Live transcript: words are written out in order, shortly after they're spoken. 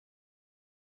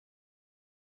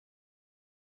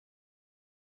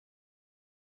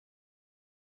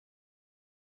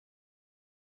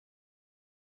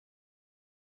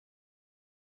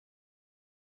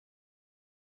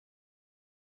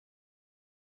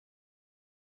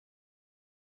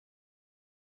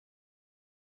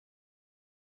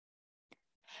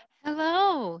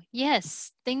Hello.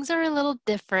 Yes, things are a little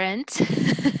different.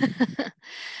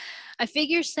 I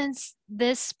figure since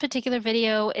this particular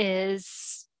video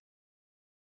is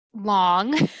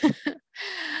long,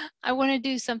 I want to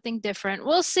do something different.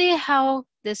 We'll see how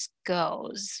this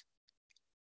goes.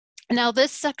 Now,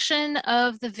 this section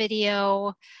of the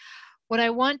video, what I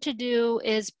want to do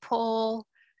is pull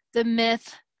the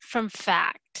myth from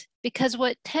fact, because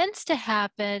what tends to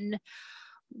happen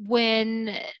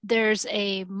when there's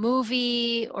a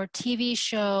movie or TV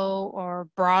show or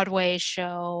Broadway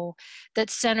show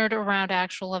that's centered around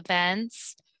actual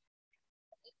events,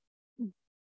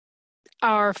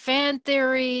 our fan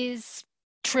theories,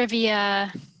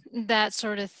 trivia, that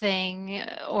sort of thing,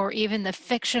 or even the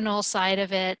fictional side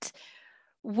of it,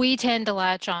 we tend to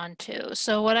latch on to.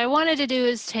 So what I wanted to do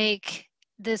is take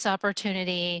this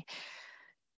opportunity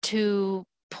to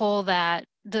pull that,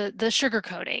 the sugar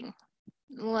coating,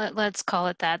 let's call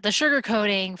it that, the sugar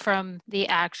coating from the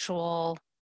actual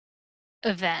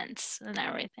events and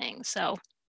everything. So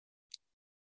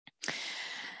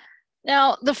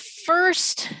now the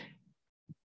first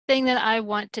thing that I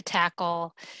want to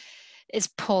tackle is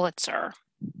Pulitzer,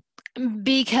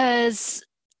 because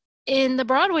in the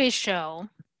Broadway show,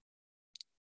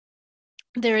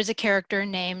 there is a character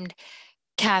named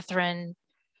Catherine.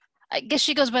 I guess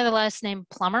she goes by the last name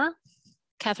Plummer,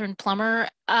 Catherine Plummer.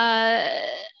 I'm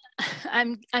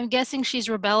guessing she's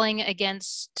rebelling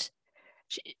against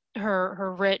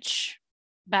her rich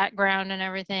background and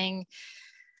everything.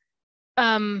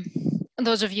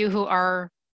 Those of you who are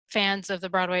fans of the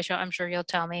Broadway show, I'm sure you'll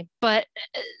tell me, but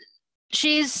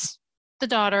she's the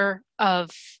daughter of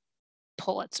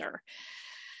Pulitzer.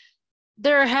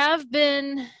 There have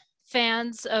been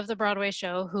fans of the Broadway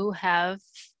show who have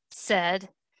said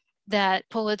that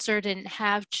Pulitzer didn't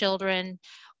have children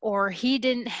or he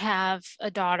didn't have a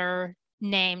daughter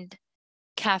named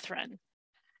Catherine.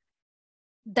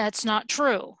 That's not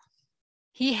true.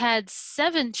 He had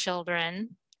 7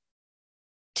 children.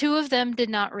 2 of them did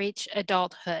not reach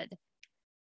adulthood.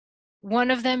 One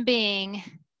of them being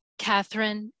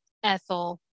Catherine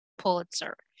Ethel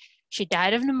Pulitzer. She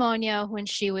died of pneumonia when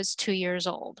she was 2 years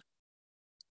old.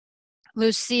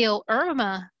 Lucille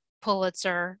Irma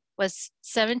Pulitzer was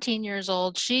 17 years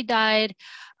old. She died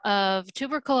of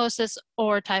tuberculosis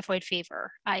or typhoid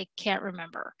fever. I can't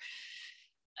remember.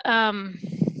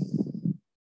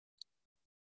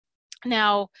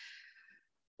 Now,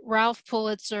 Ralph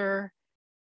Pulitzer,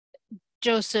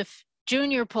 Joseph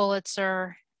Jr.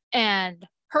 Pulitzer, and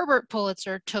Herbert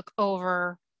Pulitzer took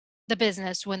over the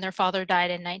business when their father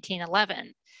died in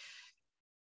 1911.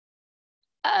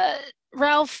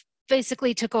 Ralph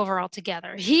basically took over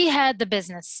altogether. He had the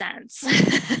business sense.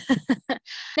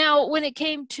 Now, when it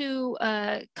came to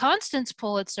Constance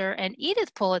Pulitzer and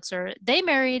Edith Pulitzer, they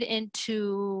married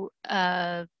into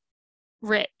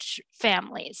rich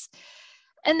families.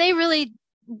 And they really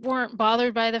weren't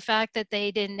bothered by the fact that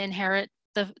they didn't inherit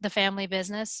the family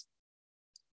business.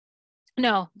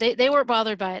 No, they weren't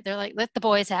bothered by it. They're like, let the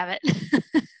boys have it.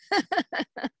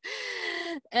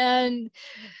 And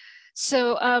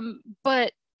so,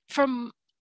 but from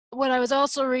what I was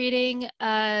also reading,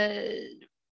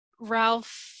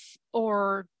 Ralph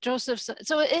or Joseph,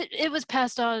 so it was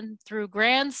passed on through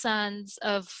grandsons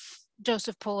of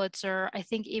Joseph Pulitzer, I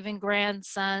think even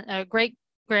great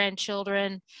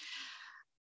grandchildren.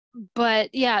 But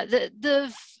yeah,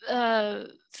 the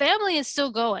family is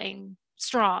still going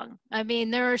strong. I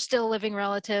mean, there are still living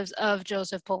relatives of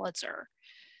Joseph Pulitzer.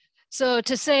 So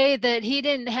to say that he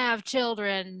didn't have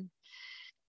children,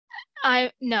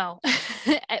 no.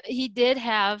 He did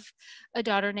have a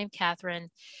daughter named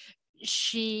Catherine.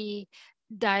 She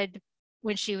died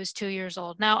when she was 2 years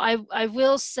old. Now, I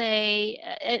will say,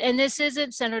 and this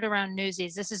isn't centered around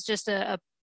Newsies, this is just a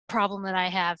problem that I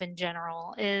have in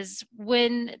general, is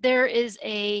when there is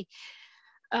a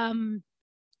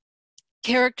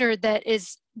character that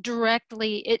is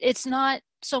directly, it's not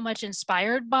so much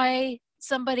inspired by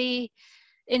somebody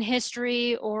in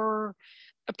history or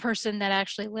a person that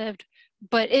actually lived,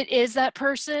 but it is that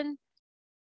person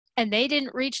and they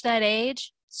didn't reach that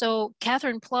age. So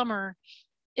Catherine Plummer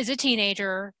is a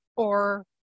teenager or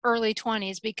early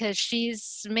 20s because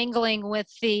she's mingling with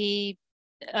the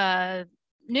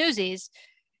Newsies,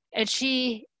 and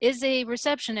she is a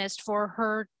receptionist for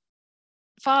her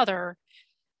father.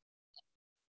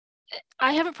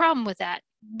 I have a problem with that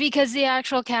because the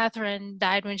actual Catherine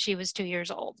died when she was 2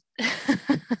 years old.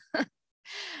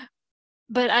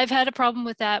 But I've had a problem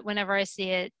with that whenever I see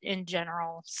it in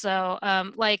general. So,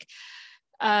 like,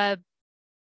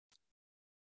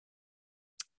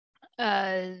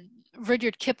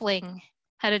 Rudyard Kipling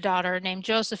had a daughter named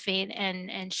Josephine,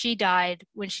 and she died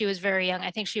when she was very young.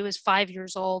 I think she was 5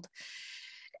 years old.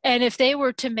 And if they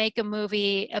were to make a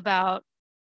movie about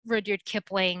Rudyard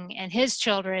Kipling and his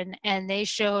children, and they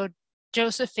showed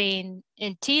Josephine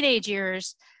in teenage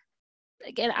years,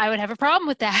 again, I would have a problem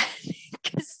with that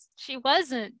because she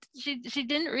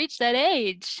didn't reach that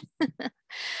age.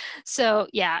 So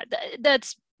yeah,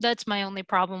 that's my only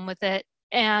problem with it.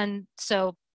 And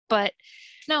so, but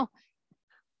no,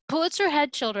 Pulitzer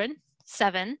had children,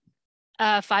 7.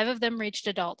 5 of them reached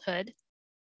adulthood,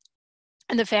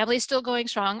 and the family's still going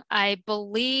strong. I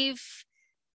believe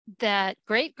that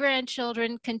great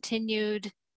grandchildren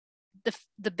continued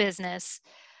the business.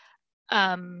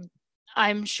 I'm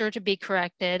sure to be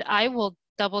corrected. I will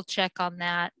double check on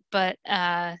that, but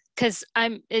because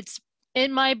it's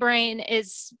in my brain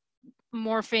is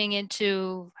morphing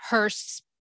into Hearst's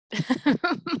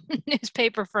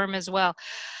newspaper firm as well.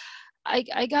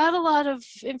 I got a lot of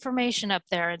information up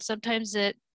there, and sometimes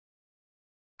it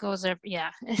goes up. Yeah,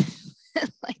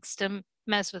 it likes to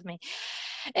mess with me.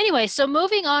 Anyway, so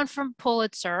moving on from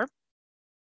Pulitzer,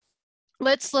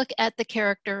 let's look at the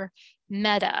character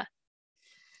Meta,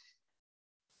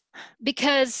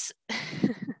 because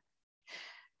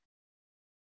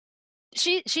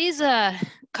she's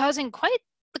causing quite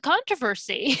the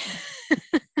controversy.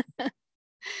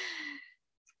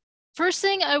 First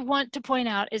thing I want to point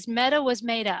out is Meta was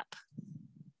made up.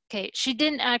 Okay, she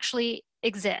didn't actually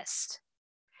exist.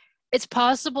 It's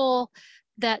possible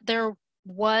that there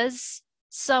was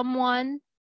someone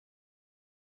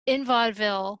in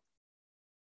vaudeville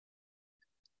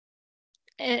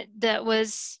that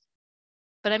was,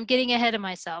 but I'm getting ahead of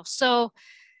myself. So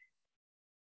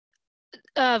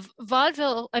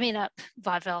vaudeville,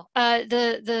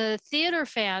 the theater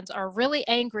fans are really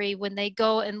angry when they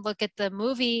go and look at the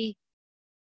movie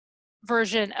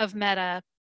version of Meta,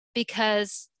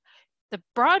 because the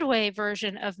Broadway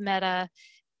version of Meta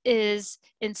is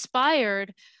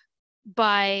inspired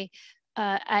by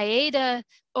Aida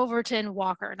Overton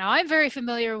Walker. Now, I'm very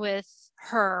familiar with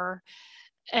her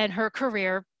and her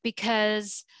career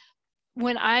because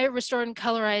when I restored and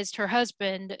colorized her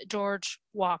husband, George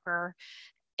Walker,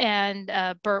 and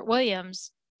Burt Williams,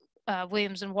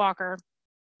 Williams and Walker,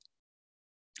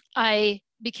 I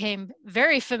became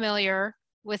very familiar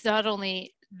with not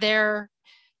only their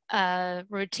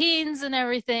routines and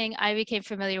everything, I became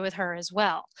familiar with her as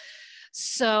well.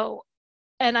 So,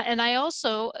 and I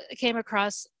also came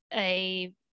across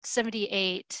a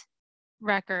 78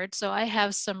 record. So I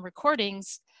have some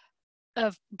recordings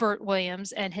of Burt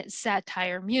Williams and his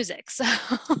satire music. So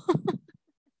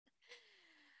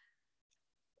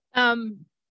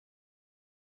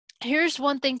here's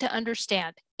one thing to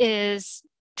understand is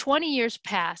 20 years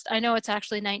passed. I know it's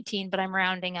actually 19, but I'm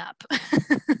rounding up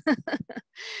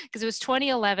because it was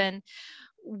 2011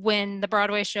 when the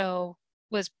Broadway show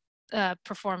was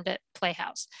performed at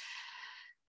Playhouse.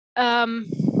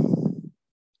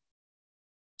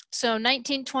 So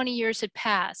 19, 20 years had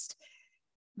passed.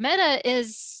 Meta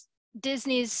is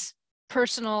Disney's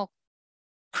personal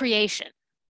creation.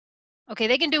 Okay,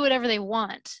 they can do whatever they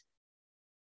want.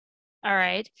 All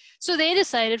right. So they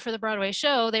decided for the Broadway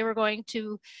show, they were going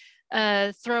to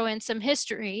throw in some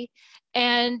history.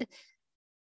 And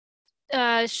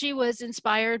she was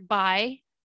inspired by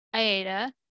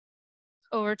Aida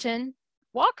Overton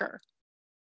Walker.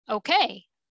 Okay,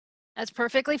 that's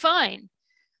perfectly fine.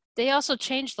 They also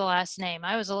changed the last name.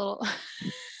 I was a little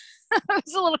I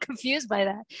was a little confused by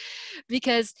that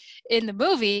because in the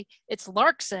movie it's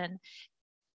Larkson,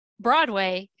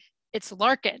 Broadway it's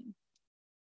Larkin.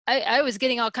 I was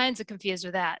getting all kinds of confused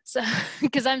with that, so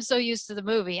because I'm so used to the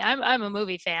movie. I'm a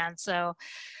movie fan, so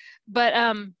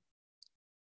but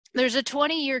there's a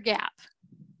 20-year gap.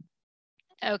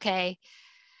 Okay,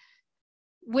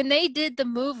 when they did the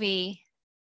movie,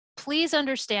 please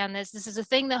understand this. This is a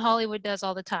thing that Hollywood does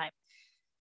all the time.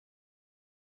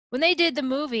 When they did the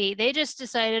movie, they just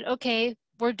decided, okay,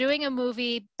 we're doing a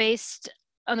movie based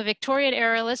on the Victorian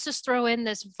era. Let's just throw in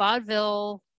this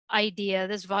vaudeville idea,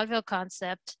 this vaudeville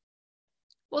concept.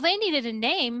 Well, they needed a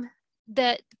name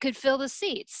that could fill the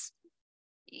seats.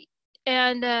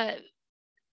 And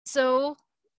so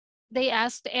they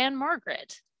asked Anne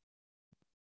Margaret.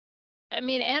 I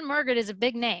mean, Anne Margaret is a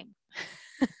big name.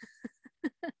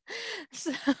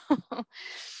 so,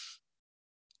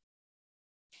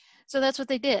 so that's what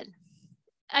they did.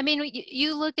 I mean,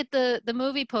 you look at the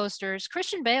movie posters,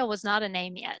 Christian Bale was not a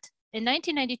name yet. In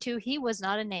 1992, he was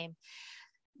not a name.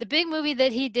 The big movie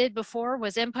that he did before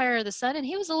was Empire of the Sun, and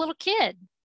he was a little kid.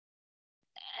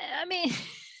 I mean,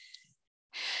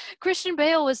 Christian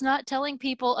Bale was not telling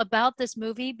people about this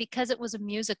movie because it was a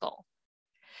musical.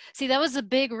 See, that was a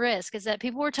big risk, is that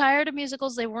people were tired of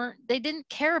musicals. They didn't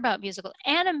care about musicals.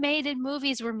 Animated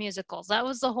movies were musicals. That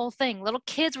was the whole thing. Little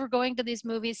kids were going to these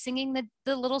movies, singing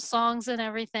the little songs and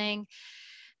everything.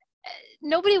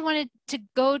 Nobody wanted to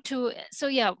go to, so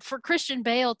yeah, for Christian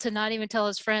Bale to not even tell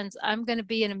his friends, I'm going to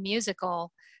be in a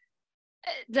musical,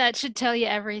 that should tell you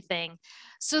everything.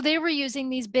 So they were using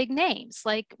these big names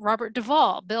like Robert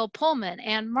Duvall, Bill Pullman,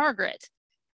 and Margaret.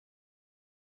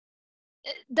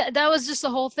 That was just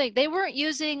the whole thing. They weren't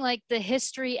using like the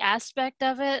history aspect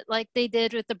of it like they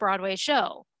did with the Broadway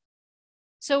show.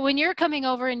 So when you're coming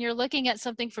over and you're looking at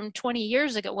something from 20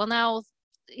 years ago, well now,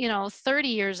 30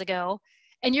 years ago,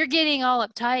 and you're getting all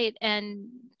uptight and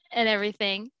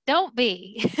everything, don't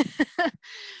be.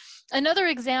 Another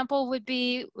example would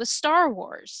be with Star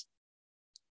Wars.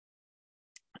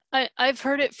 I've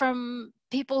heard it from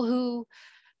people who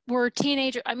were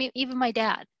teenagers. I mean, even my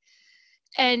dad.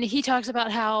 And he talks about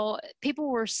how people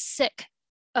were sick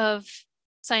of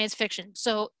science fiction.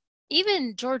 So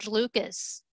even George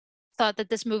Lucas thought that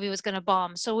this movie was going to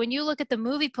bomb. So when you look at the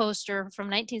movie poster from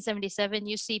 1977,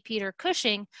 you see Peter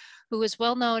Cushing, who is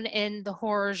well known in the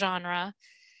horror genre.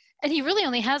 And he really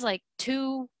only has like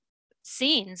 2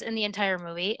 scenes in the entire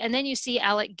movie. And then you see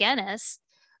Alec Guinness,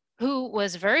 who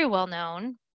was very well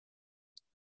known,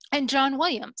 and John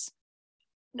Williams.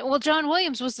 Well, John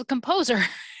Williams was the composer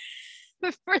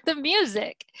for the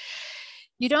music.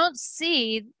 You don't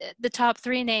see the top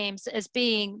 3 names as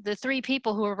being the 3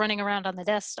 people who were running around on the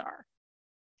Death Star.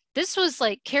 This was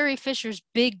like Carrie Fisher's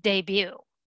big debut.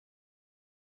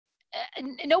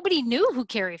 Nobody knew who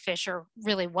Carrie Fisher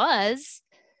really was.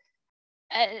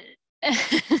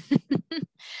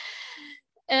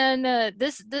 And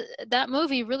that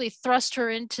movie really thrust her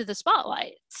into the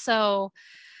spotlight. So,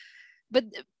 but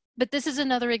this is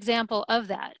another example of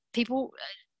that.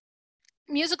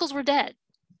 Musicals were dead,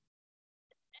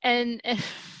 and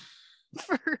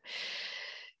for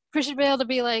Christian Bale to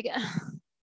be like,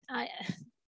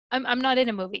 I'm not in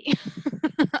a movie.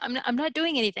 I'm not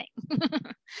doing anything.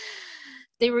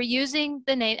 They were using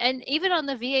the name, and even on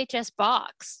the VHS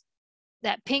box,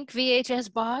 that pink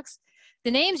VHS box,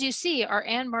 the names you see are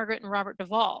Anne Margaret and Robert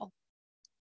Duvall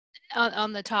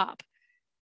on the top.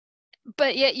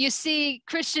 But yet you see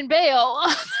Christian Bale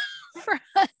on the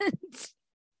front.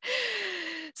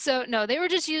 So no, they were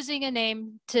just using a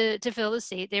name to fill the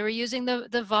seat. They were using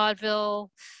the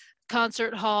vaudeville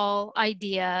concert hall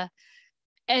idea,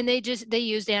 and they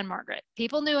used Anne Margaret.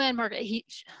 People knew Anne Margaret.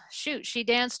 She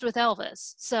danced with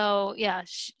Elvis. So yeah,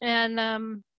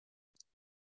 and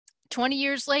 20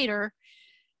 years later,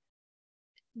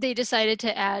 they decided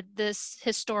to add this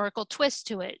historical twist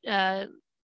to it.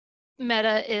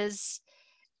 Meta is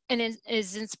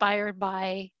inspired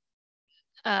by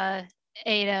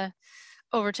Ada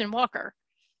Overton Walker.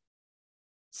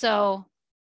 So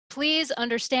please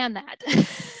understand that.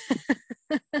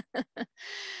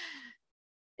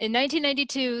 In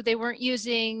 1992, they weren't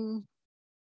using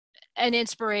an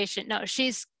inspiration. No,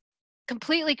 she's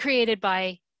completely created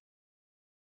by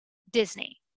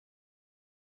Disney.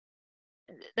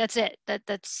 That's it.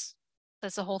 That's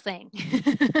the whole thing.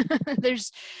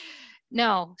 There's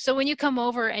no. So when you come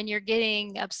over and you're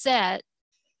getting upset,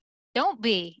 don't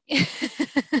be.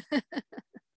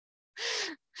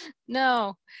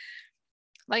 No.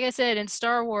 Like I said, in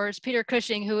Star Wars, Peter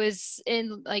Cushing, who is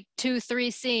in like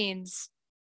 2-3 scenes,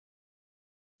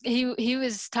 he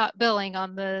was top billing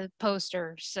on the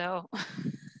poster. So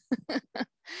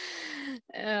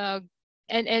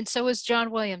and so was John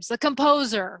Williams. The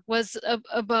composer was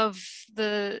above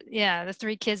the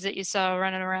 3 kids that you saw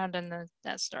running around in the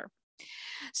Death Star.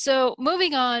 So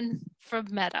moving on from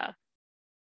Meta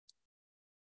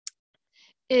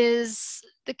is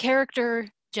the character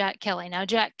Jack Kelly. Now,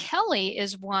 Jack Kelly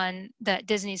is one that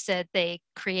Disney said they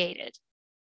created.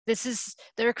 This is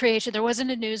their creation. There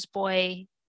wasn't a newsboy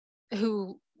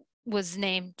who was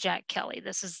named Jack Kelly.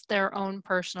 This is their own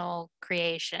personal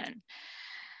creation.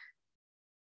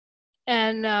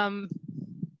 And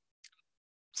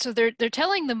so they're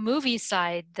telling the movie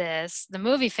side this, the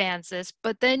movie fans this,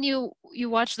 but then you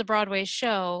watch the Broadway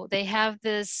show, they have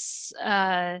this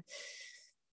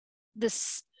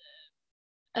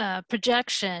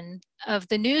projection of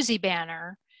the Newsie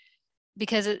banner,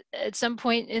 because at some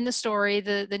point in the story,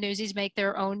 the Newsies make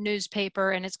their own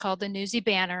newspaper, and it's called the Newsie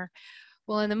Banner.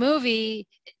 Well, in the movie,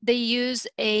 they use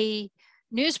a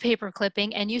newspaper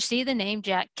clipping, and you see the name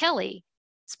Jack Kelly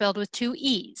spelled with 2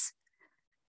 E's.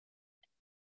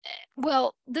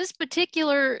 Well, this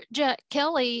particular Jack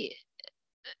Kelly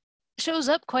shows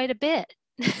up quite a bit.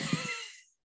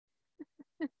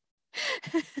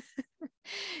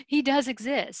 He does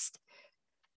exist.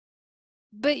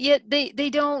 but yet they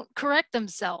don't correct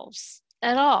themselves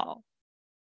at all.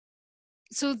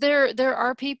 So there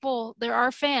are people, there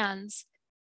are fans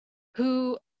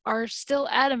who are still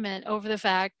adamant over the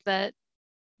fact that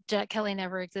Jack Kelly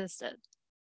never existed.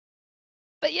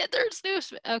 But yet there's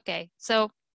news. Okay, so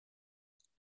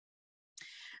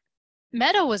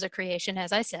Meadow was a creation,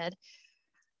 as I said.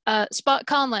 Spot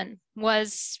Conlon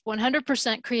was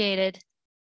 100% created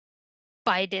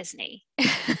by Disney.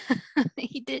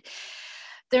 He did.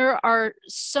 There are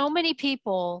so many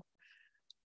people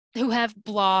who have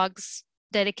blogs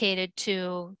dedicated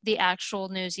to the actual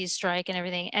Newsies strike and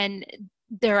everything, and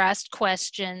they're asked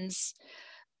questions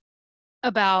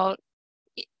about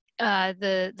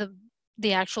the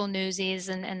actual Newsies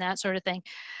and that sort of thing.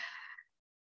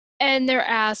 And they're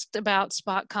asked about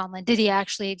Spot Conlon. Did he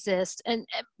actually exist?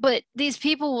 But these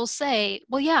people will say,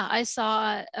 well, yeah, I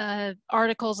saw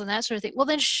articles and that sort of thing. Well,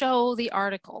 then show the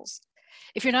articles.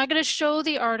 If you're not going to show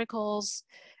the articles,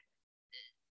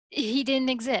 he didn't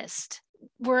exist.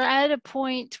 We're at a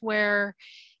point where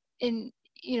you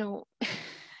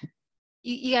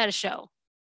got to show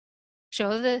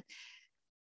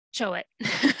it.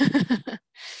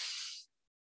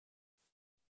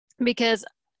 Because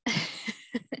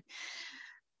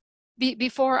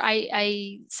before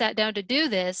I sat down to do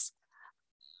this,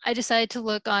 I decided to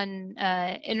look on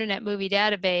Internet Movie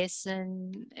Database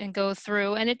and go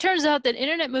through, and it turns out that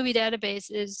Internet Movie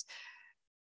Database is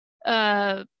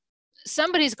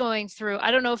somebody's going through.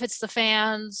 I don't know if it's the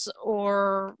fans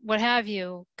or what have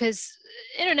you, because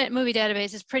Internet Movie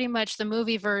Database is pretty much the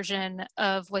movie version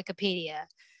of Wikipedia.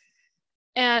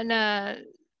 And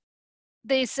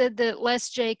they said that Les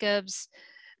Jacobs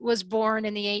was born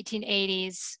in the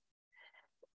 1880s.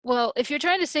 Well, if you're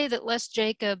trying to say that Les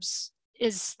Jacobs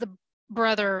is the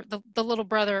little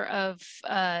brother of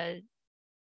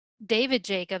David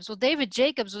Jacobs, well, David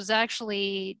Jacobs was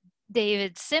actually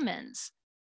David Simmons.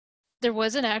 There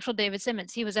was an actual David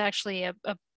Simmons. He was actually a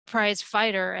prize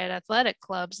fighter at athletic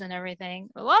clubs and everything.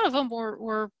 A lot of them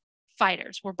were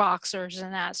fighters, were boxers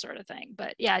and that sort of thing.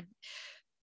 But yeah,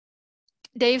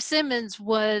 Dave Simmons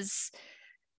was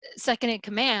second in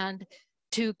command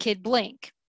to Kid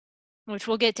Blink, which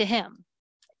we'll get to him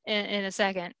in a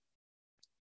second.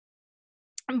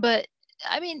 But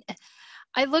I mean,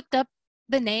 I looked up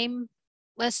the name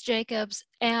Les Jacobs,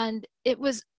 and it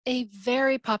was a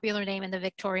very popular name in the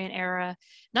Victorian era,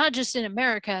 not just in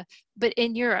America, but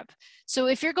in Europe. So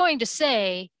if you're going to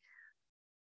say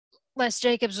Les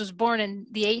Jacobs was born in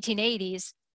the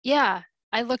 1880s, yeah,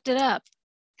 I looked it up.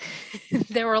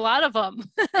 There were a lot of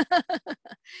them.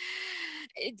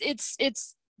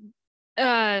 It's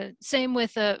same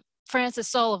with Francis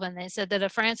Sullivan. They said that a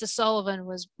Francis Sullivan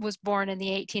was born in the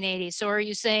 1880s. So are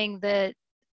you saying that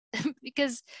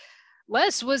because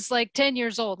Les was like 10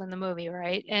 years old in the movie,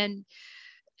 right? And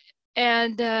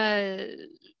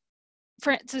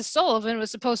Francis Sullivan was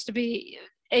supposed to be,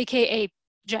 AKA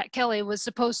Jack Kelly, was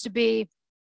supposed to be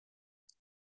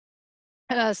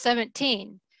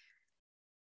 17.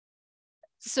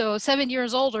 So 7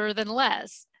 years older than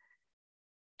Les.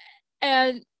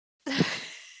 And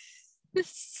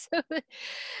so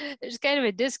there's kind of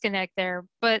a disconnect there,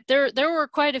 but there were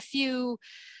quite a few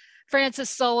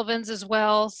Francis Sullivans as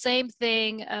well. Same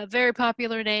thing, a very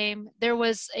popular name. There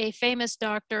was a famous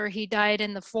doctor. He died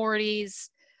in the 40s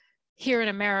here in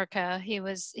America. He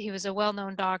was a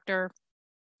well-known doctor,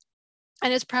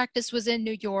 and his practice was in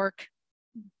New York,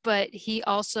 but he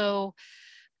also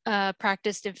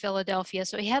practiced in Philadelphia.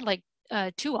 So he had like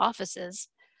 2 offices,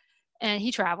 and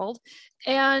he traveled.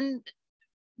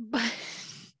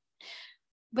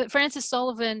 But Francis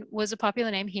Sullivan was a popular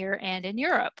name here and in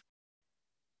Europe.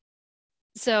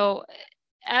 So,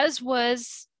 as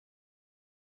was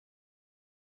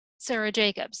Sarah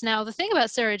Jacobs. Now, the thing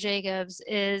about Sarah Jacobs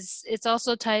is it's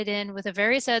also tied in with a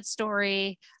very sad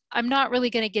story. I'm not really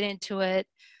going to get into it,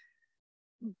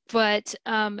 but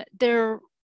there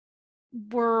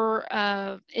were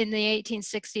in the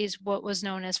 1860s what was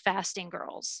known as fasting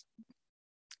girls.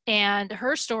 And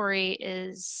her story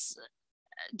is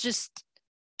just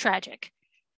tragic.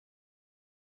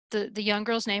 The young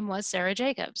girl's name was Sarah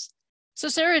Jacobs. So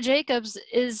Sarah Jacobs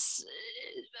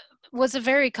was a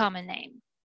very common name.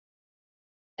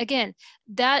 Again,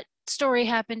 that story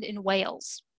happened in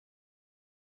Wales.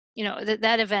 You know,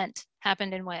 that event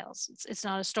happened in Wales. It's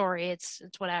not a story, it's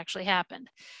what actually happened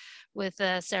with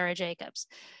Sarah Jacobs.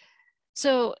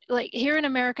 So like here in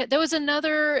America, there was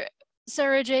another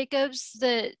Sarah Jacobs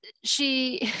that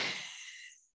she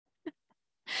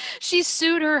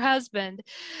sued her husband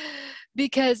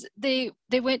because they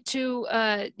went to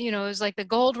it was like the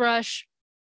gold rush,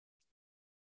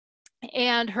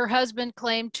 and her husband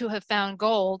claimed to have found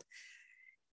gold.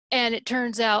 And it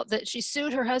turns out that she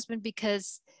sued her husband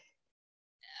because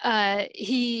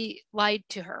he lied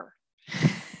to her.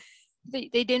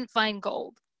 They didn't find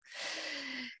gold.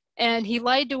 And he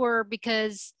lied to her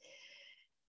because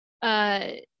uh,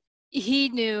 he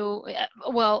knew,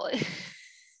 well, it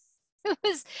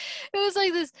was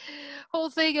like this whole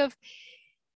thing of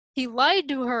he lied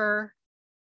to her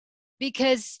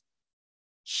because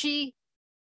she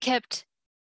kept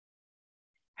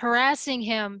harassing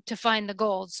him to find the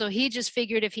gold. So he just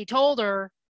figured if he told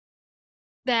her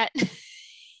that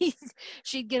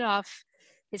she'd get off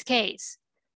his case.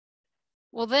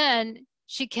 Well, then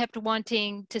she kept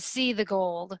wanting to see the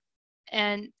gold.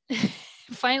 And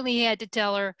finally, he had to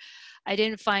tell her, I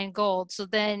didn't find gold. So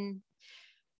then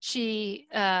she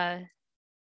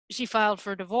filed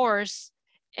for divorce,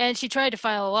 and she tried to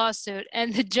file a lawsuit.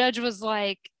 And the judge was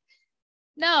like,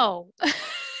 no.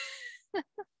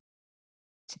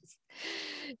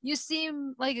 You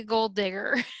seem like a gold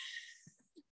digger.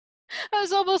 I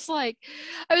was almost like,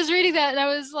 I was reading that and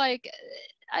I was like,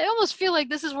 I almost feel like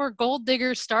this is where gold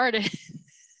digger started.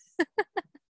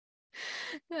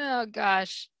 Oh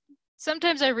gosh.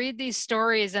 Sometimes I read these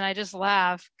stories and I just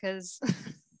laugh because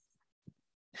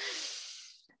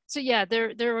so yeah,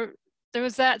 there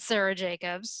was that Sarah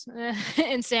Jacobs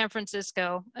in San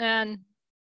Francisco and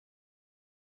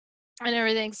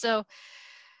everything. So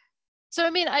I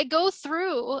mean, I go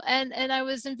through and I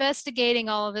was investigating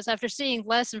all of this after seeing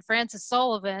Les and Francis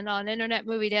Sullivan on Internet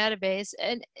Movie Database.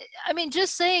 And I mean,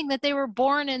 just saying that they were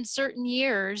born in certain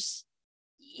years,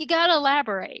 you got to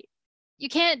elaborate. You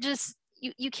can't just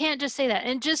you can't just say that.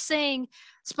 And just saying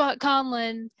Spot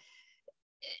Conlon,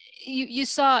 you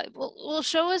saw, well,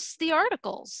 show us the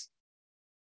articles.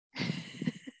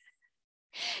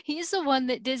 He's the one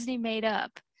that Disney made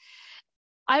up.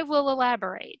 I will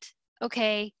elaborate.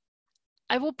 Okay.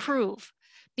 I will prove,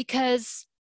 because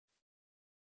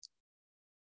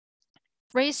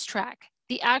Racetrack,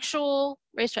 the actual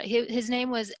Racetrack, his name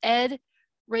was Ed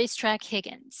Racetrack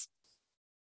Higgins.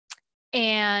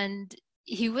 And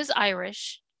he was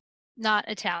Irish, not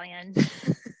Italian,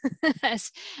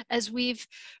 as we've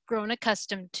grown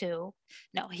accustomed to.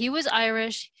 No, he was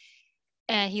Irish,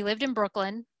 and he lived in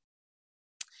Brooklyn.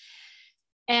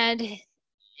 And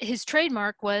his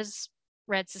trademark was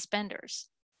red suspenders.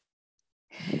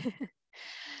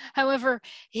 However,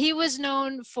 he was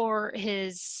known for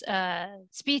his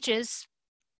speeches.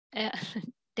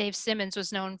 Dave Simmons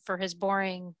was known for his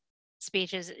boring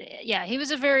speeches. Yeah, he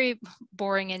was a very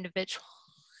boring individual.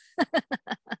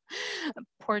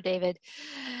 Poor David.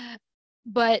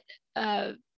 But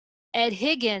Ed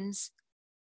Higgins,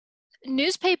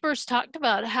 newspapers talked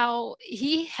about how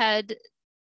he had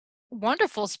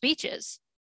wonderful speeches,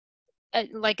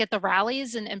 like at the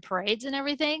rallies and parades and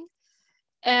everything.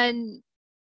 But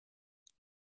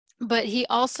he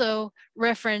also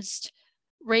referenced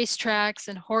racetracks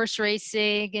and horse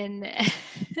racing and,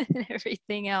 and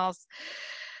everything else.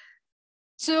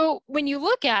 So when you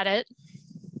look at it,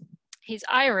 he's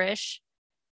Irish,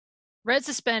 red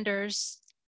suspenders,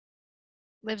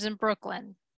 lives in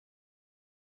Brooklyn.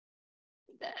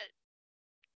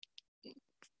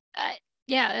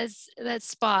 Yeah, that's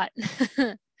Spot.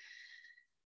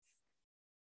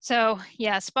 So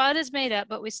yeah, Spot is made up,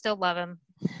 but we still love him.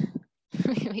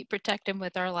 We protect him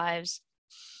with our lives.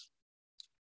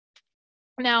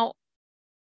 Now,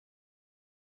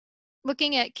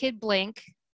 looking at Kid Blink,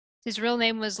 his real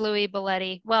name was Louis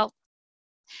Belletti. Well,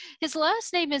 his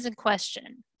last name is in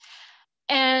question.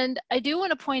 And I do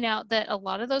want to point out that a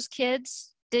lot of those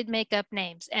kids did make up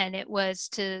names, and it was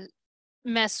to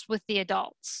mess with the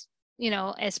adults,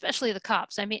 especially the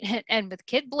cops. I mean, and with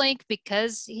Kid Blink,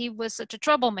 because he was such a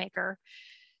troublemaker,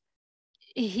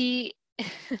 we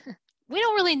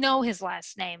don't really know his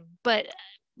last name, but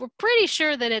we're pretty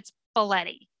sure that it's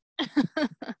Belletti.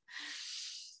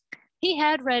 He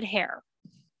had red hair.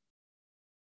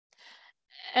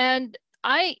 And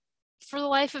for the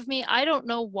life of me, I don't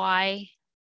know why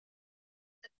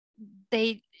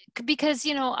because,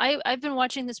 I've been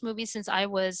watching this movie since I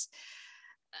was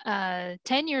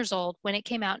 10 years old when it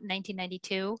came out in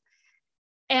 1992.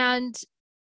 And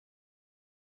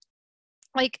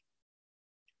like,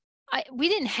 we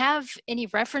didn't have any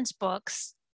reference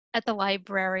books at the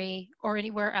library or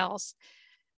anywhere else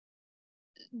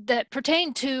that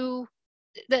pertained to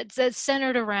that's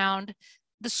centered around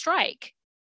the strike.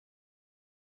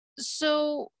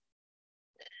 So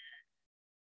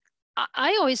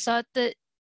I always thought that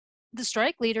the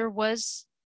strike leader was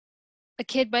a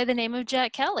kid by the name of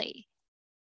Jack Kelly.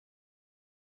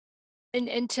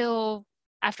 Until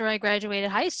after I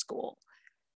graduated high school.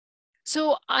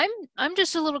 So I'm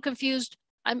just a little confused.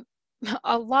 I'm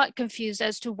a lot confused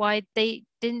as to why they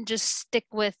didn't just stick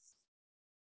with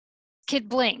Kid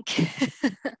Blink.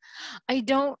 I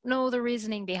don't know the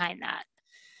reasoning behind that.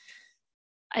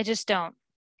 I just don't.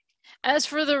 As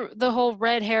for the whole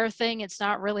red hair thing, it's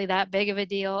not really that big of a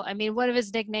deal. I mean, one of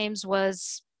his nicknames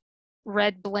was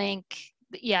Red Blink.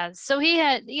 Yeah, so he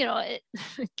had,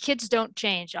 kids don't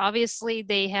change. Obviously,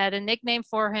 they had a nickname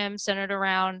for him centered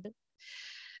around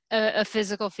a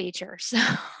physical feature. So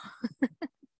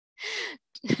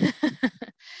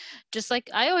just like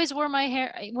I always wore my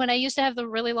hair when I used to have the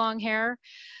really long hair,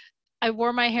 I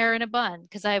wore my hair in a bun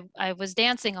because I was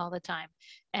dancing all the time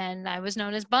and I was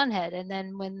known as Bunhead. And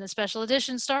then when the special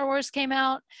edition Star Wars came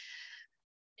out,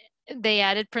 they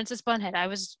added Princess Bunhead. I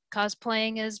was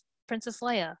cosplaying as Princess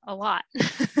Leia a lot.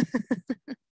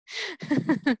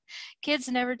 Kids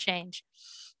never change.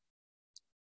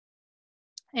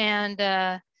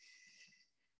 And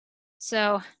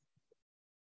so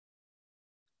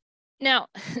now,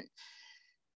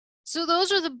 so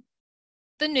those are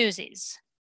the Newsies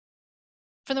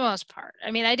for the most part. I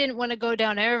mean, I didn't want to go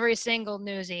down every single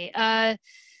Newsie.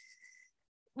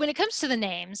 When it comes to the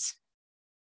names,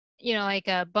 like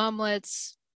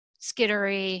Bumlets,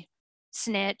 Skittery,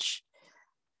 Snitch,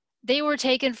 they were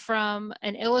taken from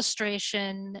an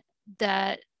illustration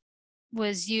that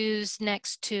was used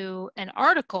next to an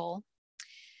article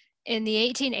in the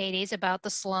 1880s about the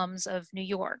slums of New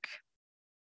York.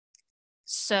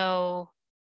 So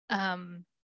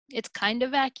it's kind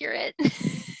of accurate.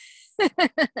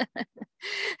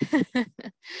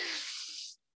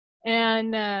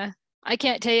 And I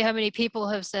can't tell you how many people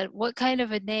have said, what kind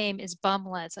of a name is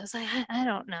Bumlets? I was like, I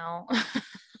don't know.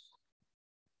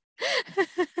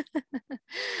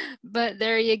 But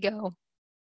there you go.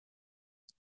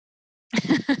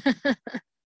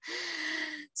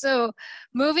 So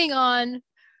moving on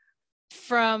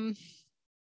from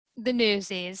the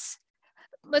Newsies,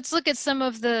 let's look at some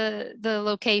of the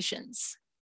locations.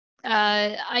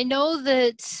 I know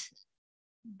that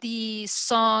the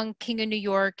song King of New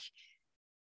York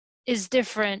is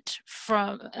different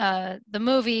from the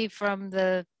movie from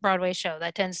the Broadway show.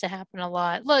 That tends to happen a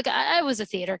lot. Look, I was a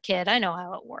theater kid. I know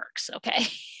how it works, okay?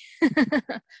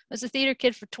 I was a theater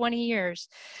kid for 20 years.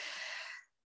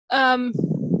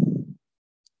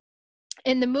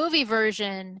 In the movie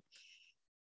version,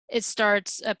 it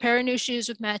starts a pair of new shoes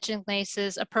with matching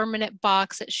laces, a permanent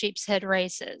box at Sheep's Head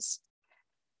Races.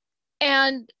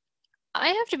 And I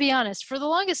have to be honest, for the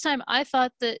longest time, I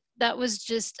thought that that was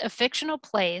just a fictional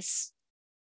place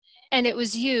and it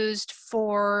was used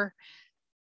for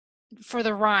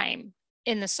the rhyme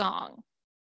in the song.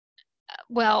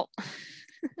 Well,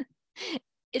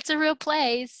 it's a real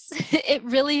place. It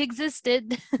really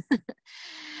existed.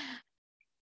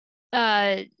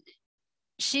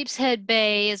 Sheep's Head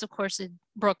Bay is, of course, in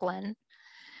Brooklyn.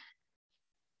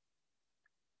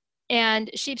 And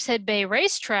Sheep's Head Bay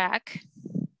Racetrack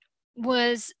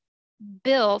was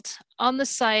built on the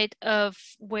site of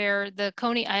where the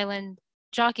Coney Island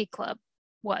Jockey Club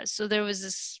was. So there was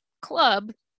this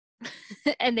club,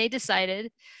 and they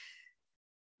decided,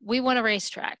 we want a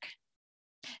racetrack.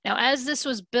 Now, as this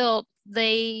was built,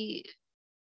 they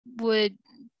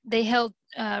held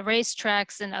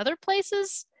racetracks in other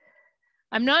places.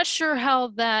 I'm not sure how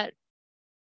that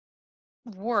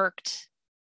worked,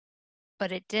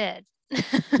 but it did.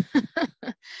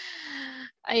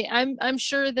 I'm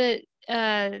sure that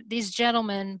these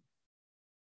gentlemen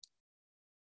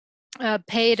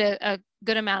paid a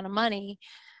good amount of money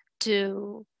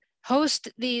to host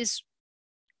these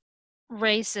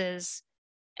races.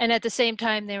 And at the same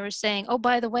time, they were saying, oh,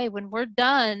 by the way, when we're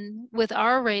done with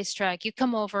our racetrack, you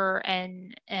come over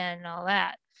and all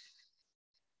that.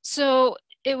 So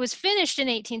it was finished in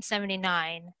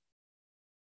 1879.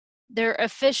 Their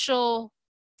official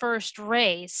first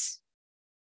race,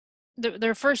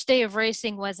 their first day of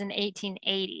racing was in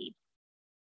 1880.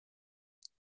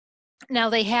 Now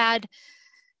they had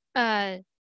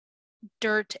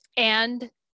dirt and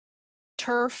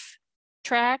turf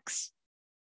tracks.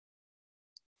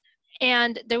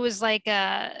 And there was like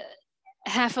a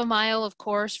half a mile of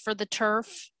course for the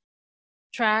turf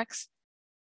tracks.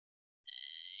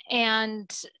 And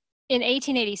in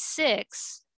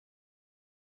 1886,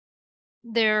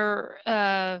 their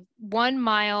 1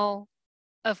 mile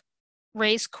of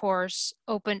race course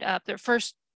opened up, their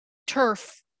first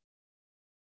turf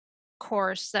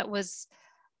course that was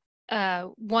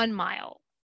 1 mile.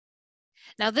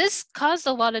 Now, this caused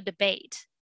a lot of debate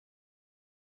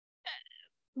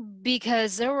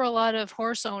because there were a lot of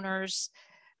horse owners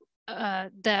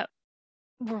that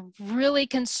were really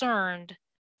concerned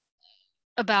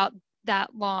about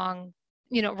that long,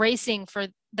 racing for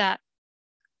that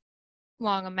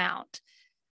long amount,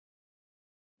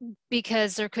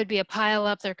 because there could be a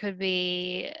pileup, there could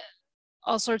be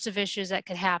all sorts of issues that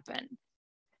could happen.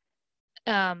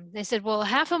 They said, well,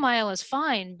 half a mile is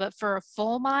fine, but for a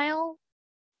full mile,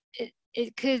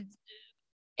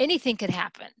 anything could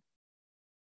happen.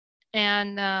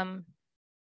 And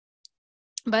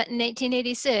but in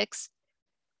 1886,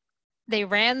 they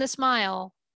ran this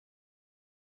mile,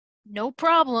 no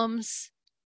problems,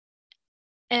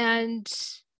 and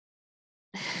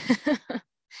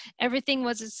everything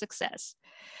was a success.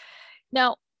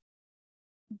 Now,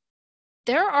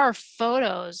 there are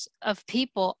photos of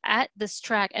people at this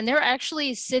track, and they're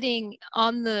actually sitting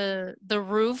on the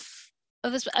roof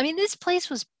of this. I mean, this place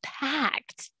was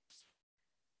packed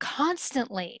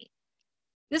constantly.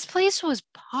 This place was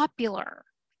popular.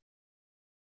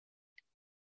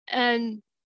 But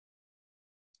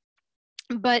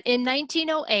in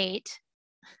 1908,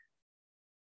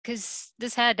 because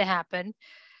this had to happen,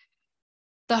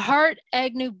 the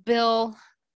Hart-Agnew bill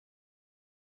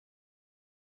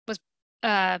was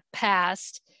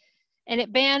passed, and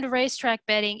it banned racetrack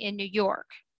betting in New York.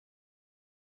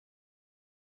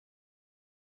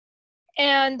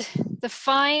 And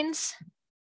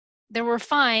there were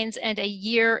fines and a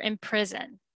year in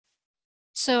prison.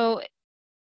 So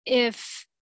if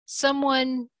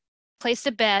someone placed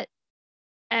a bet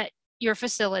at your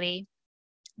facility,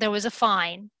 there was a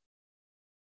fine,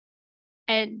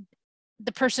 and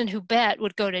the person who bet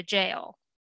would go to jail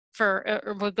or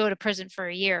would go to prison for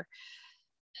a year.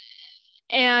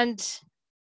 And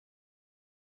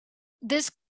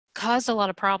this caused a lot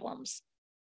of problems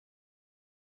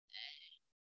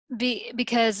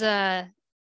because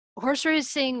horse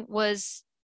racing was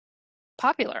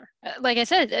popular. Like I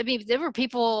said, I mean, there were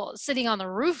people sitting on the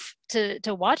roof to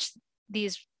watch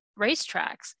these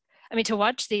racetracks. I mean, to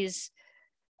watch these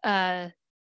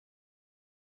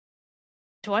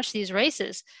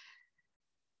races,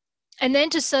 and then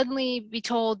to suddenly be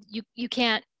told you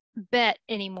can't bet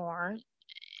anymore,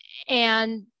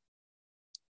 and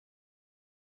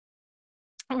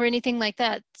or anything like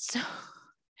that.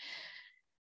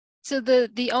 So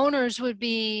the owners would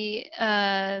be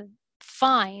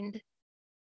fined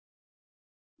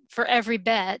for every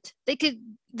bet. They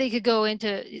could go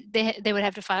into, they would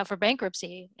have to file for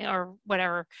bankruptcy or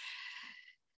whatever.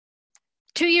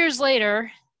 2 years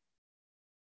later,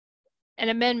 an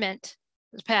amendment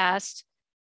was passed,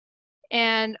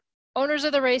 and owners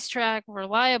of the racetrack were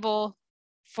liable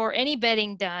for any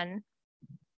betting done.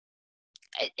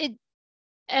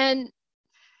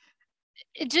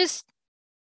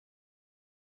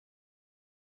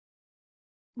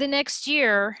 The next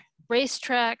year,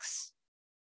 racetracks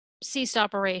ceased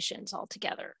operations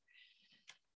altogether.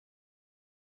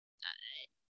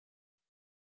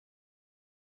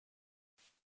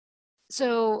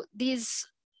 So these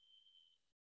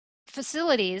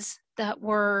facilities that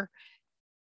were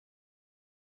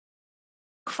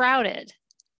crowded,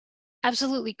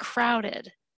 absolutely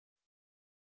crowded,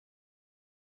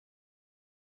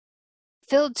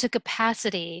 filled to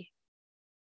capacity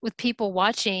with people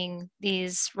watching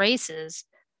these races,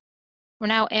 were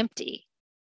now empty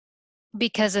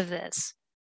because of this.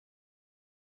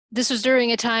 This was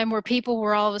during a time where people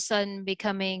were all of a sudden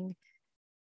becoming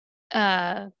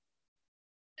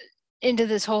into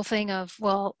this whole thing of,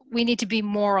 well, we need to be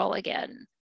moral again.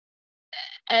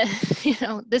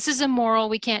 This is immoral.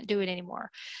 We can't do it anymore.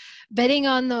 Betting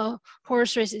on the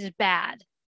horse race is bad.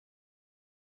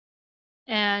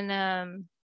 And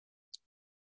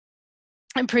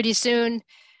pretty soon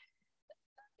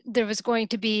there was going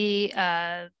to be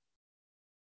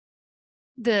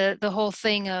the whole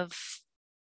thing of,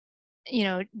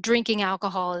 drinking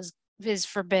alcohol is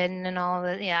forbidden and all of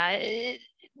that. Yeah,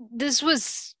 this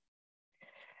was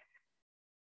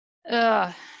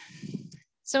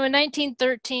so in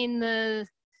 1913 the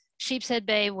Sheepshead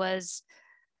Bay was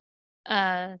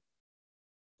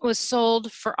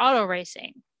sold for auto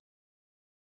racing.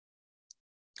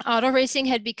 Auto racing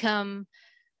had become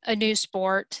a new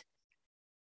sport,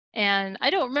 and I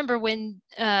don't remember when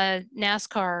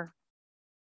NASCAR,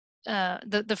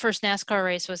 the first NASCAR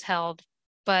race was held,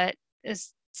 but it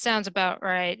sounds about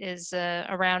right, is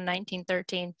around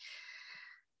 1913.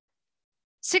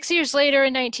 6 years later,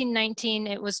 in 1919,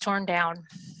 it was torn down.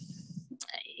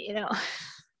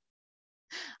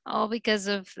 All because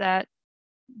of that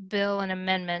bill and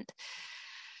amendment.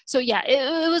 So yeah,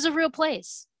 it was a real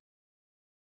place.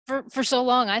 For so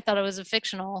long, I thought it was a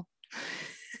fictional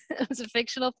it was a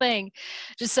fictional thing,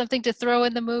 just something to throw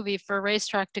in the movie for a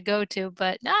racetrack to go to,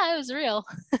 but nah, it was real.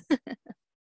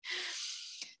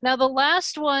 Now the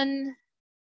last one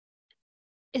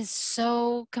is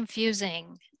so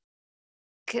confusing.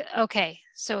 Okay,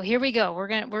 so here we go. We're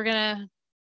gonna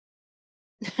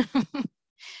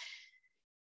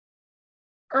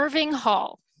Irving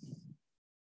Hall,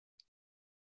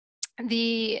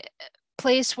 the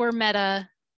place where Meta,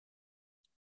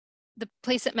 the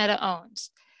place that Meta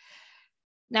owns.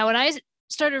 Now, when I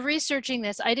started researching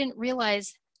this, I didn't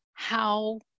realize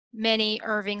how many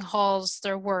Irving Halls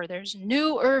there were. There's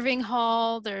New Irving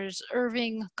Hall, there's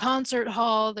Irving Concert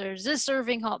Hall, there's this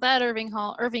Irving Hall, that Irving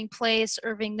Hall, Irving Place,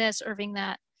 Irving this, Irving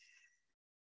that.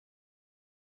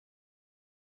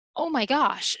 Oh my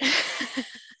gosh.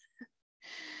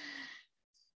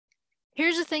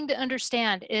 Here's the thing to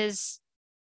understand is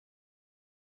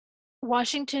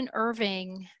Washington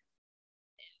Irving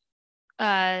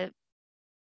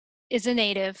is a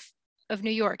native of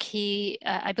New York. He,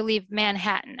 I believe,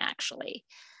 Manhattan, actually.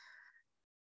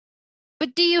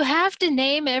 But do you have to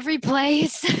name every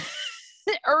place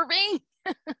Irving?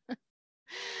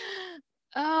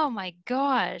 Oh my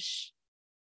gosh.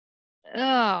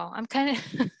 Oh, I'm kind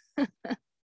of,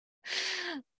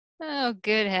 oh,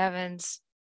 good heavens.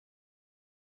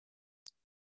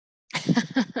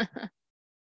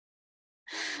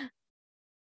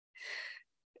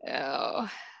 Oh,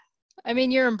 I mean,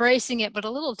 you're embracing it, but a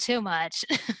little too much.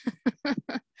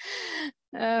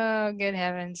 Oh, good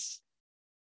heavens.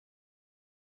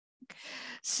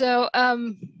 So, I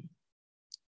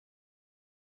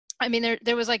mean,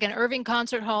 there was like an Irving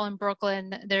Concert Hall in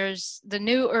Brooklyn. There's the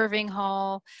new Irving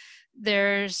Hall.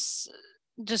 There's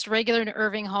just regular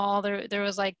Irving Hall. There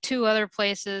was like two other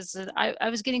places. I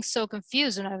was getting so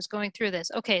confused when I was going through this.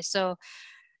 Okay, so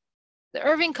the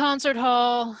Irving Concert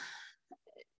Hall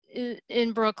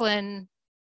in Brooklyn,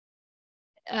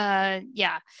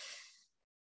 yeah,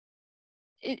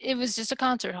 it was just a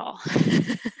concert hall.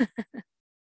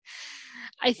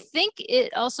 I think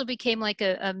it also became like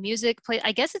a music place.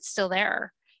 I guess it's still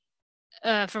there,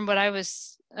 from what I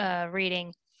was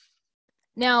reading.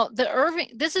 Now, the Irving,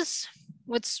 this is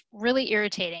what's really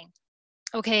irritating.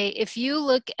 Okay, if you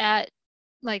look at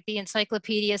like the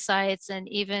encyclopedia sites and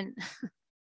even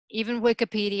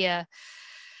Wikipedia,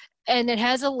 and it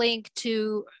has a link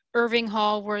to Irving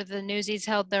Hall where the Newsies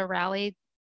held their rally,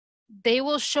 they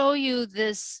will show you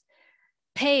this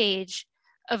page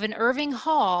of an Irving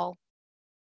Hall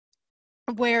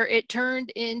where it turned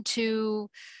into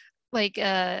like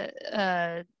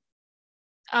a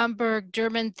Hamburg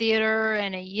German theater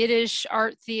and a Yiddish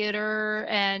art theater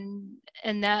and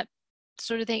that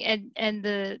sort of thing, and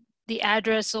the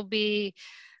address will be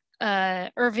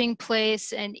Irving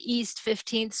Place and East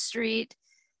 15th Street.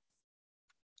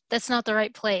 That's not the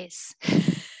right place.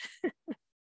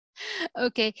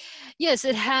 Okay, yes,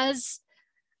 it has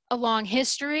a long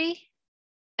history,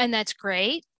 and that's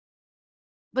great,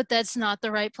 but that's not the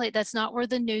right place. That's not where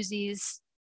the Newsies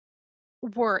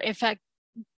were. In fact,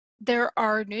 there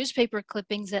are newspaper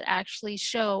clippings that actually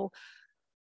show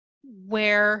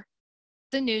where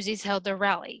the Newsies held their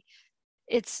rally.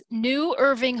 It's New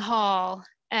Irving Hall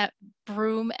at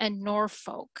Broome and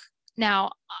Norfolk.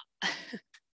 Now,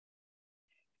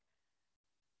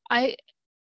 I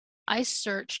I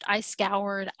searched, I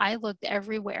scoured, I looked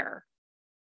everywhere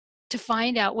to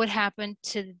find out what happened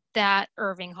to that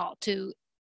Irving Hall, to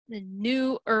the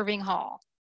new Irving Hall.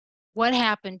 What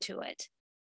happened to it?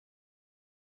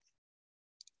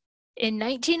 In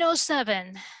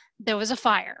 1907, there was a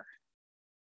fire.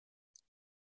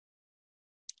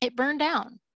 It burned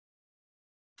down.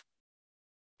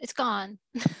 It's gone.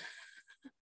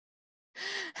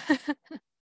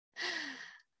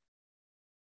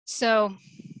 So,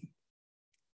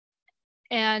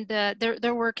 and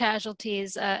there were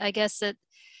casualties. I guess that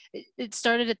it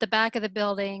started at the back of the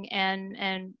building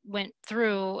and went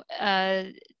through.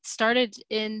 Started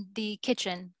in the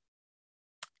kitchen,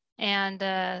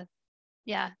 and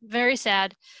yeah, very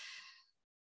sad.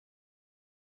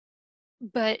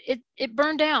 But it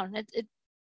burned down. It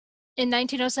in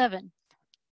 1907,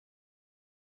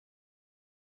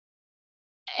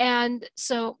 and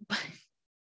so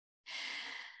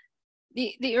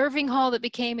the Irving Hall that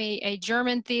became a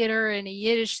German theater and a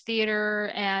Yiddish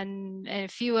theater and a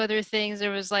few other things.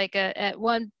 There was like at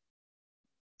one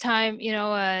time,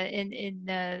 in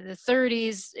the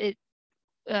 30s, it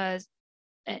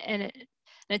an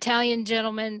Italian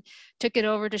gentleman took it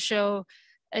over to show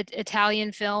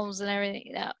Italian films and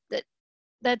everything. Now,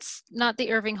 that's not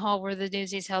the Irving Hall where the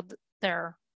Newsies held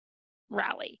their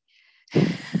rally.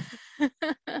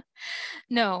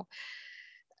 No,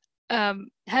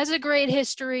 has a great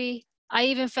history. I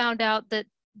even found out that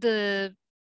the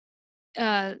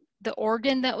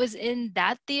organ that was in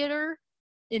that theater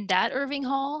in that Irving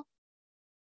Hall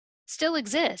still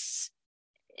exists.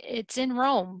 It's in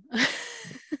Rome.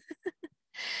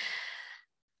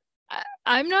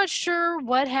 I'm not sure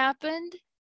what happened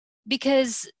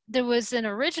because there was an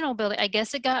original building. I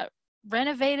guess it got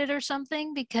renovated or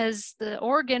something because the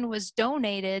organ was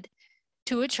donated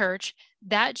to a church.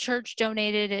 That church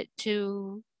donated it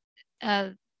to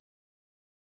a,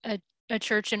 a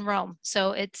church in Rome,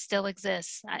 so it still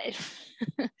exists.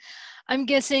 I'm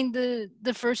guessing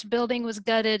the first building was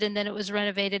gutted and then it was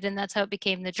renovated, and that's how it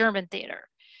became the German theater.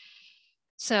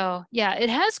 So yeah, it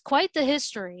has quite the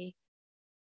history,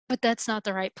 but that's not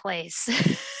the right place.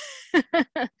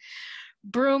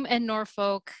 Broome and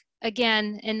Norfolk,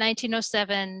 again, in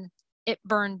 1907, it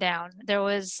burned down. There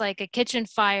was like a kitchen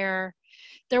fire.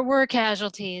 There were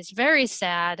casualties, very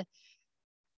sad.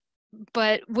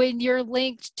 But when you're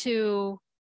linked to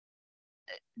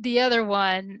the other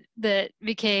one that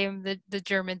became the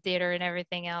German theater and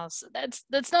everything else,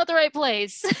 that's not the right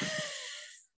place.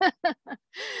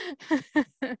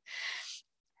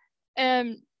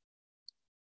 and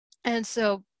and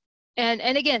so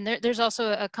and again there's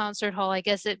also a concert hall. I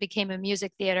guess it became a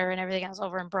music theater and everything else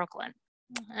over in Brooklyn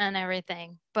and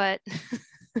everything, but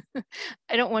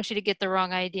I don't want you to get the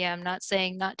wrong idea. I'm not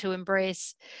saying not to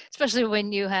embrace, especially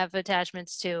when you have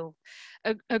attachments to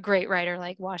a great writer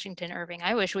like Washington Irving.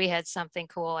 I wish we had something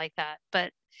cool like that.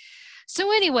 But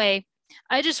so anyway,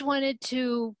 I just wanted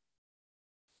to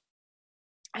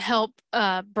help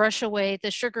brush away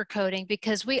the sugar coating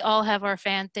because we all have our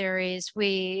fan theories.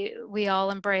 We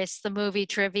all embrace the movie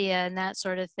trivia and that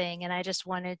sort of thing. And I just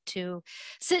wanted to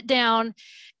sit down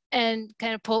and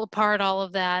kind of pull apart all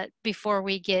of that before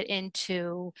we get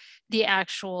into the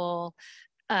actual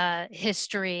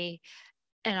history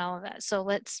and all of that. So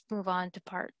let's move on to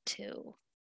part 2.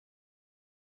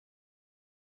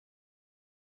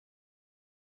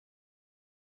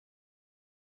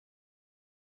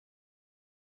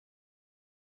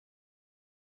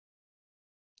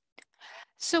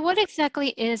 So what exactly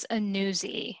is a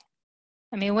newsie?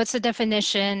 I mean, what's the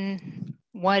definition?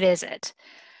 What is it?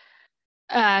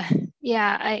 Uh,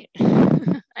 yeah, I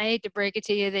I hate to break it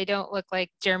to you, they don't look like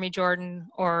Jeremy Jordan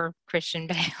or Christian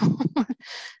Bale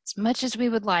as much as we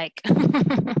would like.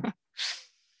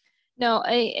 No,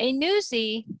 a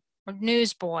newsie or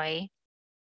newsboy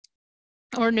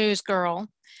or newsgirl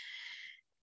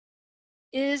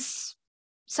is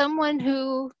someone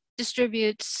who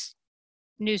distributes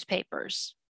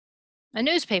newspapers, a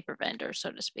newspaper vendor,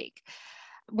 so to speak.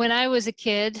 When I was a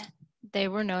kid, they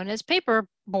were known as paper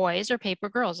boys or paper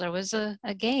girls. There was a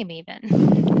game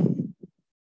even.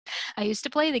 I used to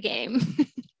play the game.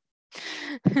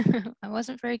 I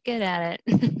wasn't very good at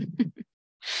it.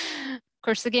 Of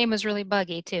course, the game was really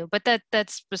buggy too, but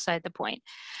that's beside the point.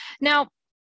 Now,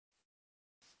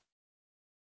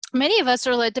 many of us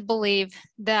are led to believe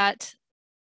that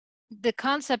the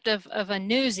concept of a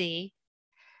newsie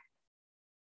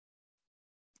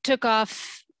took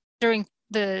off during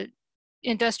the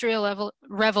industrial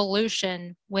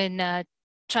revolution when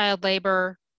child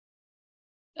labor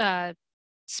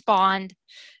spawned,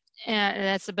 and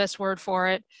that's the best word for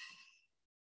it.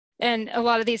 And a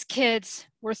lot of these kids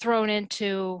were thrown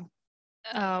into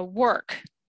work,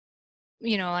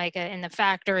 you know, like in the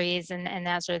factories and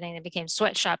that sort of thing. They became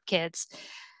sweatshop kids.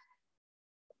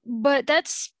 But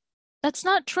that's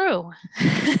not true.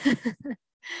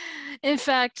 In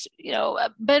fact, you know,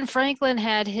 Ben Franklin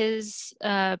had his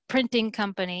printing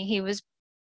company. He was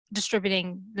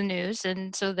distributing the news,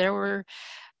 and so there were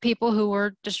people who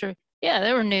were yeah,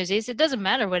 there were newsies. It doesn't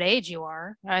matter what age you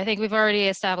are. I think we've already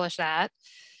established that.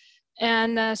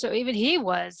 And so even he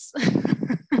was.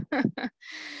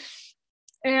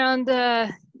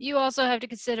 And you also have to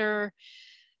consider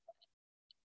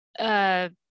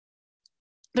there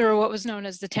were what was known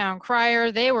as the town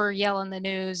crier. They were yelling the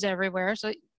news everywhere,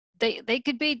 so they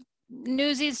could be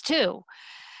newsies too.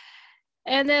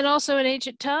 And then also in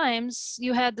ancient times,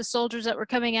 you had the soldiers that were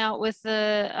coming out with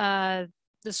the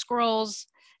scrolls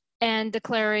and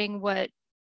declaring what,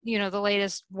 you know, the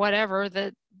latest whatever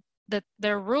that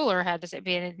their ruler had to say,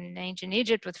 be it in ancient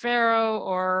Egypt with Pharaoh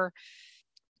or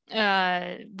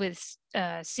with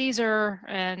Caesar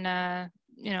and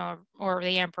you know, or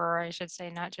the emperor, I should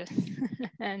say, not just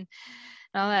and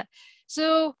all that.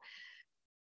 So,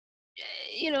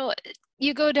 you know,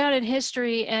 you go down in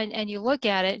history and you look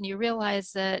at it and you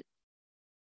realize that,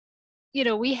 you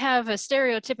know, we have a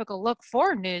stereotypical look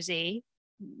for newsie,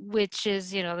 which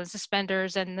is, you know, the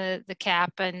suspenders and the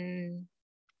cap and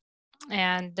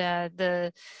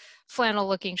the flannel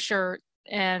looking shirt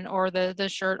and or the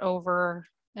shirt over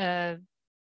and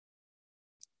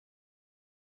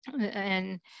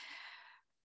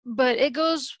but it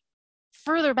goes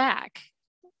further back.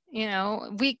 You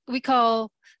know, we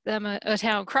call them a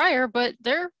town crier, but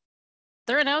they're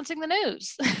announcing the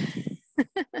news.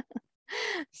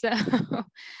 So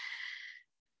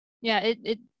yeah,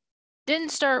 it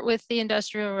didn't start with the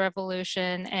Industrial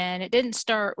Revolution, and it didn't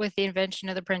start with the invention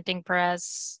of the printing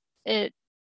press. It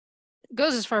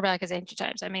goes as far back as ancient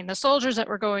times. I mean, the soldiers that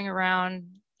were going around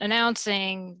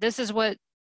announcing, this is what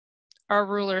our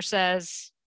ruler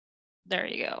says. There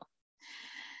you go.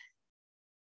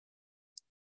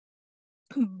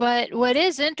 But what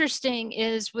is interesting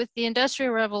is with the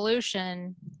Industrial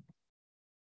Revolution,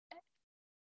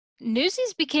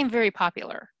 Newsies became very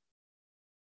popular.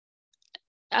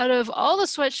 Out of all the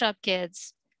sweatshop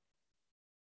kids,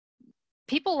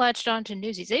 people latched on to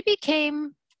Newsies. They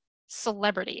became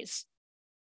celebrities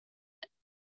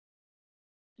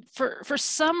for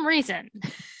some reason.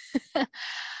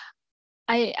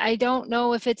 I don't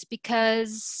know if it's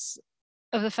because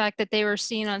of the fact that they were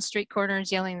seen on street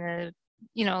corners yelling the,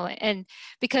 you know, and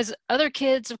because other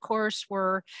kids, of course,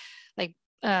 were like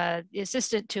the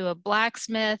assistant to a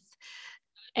blacksmith,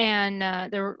 and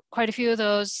there were quite a few of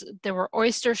those. There were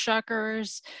oyster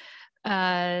shuckers,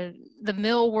 the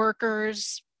mill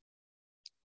workers,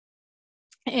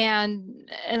 and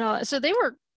so they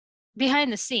were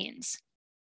behind the scenes.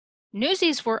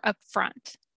 Newsies were up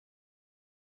front,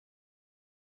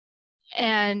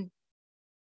 and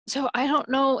so I don't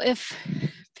know if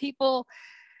people,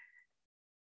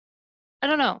 I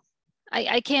don't know.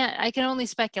 I can't, I can only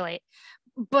speculate.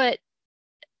 But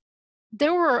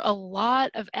there were a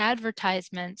lot of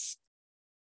advertisements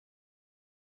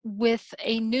with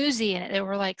a newsie in it. They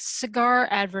were like cigar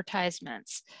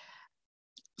advertisements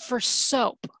for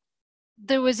soap.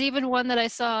 There was even one that I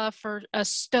saw for a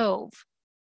stove.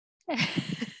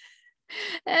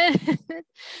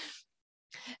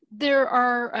 There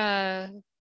are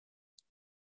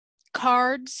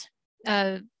cards,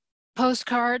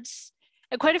 postcards.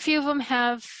 Quite a few of them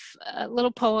have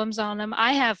little poems on them.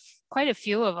 I have quite a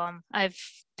few of them I've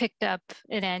picked up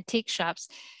in antique shops.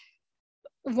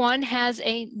 One has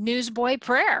a newsboy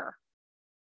prayer.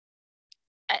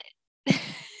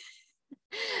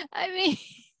 I mean,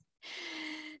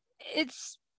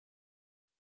 it's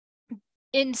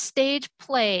in stage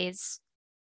plays,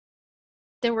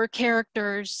 there were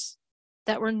characters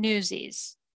that were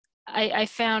newsies. I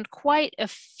found quite a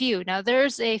few. Now,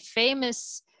 there's a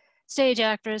famous stage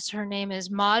actress, her name is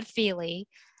Maud Feely,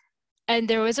 and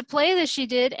there was a play that she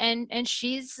did, and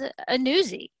she's a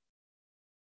newsie.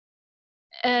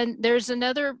 And there's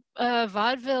another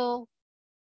vaudeville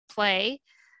play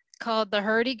called The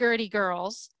Hurdy-Gurdy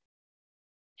Girls,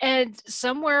 and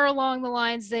somewhere along the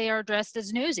lines they are dressed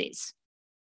as newsies.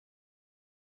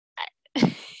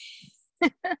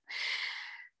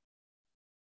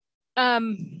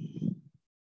 um,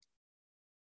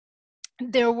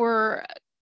 there were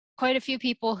quite a few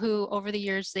people who over the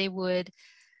years they would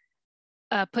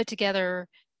put together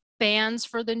bands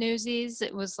for the Newsies.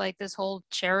 It was like this whole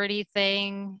charity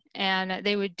thing, and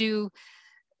they would do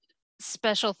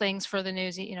special things for the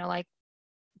Newsies, you know, like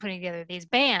putting together these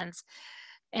bands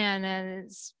and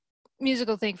this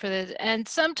musical thing for this. And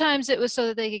sometimes it was so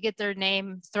that they could get their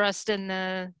name thrust in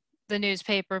the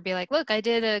newspaper, be like, look, I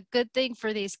did a good thing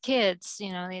for these kids,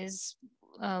 you know, these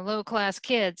low class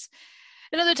kids.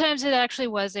 And other times it actually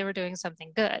was they were doing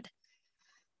something good.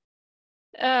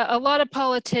 A lot of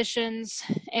politicians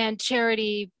and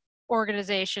charity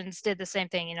organizations did the same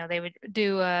thing. You know, they would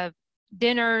do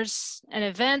dinners and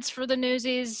events for the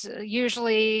Newsies.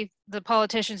 Usually the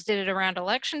politicians did it around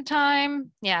election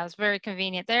time. Yeah, it was very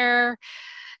convenient there.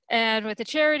 And with the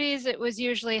charities, it was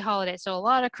usually holidays. So a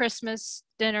lot of Christmas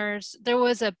dinners. There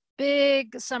was a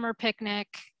big summer picnic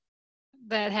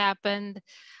that happened.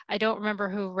 I don't remember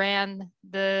who ran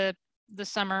the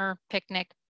summer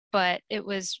picnic, but it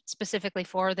was specifically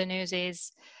for the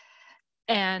Newsies.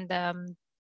 And I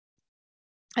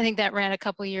think that ran a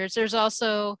couple years. There's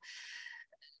also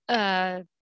there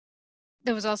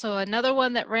was also another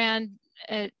one that ran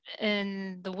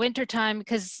in the wintertime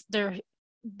because the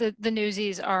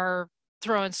Newsies are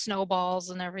throwing snowballs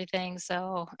and everything.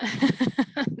 So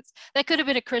that could have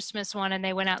been a Christmas one and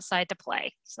they went outside to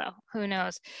play. So who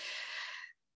knows?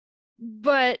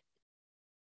 But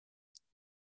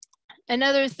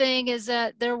another thing is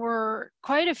that there were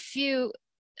quite a few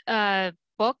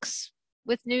books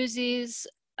with Newsies.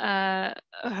 Horatio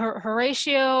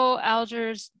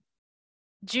Algiers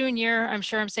Jr., I'm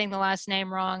sure I'm saying the last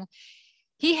name wrong.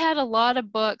 He had a lot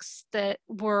of books that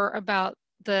were about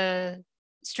the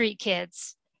street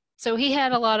kids. So he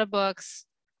had a lot of books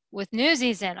with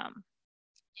Newsies in them.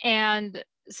 And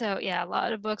so, yeah, a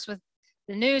lot of books with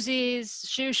the Newsies,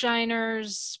 shoe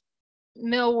shiners,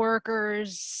 mill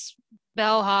workers,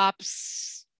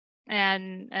 bellhops,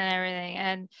 and everything.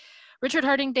 And Richard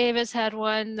Harding Davis had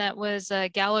one that was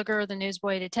Gallagher, the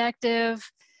newsboy detective.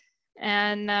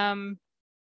 And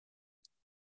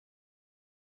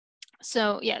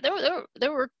so yeah,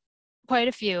 there were quite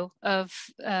a few of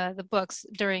the books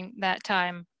during that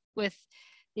time with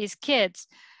these kids.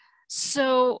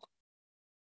 So,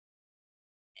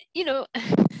 you know,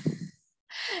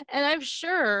 and I'm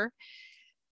sure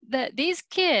that these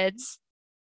kids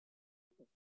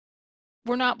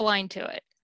were not blind to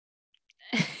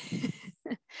it.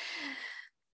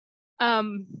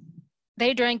 um,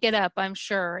 they drank it up, I'm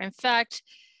sure. In fact,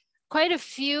 quite a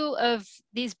few of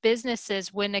these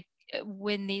businesses, when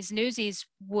these Newsies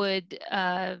would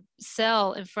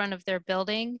sell in front of their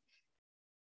building,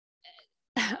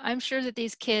 I'm sure that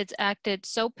these kids acted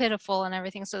so pitiful and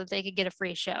everything so that they could get a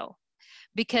free show.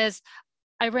 Because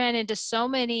I ran into so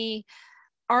many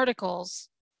articles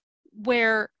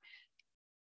where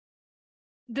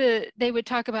they would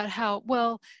talk about how,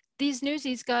 well, these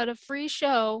Newsies got a free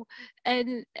show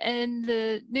and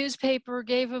the newspaper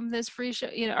gave them this free show,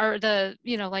 or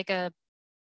like a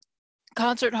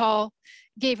concert hall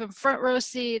gave them front row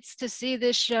seats to see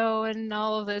this show and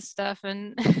all of this stuff.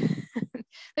 And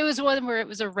there was one where it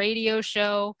was a radio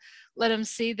show, let them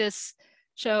see this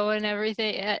show and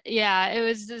everything. Yeah, it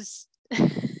was just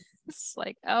it's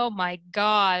like, oh my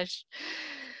gosh.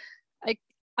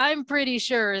 I'm pretty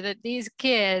sure that these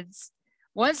kids,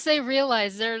 once they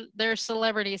realized their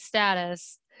celebrity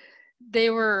status, they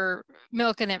were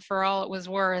milking it for all it was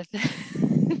worth.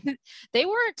 They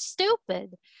weren't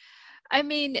stupid. I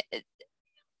mean,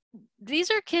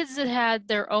 these are kids that had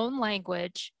their own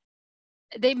language.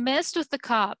 They messed with the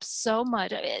cops so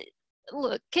much. I mean,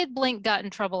 look, Kid Blink got in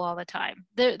trouble all the time.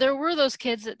 There were those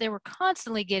kids that they were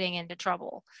constantly getting into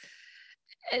trouble.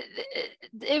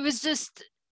 It was just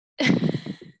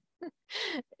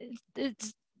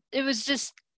it was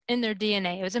just in their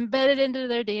DNA. It was embedded into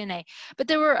their DNA. But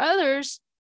there were others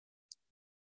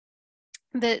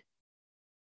that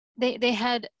they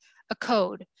had a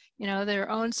code, their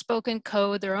own spoken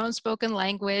code, their own spoken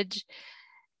language.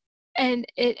 And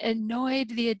it annoyed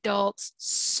the adults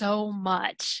so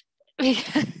much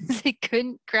because they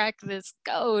couldn't crack this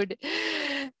code.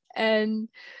 And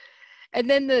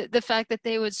then the fact that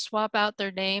they would swap out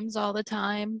their names all the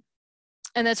time.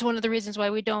 And that's one of the reasons why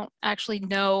we don't actually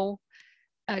know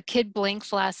Kid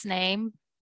Blink's last name.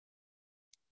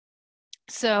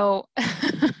 So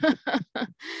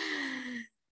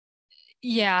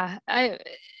yeah,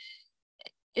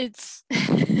 it's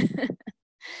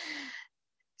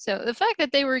so the fact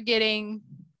that they were getting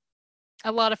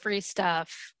a lot of free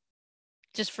stuff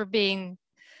just for being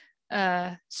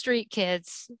street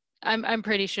kids, I'm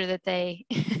pretty sure that they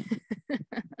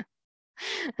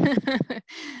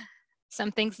some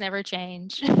things never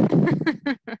change.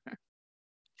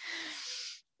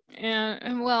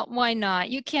 And well, why not?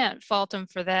 You can't fault them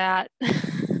for that.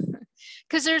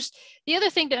 Because there's the other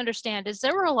thing to understand is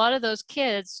there were a lot of those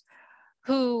kids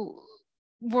who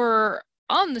were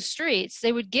on the streets.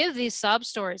 They would give these sob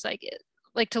stories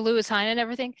like to Lewis Hine and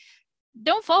everything.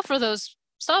 Don't fall for those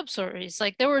sob stories.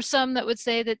 Like there were some that would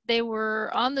say that they were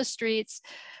on the streets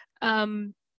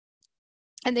and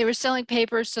they were selling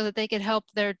papers so that they could help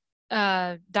their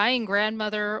dying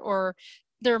grandmother, or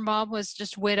their mom was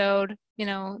just widowed,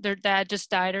 their dad just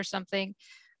died or something.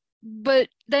 But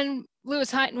then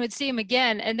Lewis Hine would see him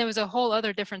again and there was a whole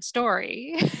other different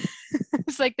story.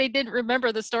 It's like they didn't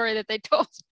remember the story that they told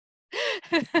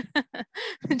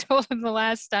told him the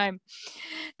last time.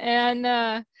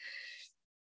 And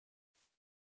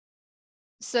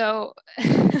so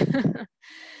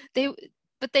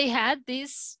they had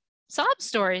these sob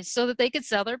stories so that they could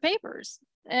sell their papers.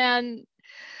 And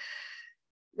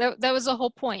that was the whole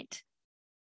point.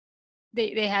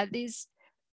 They had these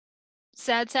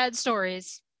sad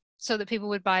stories so that people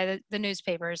would buy the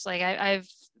newspapers. Like I've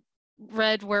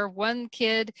read where one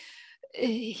kid,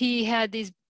 he had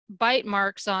these bite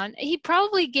marks on. He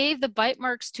probably gave the bite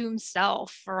marks to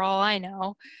himself, for all I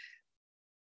know,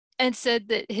 and said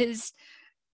that his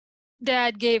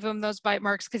dad gave him those bite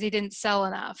marks because he didn't sell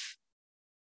enough.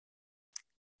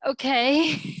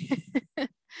 Okay.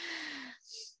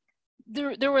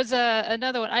 There was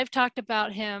another one. I've talked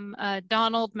about him,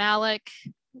 Donald Malik,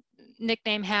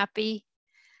 nickname Happy.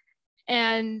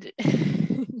 And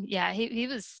yeah, he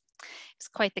was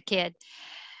quite the kid.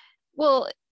 Well,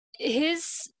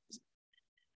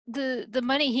 the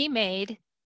money he made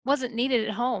wasn't needed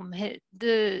at home.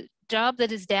 The job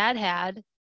that his dad had,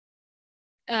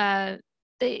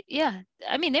 they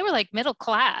were like middle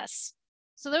class.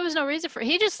 So there was no reason for it.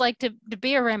 He just liked to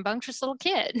be a rambunctious little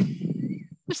kid.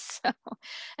 So,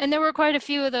 and there were quite a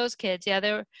few of those kids.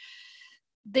 Yeah,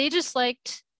 they just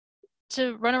liked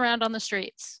to run around on the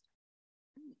streets.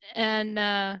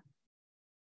 And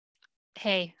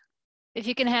hey, if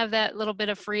you can have that little bit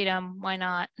of freedom, why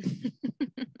not?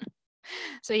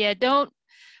 So yeah, don't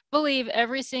believe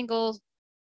every single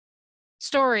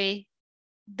story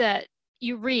that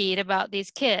you read about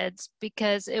these kids,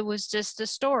 because it was just a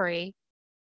story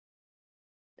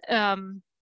to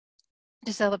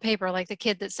sell the paper, like the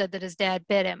kid that said that his dad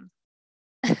bit him.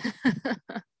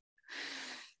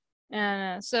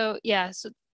 And so yeah,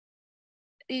 so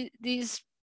these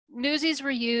Newsies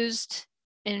were used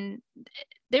in,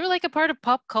 they were like a part of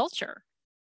pop culture.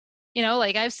 You know,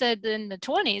 like I've said, in the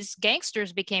 20s,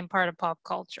 gangsters became part of pop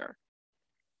culture.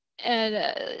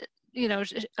 And you know,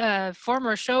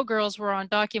 former showgirls were on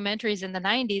documentaries in the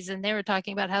 90s, and they were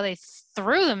talking about how they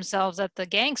threw themselves at the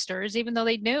gangsters even though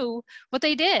they knew what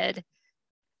they did.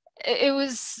 It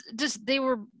was just, they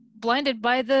were blinded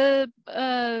by the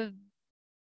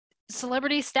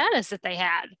celebrity status that they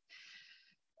had.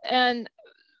 And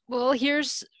well,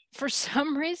 here's, for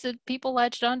some reason, people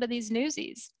latched onto these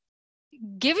Newsies,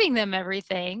 giving them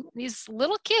everything, these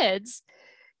little kids,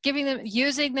 giving them,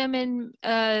 using them in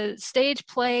stage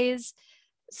plays,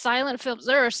 silent films.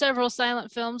 There are several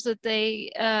silent films that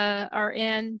they are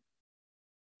in,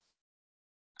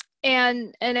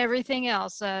 and everything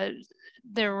else.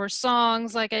 There were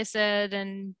songs, like I said,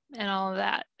 and all of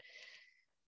that.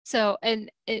 So, and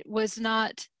it was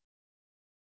not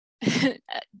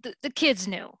the kids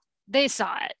knew, they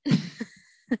saw it,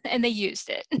 and they used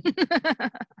it.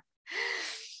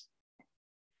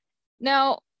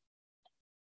 Now,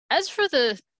 as for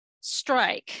the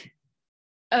strike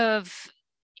of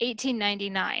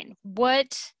 1899,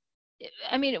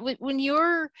 I mean, when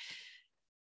you're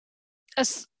a,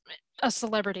 a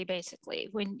celebrity, basically,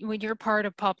 when you're part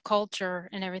of pop culture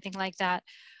and everything like that,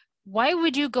 why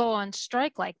would you go on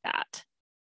strike like that?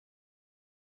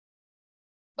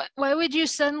 Why would you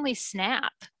suddenly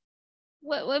snap?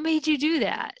 What made you do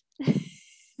that?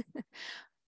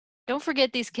 Don't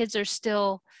forget, these kids are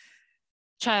still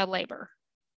child labor.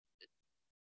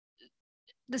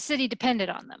 The city depended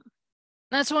on them.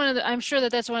 That's one of the, I'm sure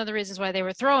that that's one of the reasons why they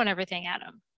were throwing everything at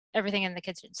them, everything in the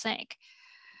kitchen sink.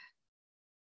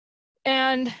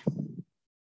 And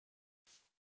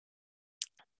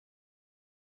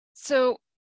so,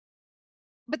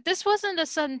 but this wasn't a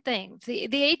sudden thing. The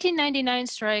 1899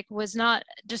 strike was not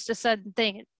just a sudden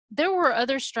thing. There were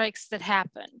other strikes that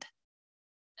happened.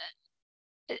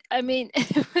 I mean,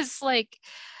 it was like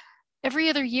every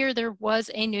other year there was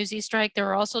a Newsie strike. There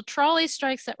were also trolley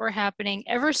strikes that were happening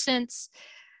ever since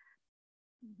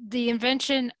the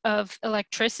invention of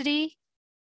electricity,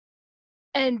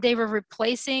 and they were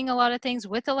replacing a lot of things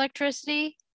with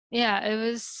electricity. Yeah, it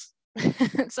was,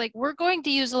 it's like, we're going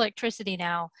to use electricity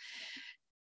now.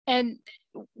 And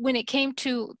when it came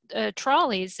to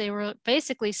trolleys, they were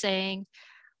basically saying,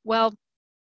 well,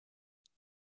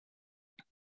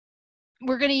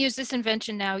 we're going to use this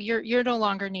invention now. You're no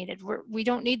longer needed. We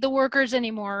don't need the workers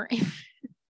anymore. It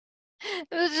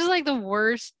was just like the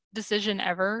worst decision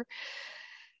ever.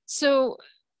 So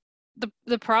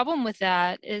the problem with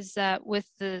that is that with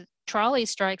the trolley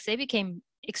strikes, they became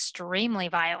extremely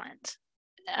violent.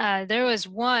 There was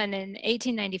one in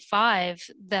 1895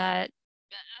 that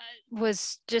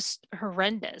was just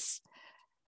horrendous.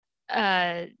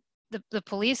 The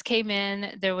police came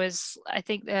in. There was, I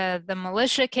think, the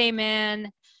militia came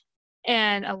in,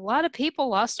 and a lot of people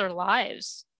lost their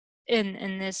lives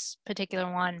in this particular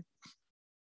one.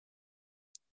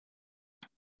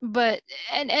 But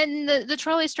and the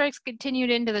trolley strikes continued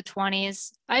into the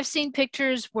 20s. I've seen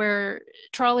pictures where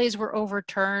trolleys were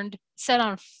overturned, set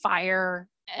on fire,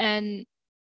 and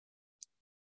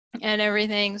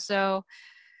everything. So,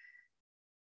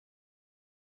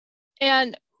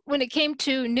 and when it came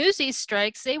to Newsies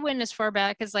strikes, they went as far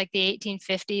back as like the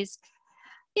 1850s.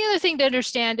 The other thing to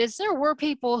understand is there were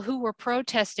people who were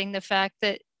protesting the fact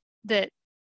that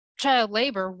child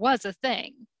labor was a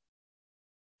thing.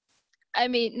 I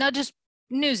mean, not just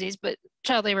Newsies, but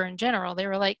child labor in general. They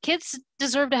were like, kids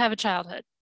deserve to have a childhood.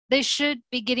 They should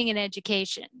be getting an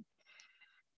education.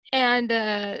 And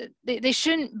they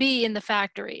shouldn't be in the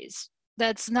factories.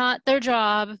 That's not their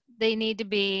job. They need to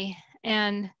be.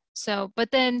 And so,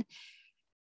 but then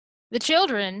the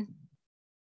children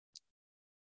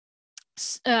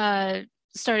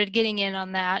started getting in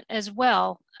on that as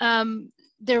well.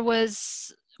 There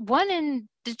was one in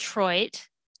Detroit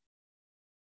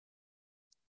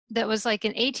that was like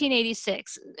in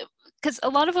 1886. because a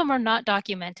lot of them are not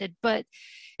documented, but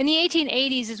in the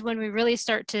 1880s is when we really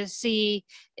start to see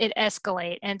it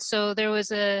escalate. And so there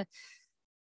was a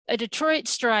Detroit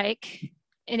strike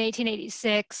in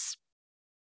 1886,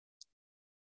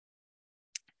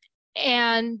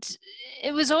 and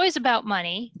it was always about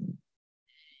money.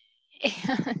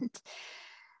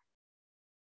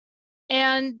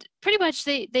 And pretty much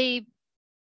they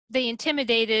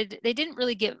intimidated. They didn't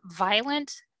really get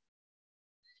violent,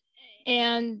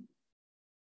 and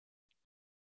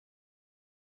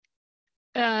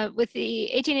with the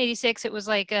 1886, it was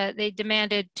like they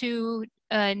demanded two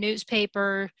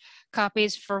newspaper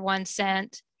copies for 1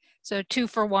 cent, so 2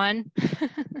 for 1.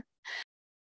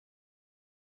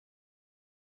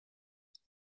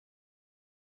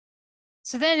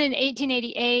 So then in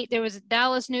 1888, there was a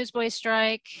Dallas newsboy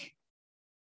strike,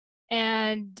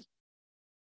 and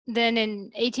then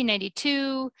in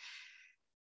 1892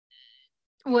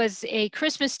 was a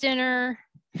Christmas dinner.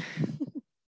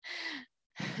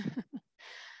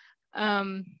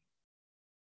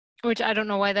 Which I don't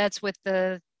know why that's with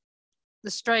the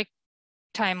strike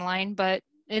timeline, but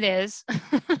it is.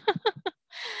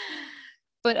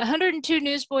 But 102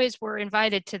 newsboys were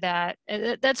invited to that.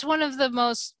 That's one of the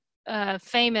most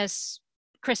famous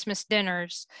Christmas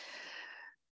dinners.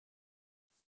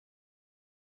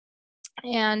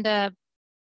 And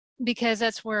because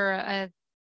that's where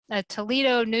a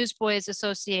Toledo Newsboys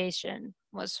Association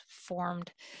was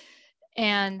formed.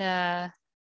 And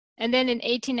then in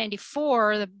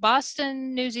 1894, the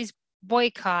Boston Newsies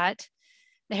boycott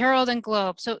the Herald and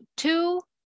Globe. So 2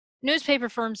 newspaper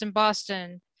firms in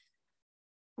Boston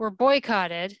were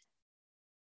boycotted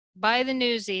by the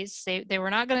Newsies. They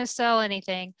were not going to sell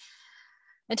anything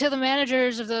until the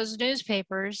managers of those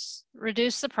newspapers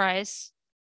reduced the price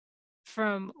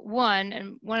from 1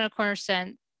 and 1.25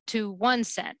 cents to 1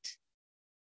 cent.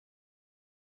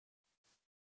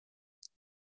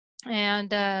 And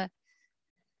there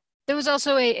was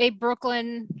also a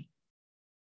Brooklyn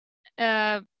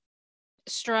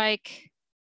strike,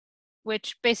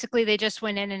 which basically they just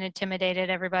went in and intimidated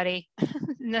everybody.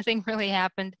 Nothing really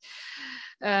happened.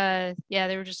 Yeah,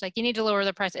 they were just like, you need to lower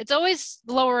the price. It's always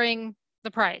lowering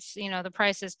the price, the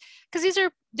prices, because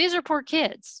these are poor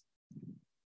kids.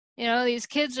 These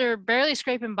kids are barely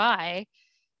scraping by.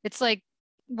 It's like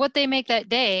what they make that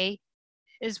day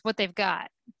is what they've got,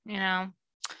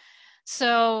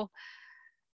 So,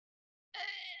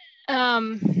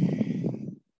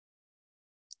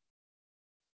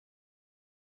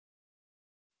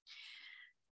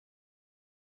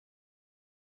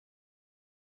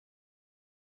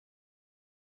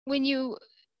 when you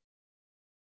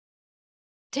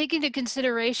take into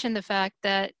consideration the fact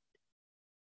that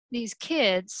these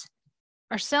kids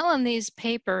are selling these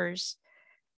papers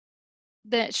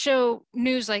that show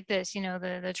news like this,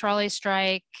 the trolley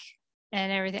strike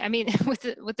and everything. I mean, with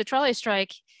the trolley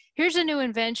strike, here's a new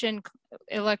invention,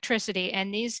 electricity,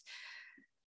 and these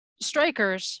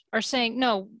strikers are saying,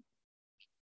 no,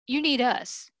 you need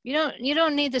us. You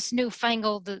don't need this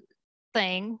newfangled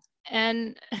thing,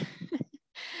 and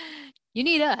you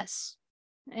need us.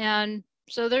 And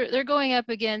so they're going up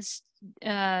against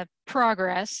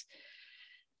progress,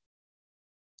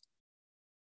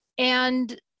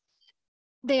 and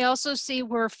they also see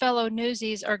where fellow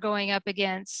newsies are going up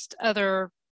against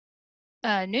other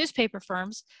newspaper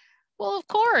firms. Well, of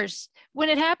course, when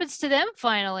it happens to them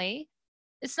finally,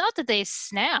 it's not that they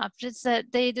snapped, it's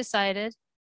that they decided,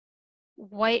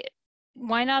 why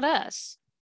not us?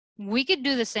 We could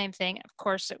do the same thing. Of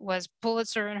course, it was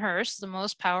Pulitzer and Hearst, the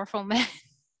most powerful men.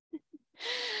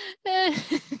 That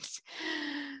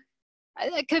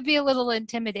could be a little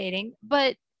intimidating,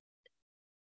 but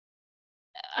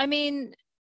I mean,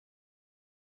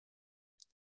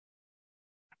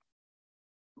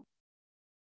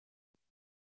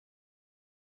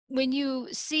 when you're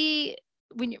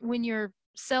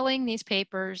selling these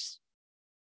papers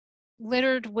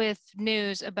littered with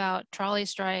news about trolley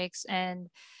strikes and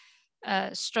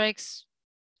strikes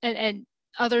and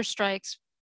other strikes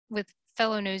with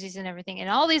fellow newsies and everything, and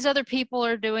all these other people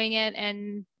are doing it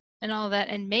and all that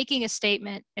and making a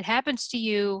statement, it happens to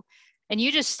you and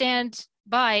you just stand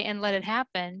by and let it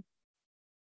happen.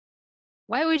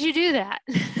 Why would you do that?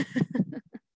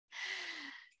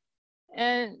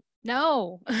 And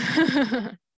no.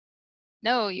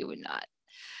 No, you would not.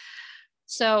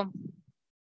 So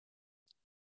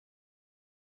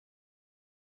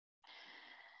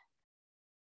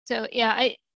yeah,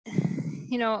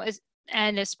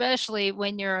 and especially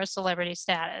when you're a celebrity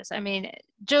status. I mean,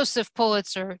 Joseph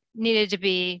Pulitzer needed to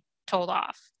be told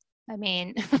off. I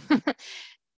mean,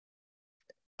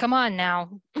 come on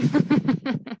now.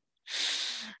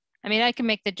 I mean, I can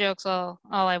make the jokes all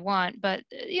I want, but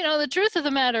the truth of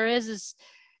the matter is,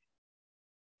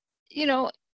 you know,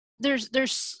 there's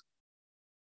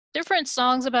different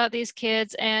songs about these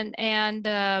kids and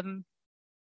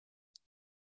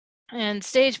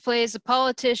stage plays of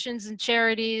politicians and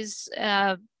charities,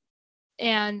 and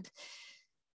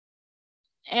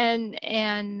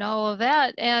all of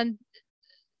that, and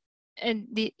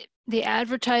the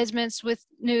advertisements with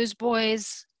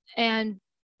newsboys and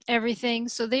everything.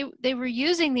 So they were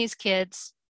using these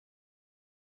kids,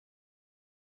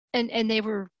 and they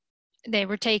were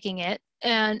taking it,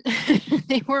 and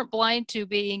they weren't blind to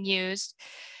being used,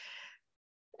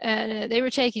 and they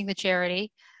were taking the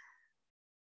charity.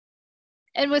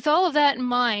 And with all of that in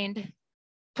mind,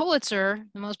 Pulitzer,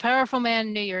 the most powerful man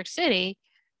in New York City,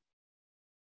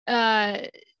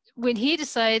 when he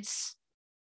decides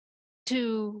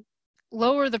to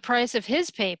lower the price of his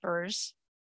papers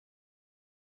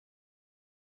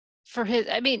for his,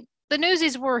 I mean, the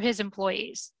Newsies were his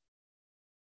employees.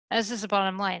 That's just the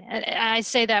bottom line. And I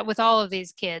say that with all of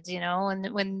these kids,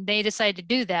 and when they decide to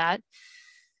do that,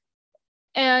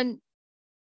 and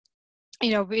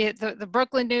be it the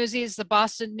Brooklyn Newsies, the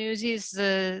Boston Newsies,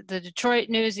 the Detroit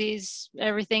Newsies,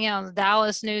 everything else,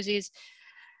 Dallas Newsies,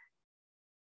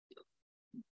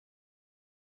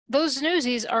 those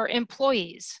Newsies are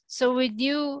employees. So when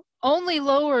you only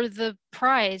lower the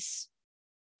price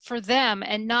for them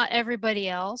and not everybody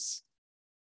else,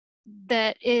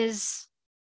 that is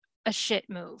a shit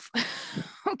move.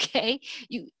 Okay,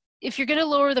 if you're going to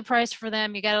lower the price for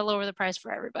them, you got to lower the price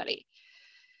for everybody,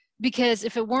 because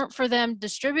if it weren't for them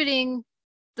distributing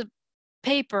the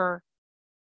paper,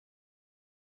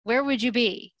 where would you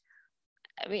be?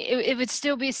 I mean, it would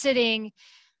still be sitting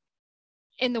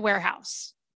in the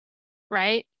warehouse,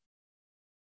 right?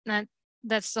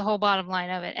 That's the whole bottom line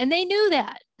of it. And they knew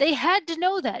that. They had to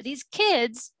know that. These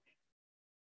kids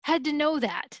had to know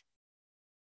that.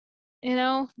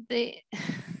 They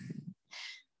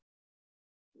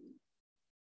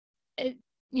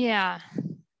yeah.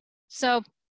 So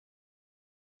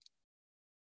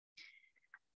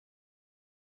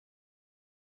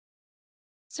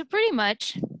pretty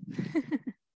much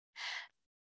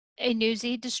a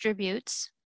newsie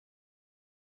distributes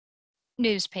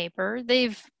newspaper.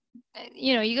 They've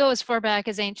you go as far back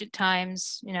as ancient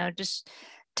times, just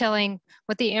telling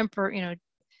what the emperor,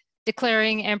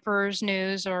 declaring emperor's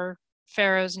news or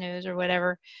pharaoh's news or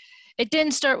whatever. It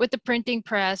didn't start with the printing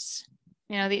press.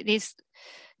 These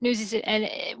newsies, and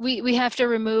we have to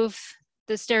remove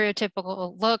the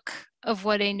stereotypical look of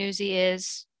what a newsie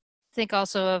is. Think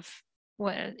also of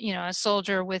what, a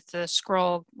soldier with the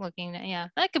scroll looking, yeah,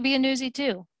 that could be a newsie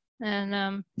too.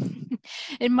 And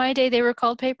in my day, they were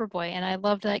called Paperboy, and I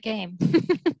loved that game.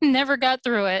 Never got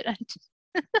through it.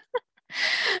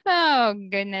 Oh,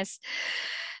 goodness.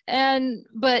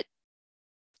 But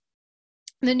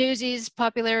the Newsies'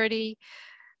 popularity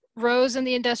rose in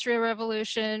the Industrial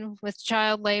Revolution with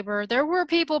child labor. There were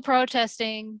people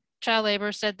protesting child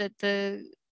labor, said that the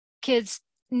kids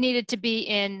needed to be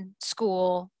in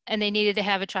school and they needed to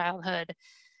have a childhood.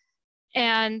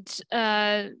 And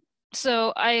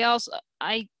so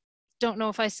I don't know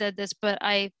if I said this, but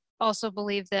I also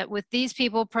believe that with these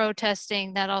people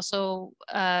protesting, that also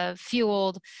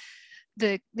fueled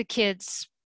the kids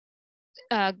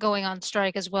going on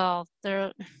strike as well.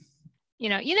 They're, you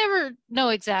never know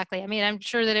exactly. I mean, I'm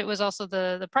sure that it was also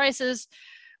the prices,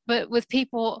 but with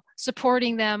people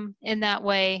supporting them in that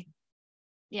way,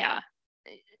 yeah,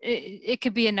 it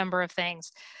could be a number of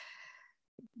things.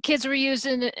 Kids were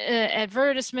using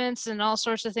advertisements and all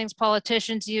sorts of things.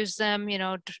 Politicians used them,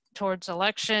 towards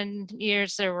election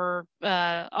years. There were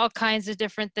all kinds of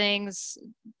different things.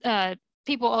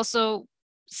 People also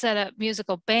set up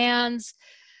musical bands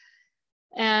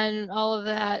and all of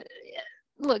that.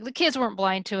 Look, the kids weren't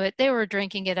blind to it. They were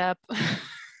drinking it up.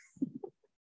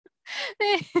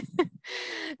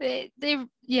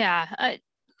 Yeah.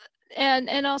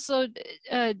 And also,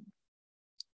 I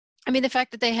mean, the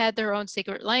fact that they had their own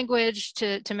secret language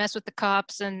to mess with the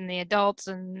cops and the adults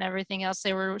and everything else,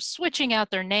 they were switching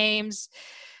out their names.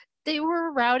 They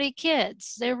were rowdy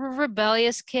kids. They were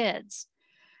rebellious kids.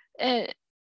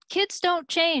 Kids don't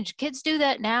change. Kids do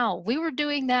that now. We were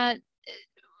doing that.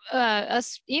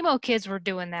 Us emo kids were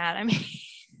doing that. I mean,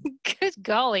 good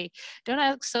golly, don't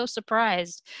act so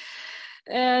surprised.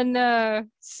 And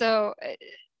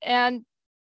and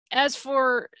as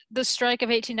for the strike of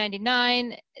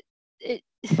 1899,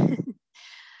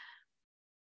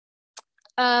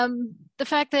 the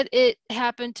fact that it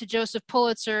happened to Joseph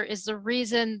Pulitzer is the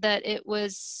reason that it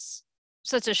was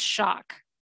such a shock.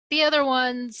 The other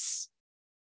ones,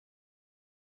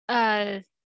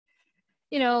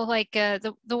 like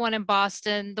the one in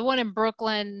Boston, the one in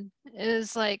Brooklyn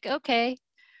is like, okay,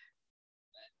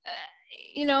 uh,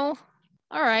 you know,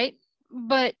 all right.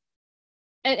 But,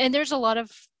 and there's a lot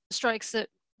of strikes that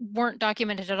weren't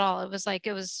documented at all. It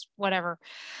was whatever.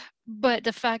 But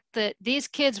the fact that these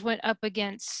kids went up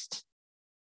against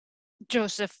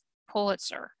Joseph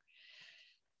Pulitzer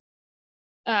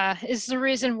is the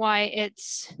reason why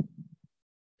it's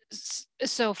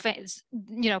so famous,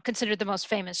 considered the most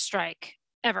famous strike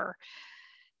ever.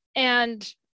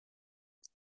 And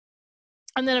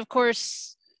then of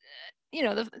course,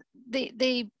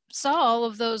 they saw all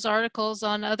of those articles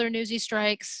on other newsy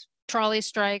strikes, trolley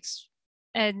strikes,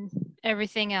 and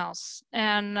everything else.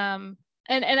 And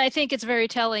I think it's very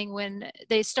telling when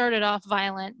they started off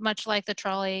violent, much like the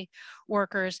trolley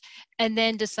workers, and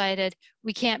then decided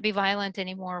we can't be violent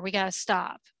anymore. We got to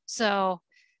stop. So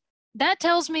that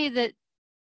tells me that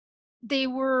they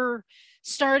were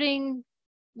starting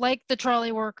like the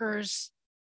trolley workers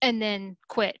and then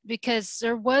quit, because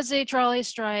there was a trolley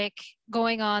strike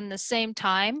going on the same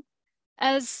time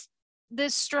as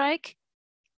this strike,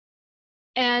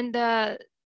 and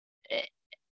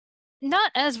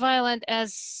not as violent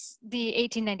as the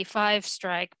 1895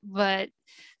 strike, but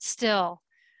still,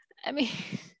 I mean,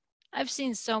 I've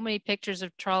seen so many pictures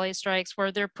of trolley strikes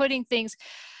where they're putting things,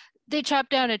 they chop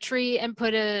down a tree and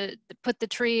put the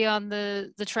tree on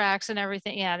the tracks and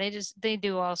everything. Yeah, they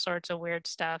do all sorts of weird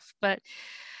stuff. But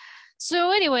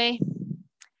so anyway,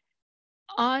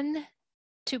 on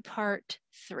to part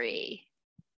 3.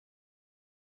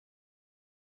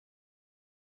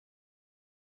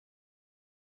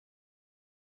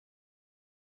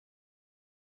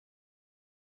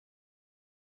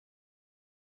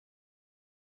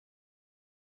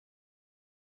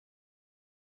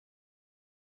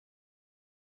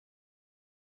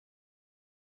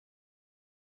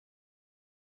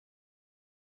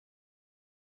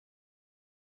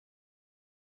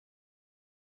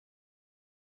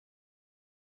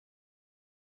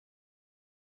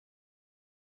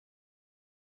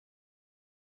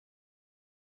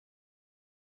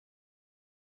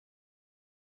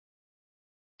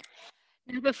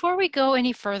 Now, before we go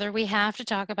any further, we have to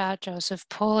talk about Joseph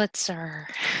Pulitzer,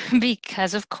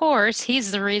 because of course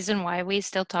he's the reason why we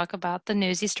still talk about the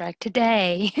Newsie strike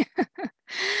today.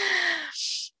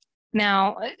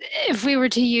 Now, if we were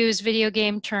to use video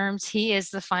game terms, he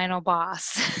is the final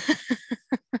boss.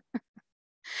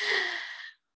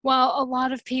 While a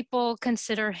lot of people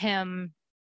consider him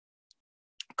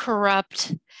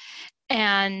corrupt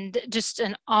and just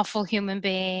an awful human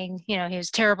being, he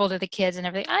was terrible to the kids and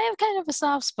everything, I have kind of a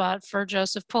soft spot for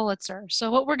Joseph Pulitzer.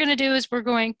 So what we're going to do is we're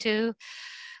going to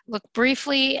look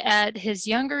briefly at his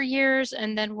younger years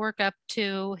and then work up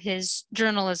to his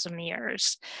journalism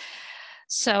years.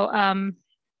 So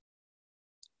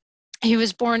he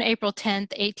was born April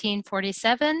 10th,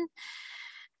 1847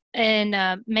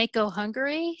 in Mako,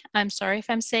 Hungary. I'm sorry if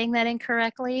I'm saying that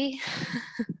incorrectly.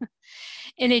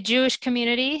 In a Jewish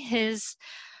community, his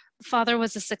father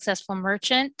was a successful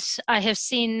merchant. I have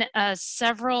seen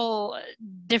several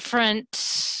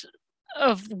different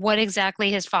of what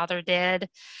exactly his father did,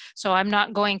 so I'm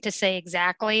not going to say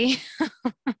exactly.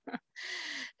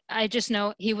 I just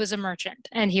know he was a merchant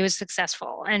and he was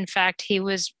successful. In fact, he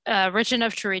was rich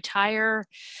enough to retire.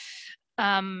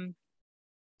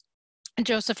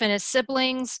 Joseph and his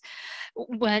siblings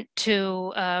went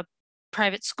to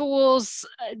private schools.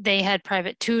 They had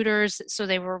private tutors, so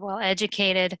they were well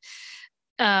educated.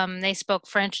 They spoke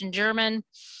French and German.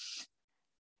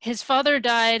 His father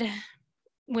died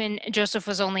when Joseph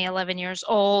was only 11 years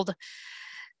old.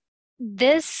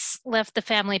 This left the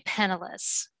family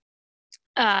penniless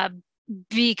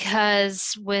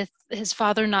because with his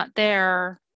father not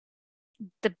there,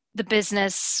 the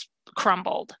business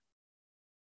crumbled.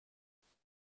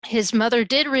 His mother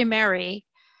did remarry.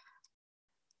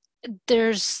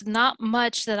 There's not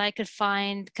much that I could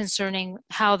find concerning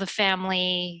how the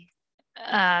family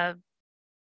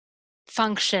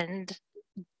functioned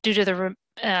due to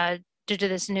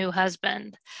this new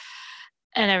husband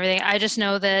and everything. I just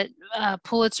know that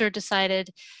Pulitzer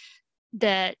decided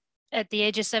that at the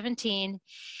age of 17,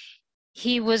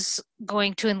 he was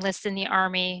going to enlist in the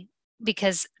army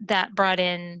because that brought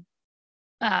in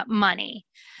money.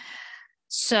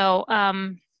 So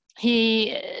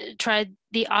he tried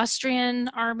the Austrian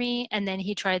army, and then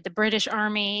he tried the British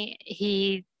army.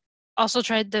 He also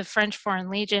tried the French Foreign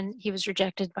Legion. He was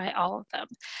rejected by all of them.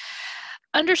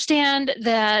 Understand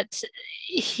that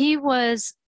he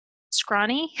was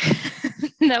scrawny.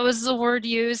 That was the word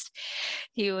used.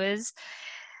 He was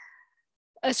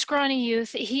a scrawny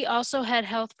youth. He also had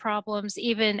health problems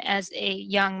even as a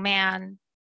young man.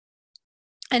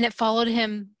 and it followed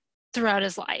him throughout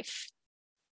his life.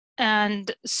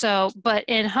 And so, but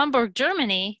in Hamburg,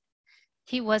 Germany,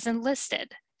 he was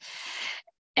enlisted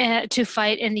to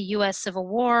fight in the US Civil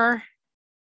War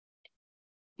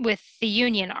with the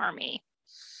Union Army.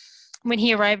 When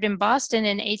he arrived in Boston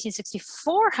in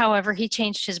 1864, however, he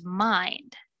changed his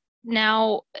mind.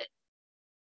 Now,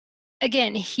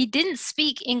 again, he didn't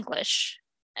speak English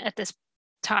at this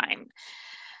time.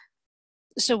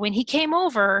 So when he came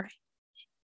over,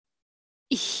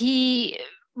 he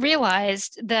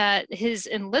realized that his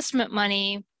enlistment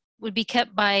money would be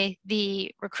kept by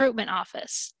the recruitment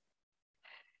office.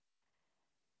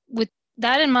 With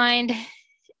that in mind,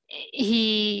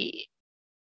 he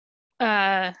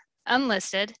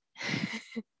enlisted,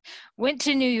 went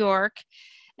to New York,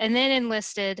 and then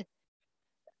enlisted.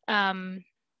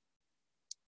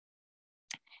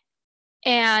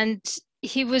 And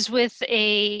he was with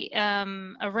a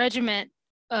regiment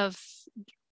of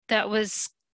that was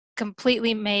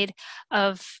completely made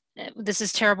of, this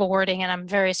is terrible wording and I'm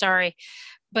very sorry,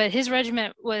 but his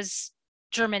regiment was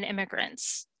German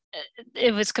immigrants.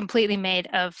 It was completely made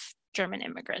of German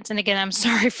immigrants. And again, I'm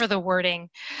sorry for the wording.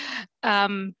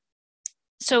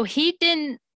 So he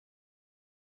didn't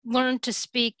learn to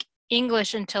speak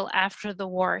English until after the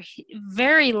war.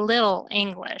 Very little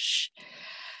English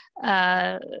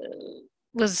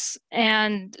was,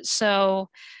 and so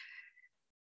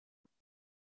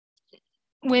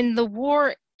when the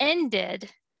war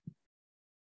ended,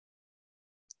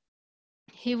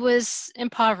 he was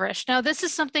impoverished. Now, this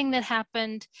is something that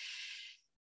happened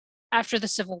after the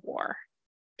Civil War.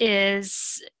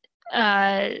 Is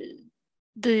the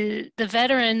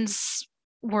veterans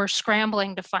were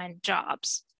scrambling to find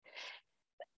jobs.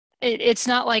 It's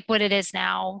not like what it is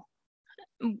now,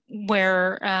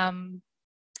 where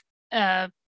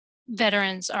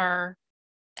veterans are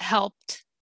helped.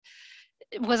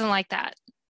 It wasn't like that.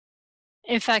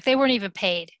 In fact, they weren't even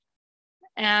paid.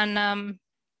 And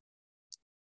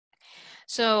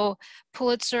so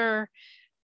Pulitzer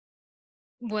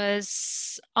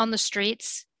was on the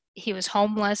streets. He was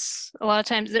homeless a lot of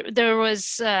times. There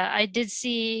was, I did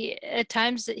see at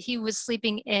times that he was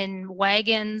sleeping in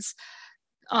wagons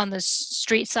on the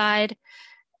street side.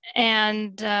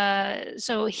 And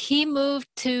so he moved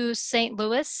to St.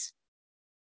 Louis,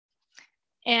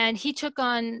 and he took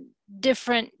on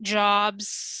different jobs,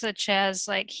 such as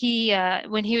like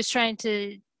when he was trying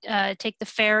to take the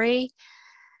ferry,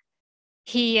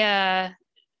 he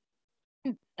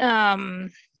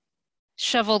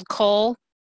shoveled coal,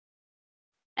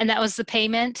 and that was the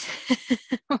payment.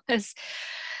 was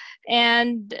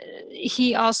and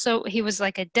he was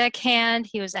like a deckhand.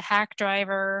 He was a hack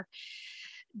driver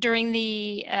during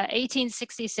the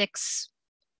 1866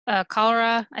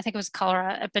 cholera, I think it was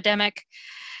cholera epidemic.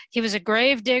 He was a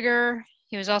grave digger.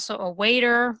 He was also a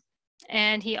waiter,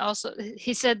 and he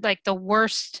said like the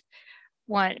worst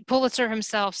one. Pulitzer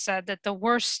himself said that the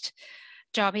worst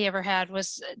job he ever had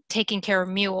was taking care of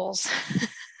mules.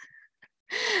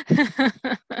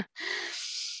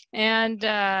 And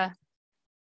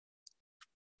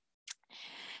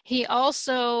he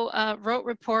also wrote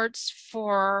reports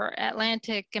for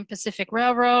Atlantic and Pacific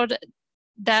Railroad.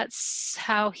 That's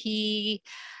how he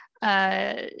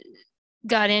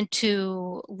got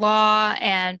into law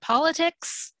and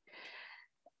politics.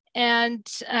 And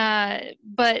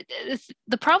but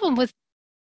the problem with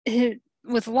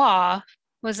law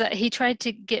was that he tried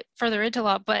to get further into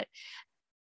law, but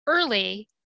early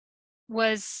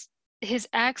was his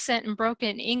accent and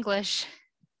broken English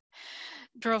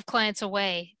drove clients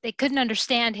away. They couldn't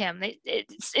understand him.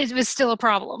 It was still a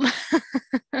problem.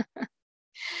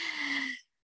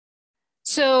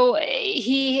 So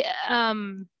he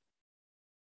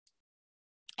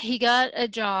got a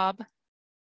job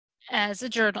as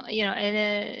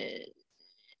a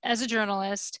as a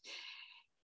journalist.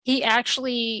 He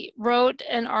actually wrote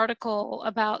an article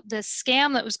about this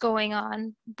scam that was going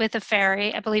on with a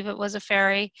ferry. I believe it was a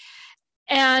ferry.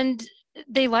 And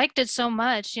they liked it so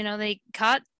much, they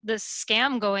caught this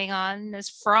scam going on, this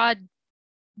fraud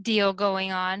deal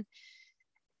going on.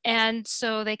 And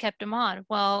so they kept him on.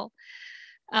 Well,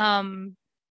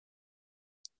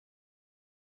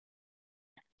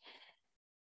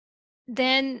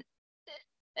 then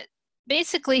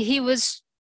basically he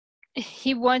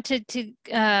wanted to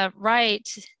write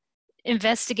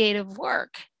investigative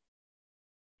work.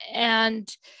 And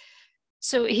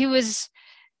so he was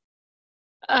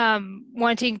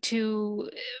wanting to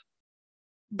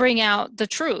bring out the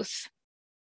truth.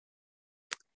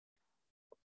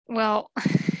 Well,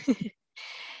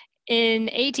 in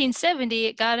 1870,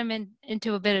 it got him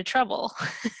into a bit of trouble.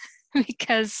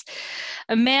 because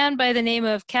a man by the name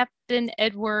of Captain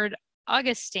Edward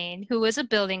Augustine, who was a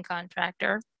building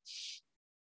contractor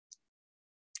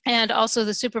and also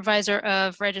the supervisor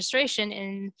of registration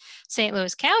in St.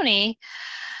 Louis County,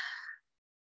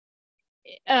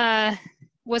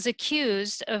 was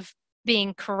accused of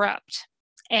being corrupt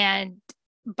and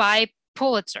by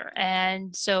Pulitzer.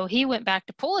 And so he went back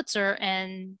to Pulitzer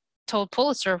and told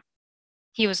Pulitzer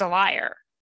he was a liar.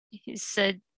 He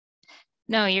said,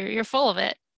 "No, you're full of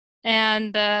it."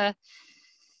 And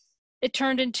it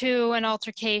turned into an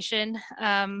altercation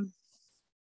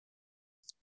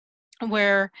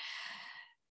where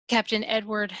Captain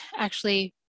Edward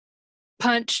actually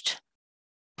punched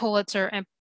Pulitzer, and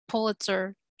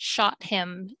Pulitzer shot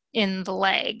him in the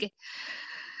leg.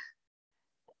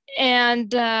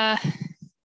 And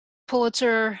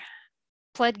Pulitzer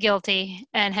pled guilty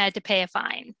and had to pay a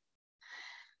fine.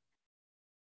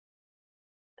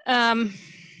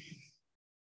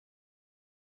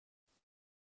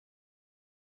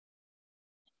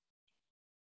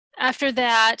 After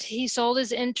that, he sold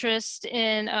his interest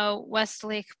in a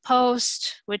Westlake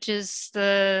Post, which is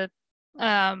the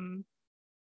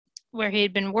where he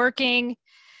had been working,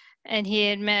 and he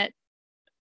had met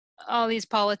all these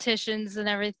politicians and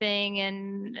everything,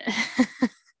 and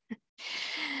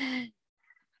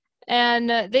and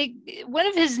one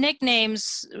of his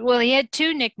nicknames, well, he had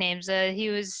two nicknames. He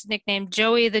was nicknamed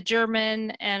Joey the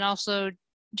German and also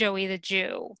Joey the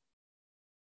Jew.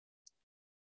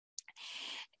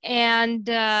 And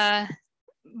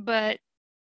but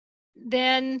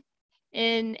then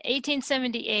in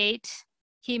 1878,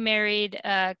 he married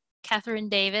Catherine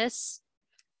Davis.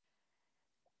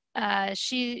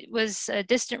 She was a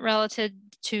distant relative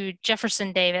to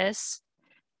Jefferson Davis,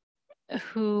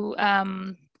 who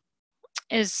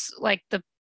is like the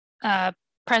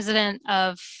president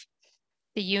of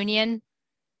the Union.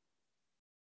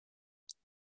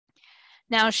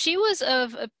 Now, she was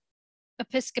of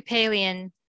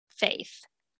Episcopalian faith,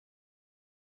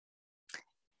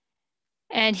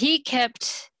 and he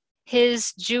kept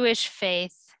his Jewish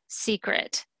faith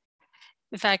secret.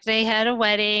 In fact, they had a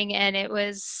wedding, and it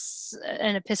was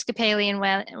an Episcopalian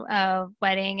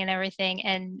wedding and everything.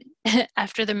 And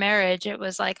after the marriage, it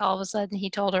was like all of a sudden he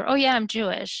told her, "Oh yeah, I'm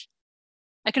Jewish."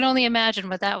 I can only imagine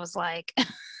what that was like.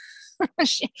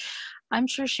 I'm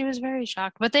sure she was very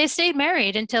shocked, but they stayed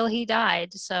married until he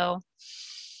died. So,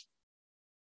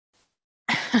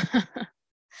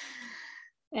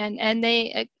 and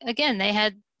they again they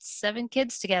had 7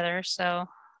 kids together. So,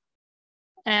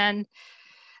 and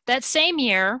that same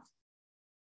year,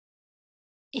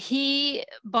 he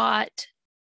bought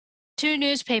 2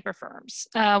 newspaper firms.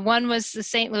 One was the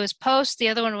St. Louis Post, the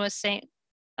other one was St.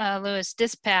 Louis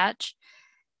Dispatch,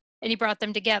 and he brought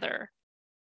them together.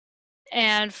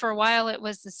 And for a while, it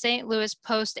was the St. Louis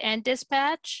Post and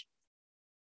Dispatch,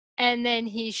 and then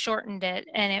he shortened it,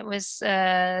 and it was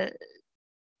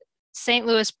St.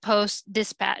 Louis Post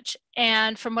Dispatch.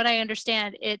 And from what I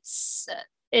understand, it's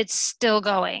still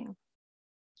going.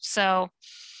 So,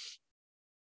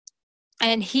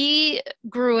 and he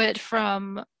grew it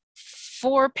from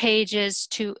 4 pages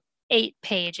to 8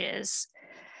 pages.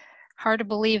 Hard to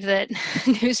believe that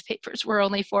newspapers were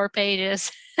only 4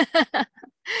 pages.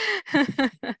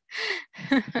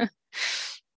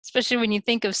 Especially when you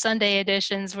think of Sunday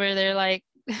editions where they're like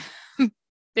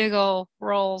big old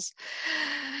rolls.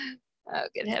 Oh,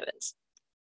 good heavens.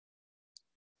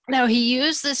 Now, he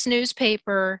used this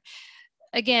newspaper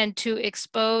again to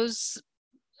expose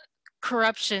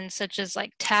corruption such as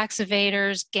like tax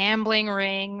evaders, gambling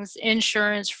rings,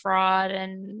 insurance fraud,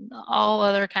 and all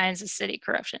other kinds of city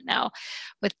corruption. Now,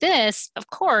 with this, of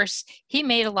course, he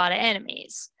made a lot of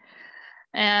enemies.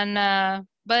 And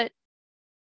but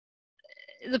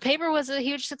the paper was a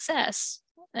huge success.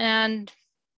 And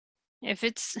if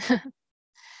it's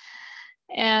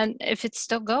and if it's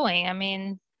still going, I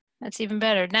mean, that's even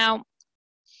better. Now,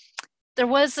 there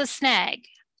was a snag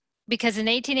because in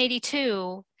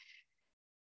 1882,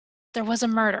 there was a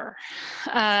murder.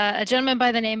 A gentleman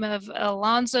by the name of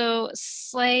Alonzo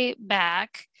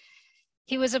Slayback.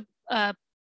 He was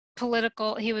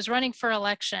he was running for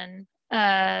election.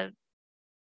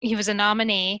 He was a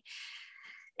nominee,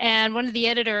 and one of the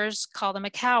editors called him a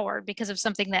coward because of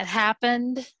something that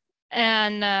happened.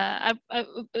 And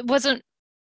it wasn't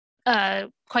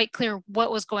quite clear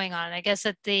what was going on. I guess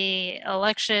at the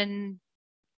election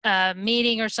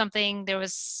meeting or something, there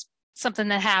was something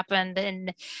that happened,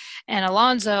 and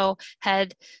Alonzo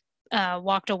had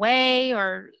walked away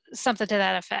or something to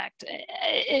that effect.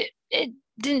 It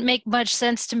didn't make much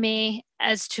sense to me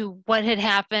as to what had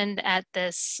happened at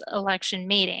this election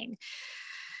meeting.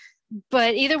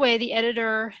 But either way, the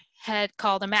editor had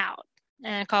called him out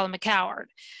and called him a coward.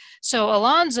 So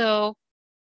Alonzo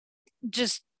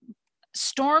just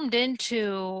stormed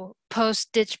into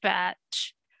Post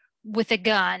Dispatch with a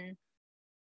gun,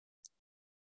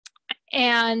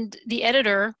 and the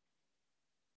editor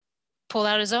pulled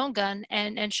out his own gun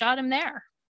and shot him there.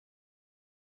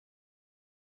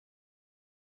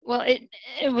 Well,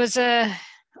 it was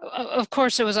of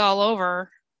course it was all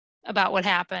over about what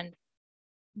happened,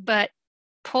 but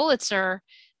Pulitzer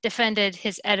defended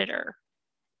his editor,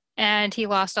 and he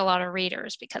lost a lot of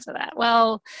readers because of that.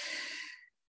 Well,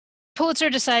 Pulitzer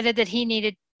decided that he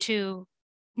needed to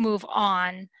move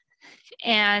on,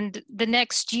 and the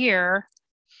next year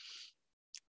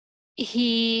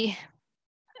he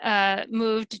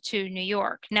moved to New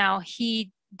York. Now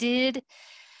he did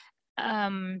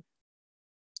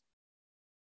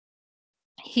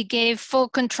he gave full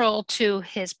control to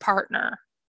his partner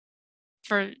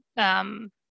for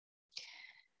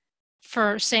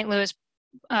St. Louis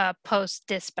Post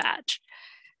Dispatch.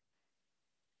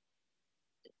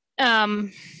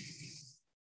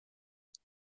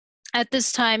 At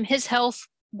this time, his health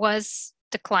was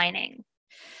declining.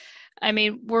 I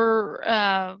mean, we're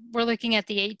looking at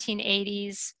the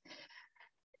 1880s,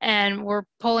 and we're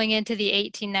pulling into the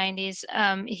 1890s.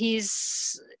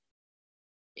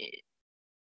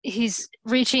 He's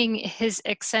reaching his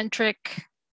eccentric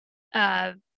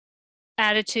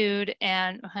attitude,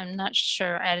 and I'm not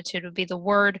sure attitude would be the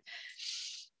word,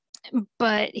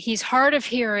 but he's hard of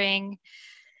hearing.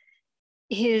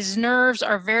 His nerves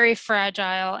are very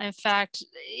fragile. In fact,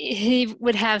 he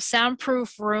would have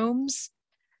soundproof rooms.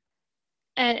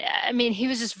 And I mean, he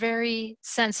was just very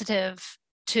sensitive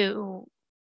to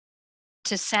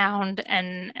sound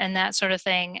and that sort of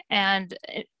thing. And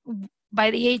by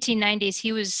the 1890s,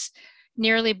 he was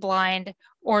nearly blind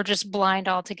or just blind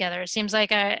altogether. It seems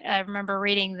like I remember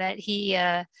reading that he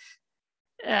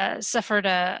suffered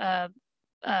a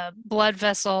blood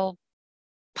vessel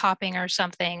popping or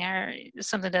something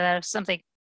something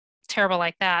terrible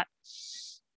like that.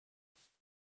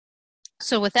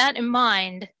 So with that in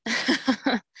mind,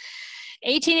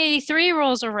 1883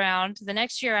 rolls around, the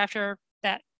next year after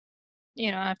that,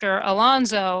 after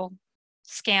Alonzo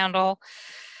scandal.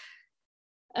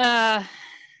 So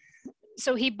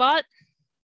he bought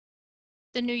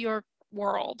the New York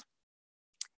World,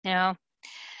 and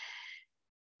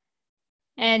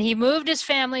he moved his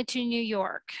family to New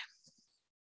York.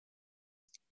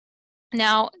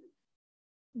 Now,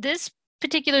 this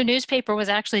particular newspaper was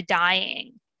actually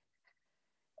dying.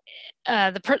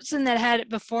 The person that had it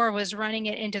before was running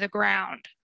it into the ground.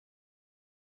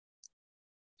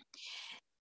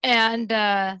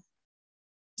 And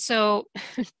so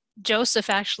Joseph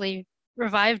actually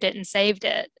revived it and saved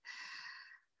it.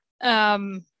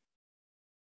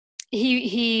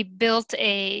 He built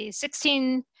a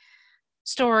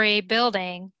 16-story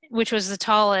building, which was the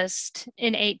tallest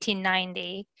in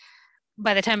 1890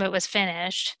 by the time it was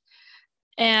finished.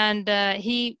 And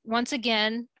he, once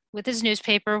again, with his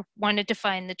newspaper, wanted to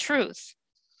find the truth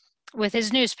with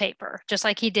his newspaper, just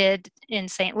like he did in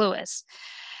St. Louis.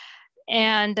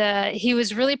 And he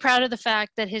was really proud of the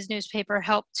fact that his newspaper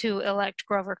helped to elect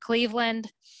Grover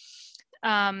Cleveland.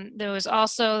 There was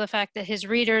also the fact that his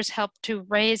readers helped to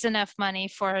raise enough money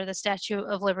for the Statue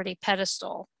of Liberty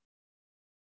pedestal.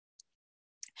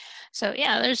 So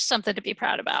yeah, there's something to be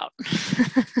proud about.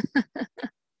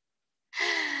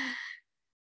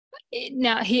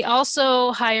 Now, he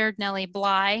also hired Nellie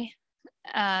Bly.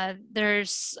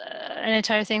 There's an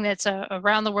entire thing that's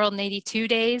around the world in 82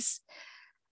 days.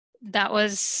 That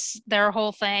was their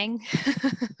whole thing.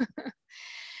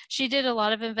 She did a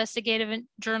lot of investigative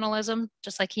journalism,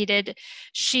 just like he did.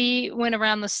 She went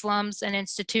around the slums and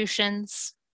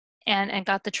institutions and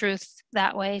got the truth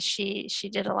that way. She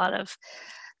did a lot of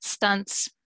stunts,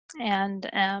 and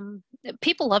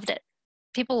people loved it.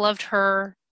 People loved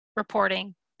her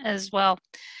reporting as well.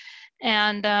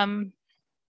 And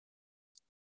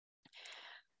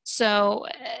so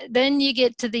then you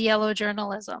get to the yellow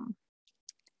journalism.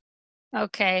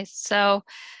 Okay, so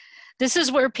this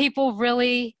is where people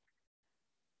really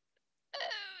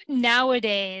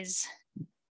nowadays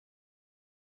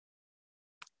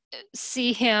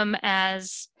see him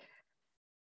as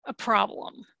a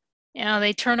problem.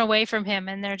 They turn away from him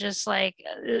and they're just like,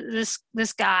 this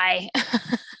guy.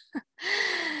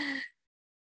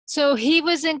 So he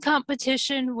was in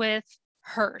competition with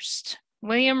Hearst,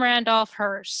 William Randolph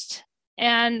Hearst.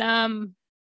 And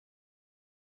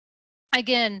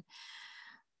again,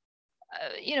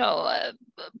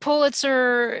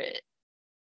 Pulitzer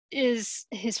is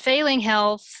his failing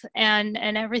health and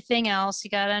everything else. You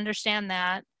got to understand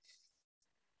that.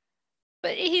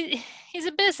 but he's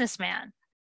a businessman.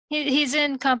 He's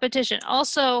in competition.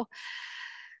 Also,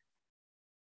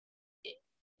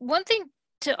 one thing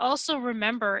to also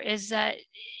remember is that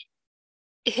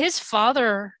his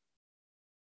father,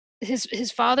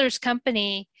 his father's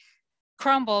company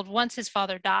crumbled once his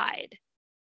father died.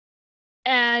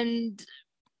 And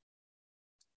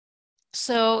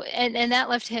so, and that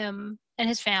left him and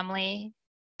his family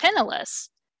penniless.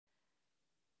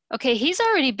 Okay, he's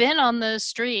already been on the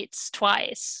streets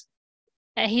twice,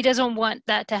 and he doesn't want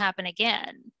that to happen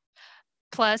again.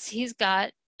 Plus, he's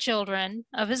got children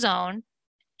of his own,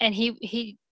 and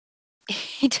he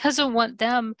doesn't want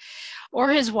them or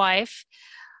his wife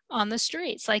on the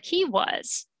streets like he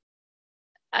was.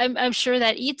 I'm sure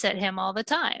that eats at him all the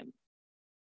time.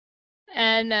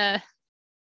 And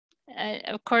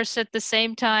of course, at the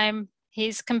same time,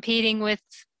 he's competing with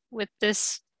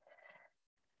this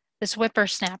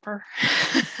whippersnapper.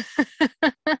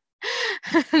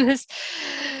 This,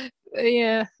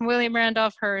 yeah, William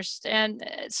Randolph Hearst. And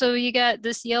so you got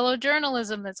this yellow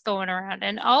journalism that's going around,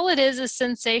 and all it is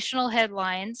sensational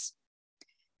headlines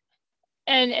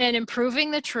and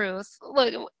improving the truth.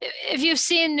 Look, if you've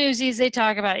seen Newsies, they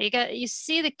talk about it. You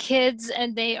see the kids,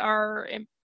 and they are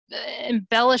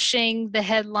embellishing the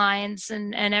headlines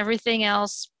and everything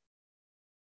else.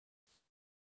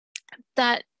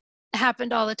 That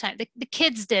happened all the time. The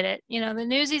kids did it. The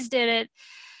Newsies did it.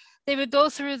 They would go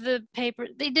through the paper.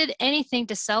 They did anything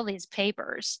to sell these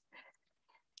papers.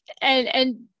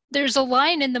 And there's a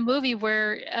line in the movie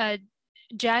where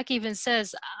Jack even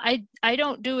says, I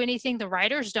don't do anything the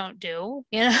writers don't do.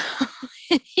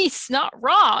 He's not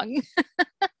wrong.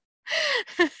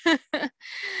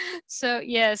 So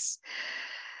yes,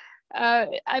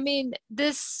 I mean,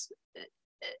 this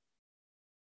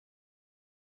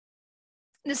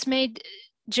made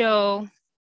Joe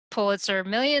Pulitzer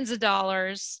millions of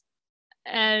dollars,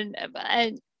 and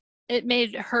it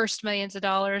made Hearst millions of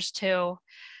dollars too.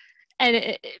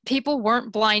 And people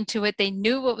weren't blind to it. They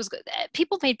knew what was good.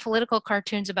 People made political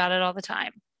cartoons about it all the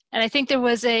time. And I think there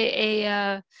was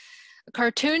a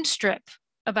cartoon strip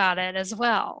about it as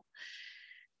well,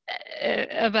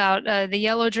 about the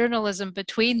yellow journalism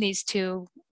between these two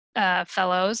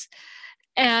fellows.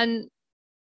 And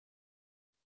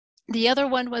the other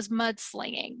one was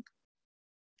mudslinging.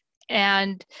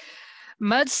 And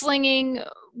mudslinging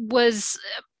was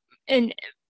in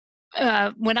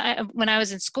when I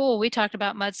was in school, we talked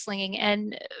about mudslinging,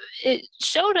 and it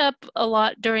showed up a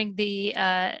lot during the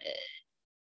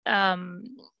um,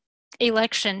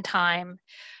 election time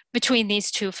between these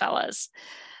two fellas,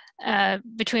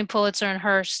 between Pulitzer and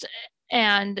Hearst,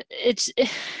 and it's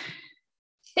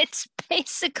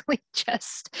basically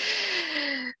just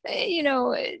you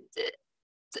know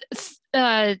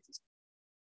uh,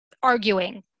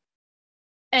 arguing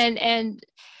and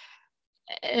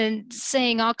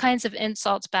saying all kinds of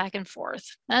insults back and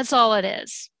forth. That's all it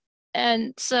is.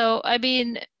 And so, I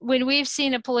mean, when we've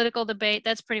seen a political debate,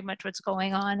 that's pretty much what's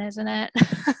going on, isn't it?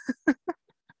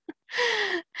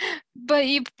 But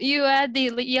you add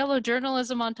the yellow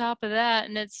journalism on top of that,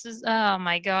 and it's just, oh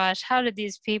my gosh, how did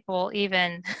these people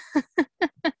even?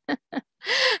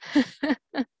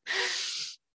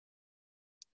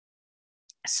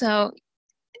 So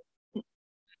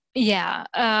yeah,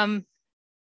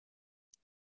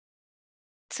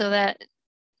 so that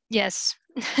yes.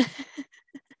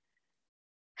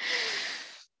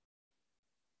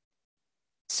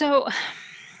 So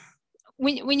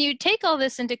when you take all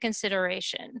this into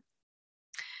consideration,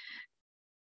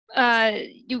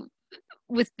 you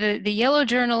with the yellow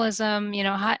journalism,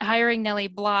 hiring Nellie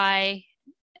Bly,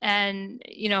 and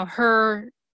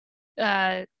her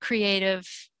creative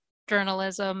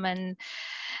journalism, and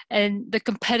the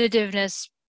competitiveness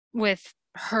with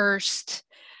Hearst,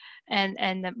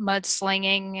 and the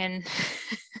mudslinging, and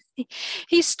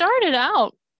he started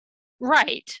out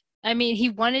right. I mean, he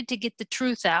wanted to get the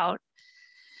truth out,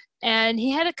 and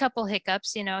he had a couple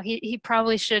hiccups. He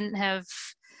probably shouldn't have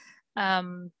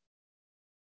um,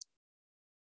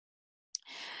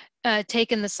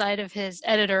 taken the side of his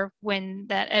editor when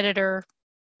that editor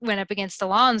went up against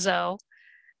Alonzo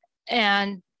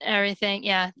and everything.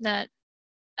 Yeah, that.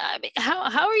 I mean,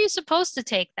 how are you supposed to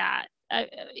take that?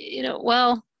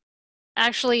 Well,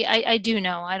 actually, I do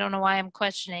know. I don't know why I'm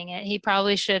questioning it. He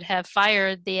probably should have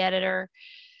fired the editor,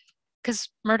 because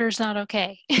murder's not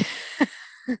okay.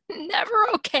 Never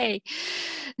okay.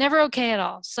 Never okay at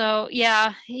all. So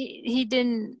yeah, he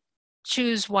didn't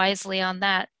choose wisely on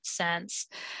that sense.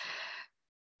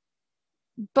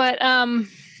 But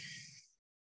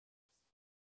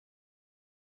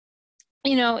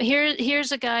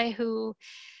here's a guy who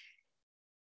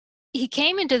he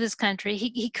came into this country.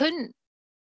 He couldn't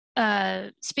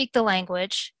speak the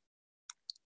language,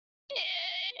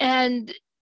 and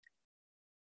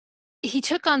he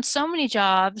took on so many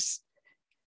jobs,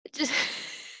 just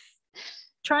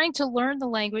trying to learn the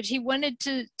language. He wanted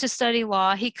to study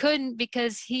law. He couldn't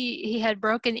because he had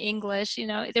broken English. You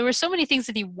know, there were so many things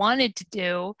that he wanted to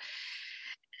do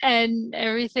and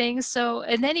everything. So,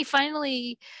 and then he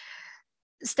finally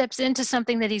steps into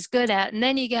something that he's good at. And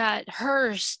then you got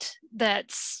Hearst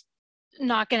that's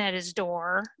knocking at his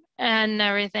door and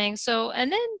everything. So,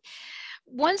 and then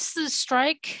once the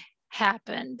strike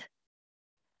happened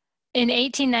in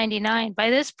 1899, by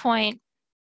this point,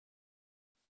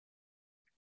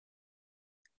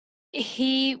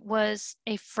 he was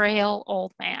a frail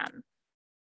old man.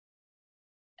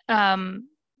 Um,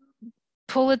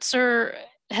 Pulitzer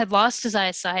had lost his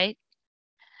eyesight.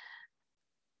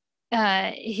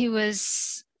 He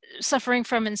was suffering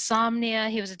from insomnia.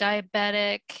 He was a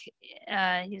diabetic.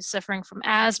 He was suffering from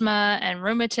asthma and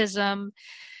rheumatism.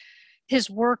 His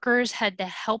workers had to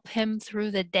help him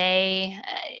through the day.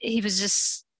 He was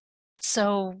just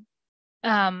so,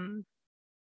 I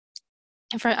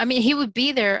mean, he would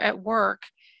be there at work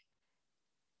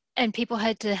and people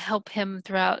had to help him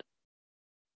throughout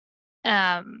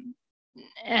um,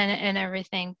 and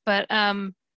everything. But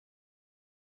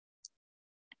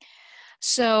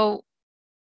so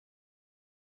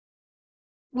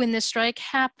when the strike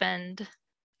happened,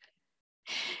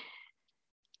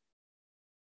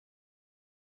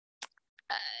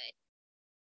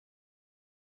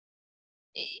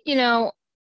 you know,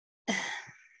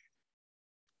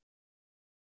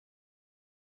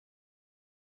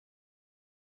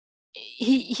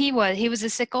 he was a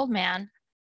sick old man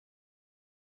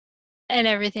and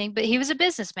everything, but he was a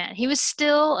businessman. He was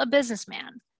still a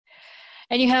businessman.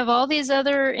 And you have all these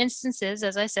other instances,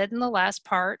 as I said in the last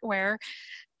part, where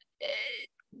uh,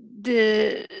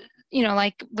 the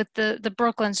like with the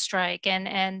Brooklyn strike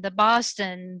and the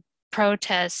Boston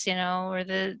protests, or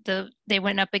they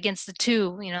went up against the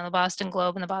two, the Boston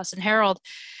Globe and the Boston Herald,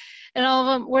 and all of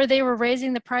them where they were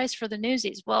raising the price for the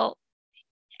Newsies. Well,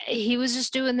 he was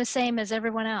just doing the same as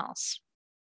everyone else.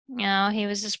 He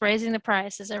was just raising the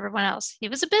price as everyone else. He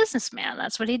was a businessman.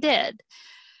 That's what he did.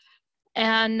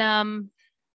 And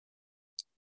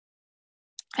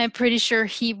I'm pretty sure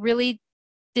he really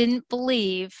didn't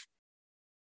believe,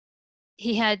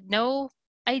 he had no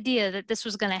idea that this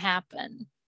was going to happen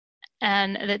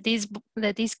and that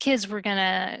these kids were going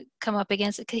to come up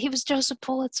against it, because he was Joseph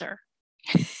Pulitzer.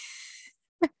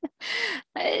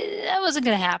 That wasn't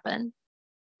going to happen.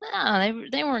 No,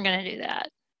 they weren't going to do that.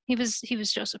 He was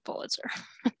Joseph Pulitzer.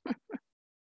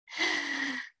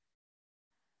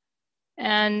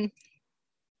 And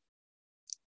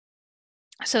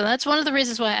so that's one of the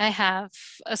reasons why I have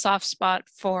a soft spot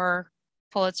for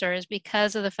Pulitzer, is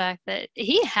because of the fact that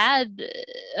he had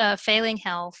failing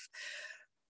health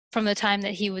from the time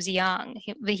that he was young.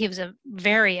 He was a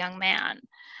very young man,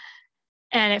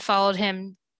 and it followed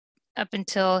him up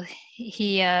until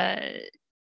he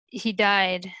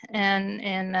died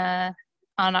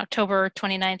on October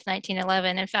 29th,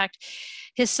 1911. In fact,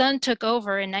 his son took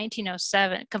over in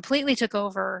 1907, completely took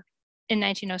over in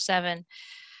 1907.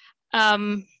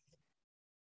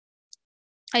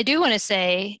 I do want to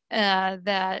say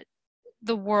that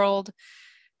the world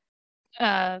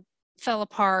fell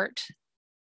apart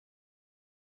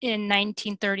in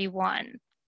 1931.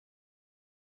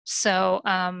 So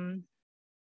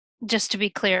just to be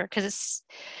clear, because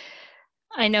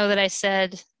I know that I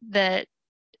said that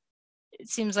it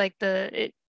seems like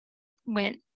it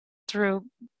went through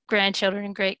grandchildren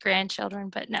and great grandchildren,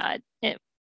 but no,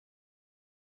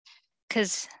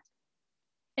 because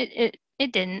it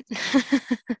didn't.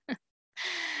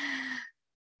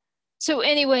 So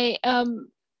anyway,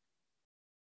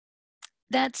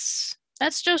 that's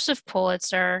Joseph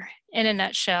Pulitzer in a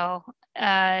nutshell.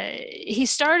 He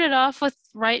started off with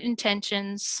right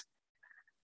intentions,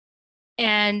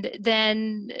 and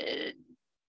then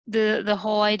the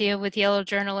whole idea with yellow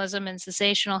journalism and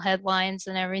sensational headlines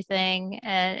and everything,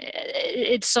 and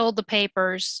it sold the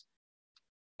papers.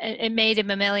 It made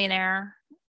him a millionaire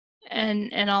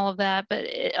and all of that, but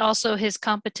also his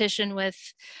competition with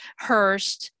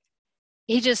Hearst,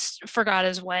 he just forgot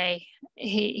his way.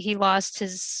 He lost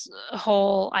his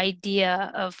whole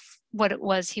idea of what it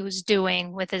was he was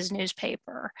doing with his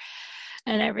newspaper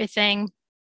and everything.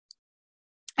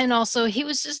 And also he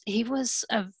was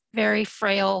a very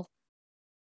frail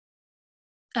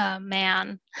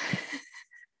man.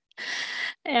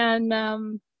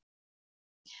 And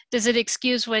does it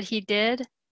excuse what he did?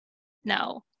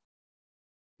 No,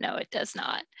 it does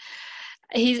not.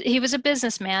 he was a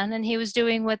businessman, and he was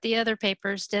doing what the other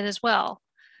papers did as well.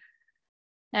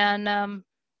 And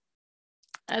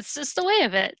that's just the way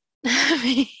of it.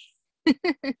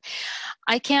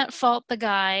 I can't fault the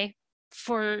guy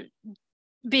for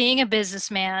being a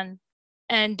businessman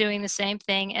and doing the same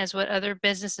thing as what other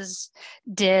businesses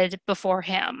did before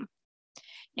him.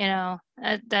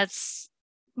 That's,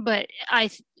 but I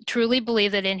truly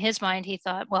believe that in his mind, he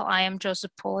thought, well, I am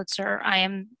Joseph Pulitzer. I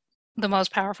am the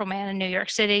most powerful man in New York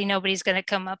City. Nobody's going to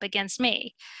come up against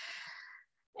me.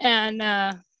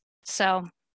 And so,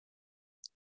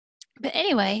 but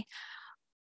anyway,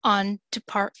 on to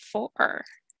part 4.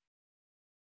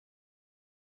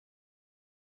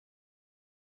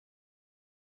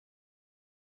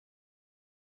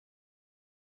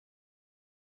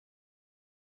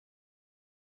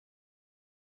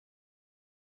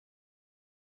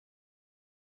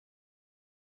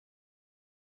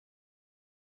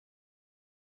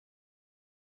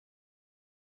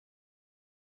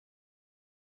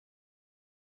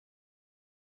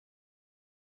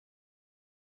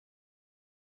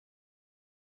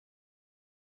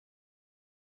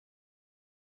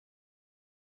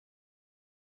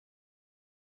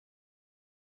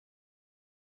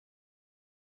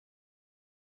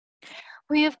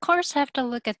 We, of course, have to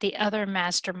look at the other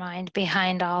mastermind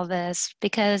behind all this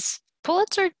because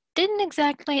Pulitzer didn't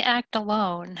exactly act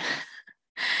alone.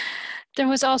 There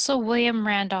was also William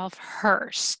Randolph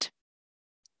Hearst.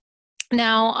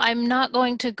 Now, I'm not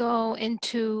going to go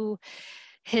into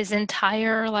his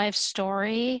entire life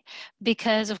story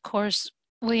because, of course,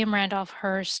 William Randolph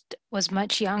Hearst was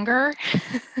much younger.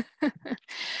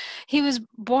 He was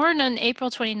born on April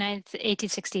 29th,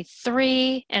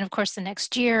 1863, and of course, the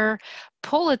next year,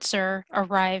 Pulitzer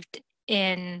arrived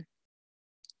in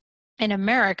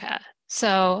America.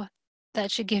 So that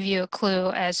should give you a clue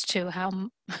as to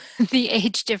how the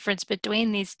age difference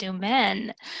between these two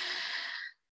men.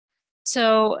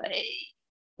 So,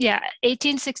 yeah,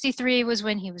 1863 was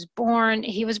when he was born.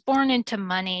 He was born into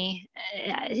money.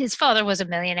 His father was a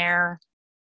millionaire.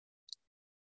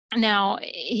 Now,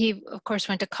 he, of course,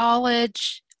 went to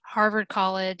college, Harvard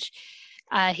College.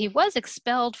 He was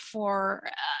expelled for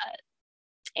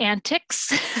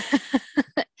antics.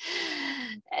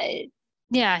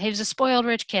 Yeah, he was a spoiled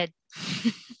rich kid.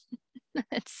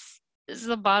 This is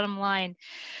the bottom line.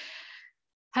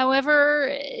 However,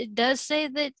 it does say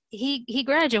that he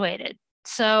graduated.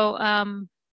 So,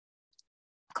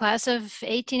 class of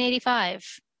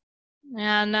 1885.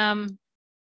 And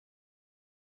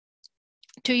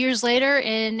 2 years later,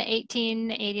 in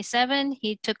 1887,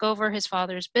 he took over his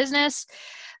father's business,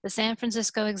 the San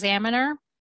Francisco Examiner,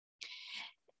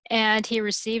 and he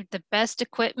received the best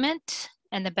equipment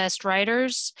and the best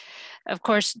writers. Of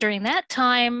course, during that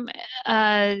time,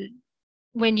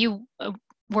 when you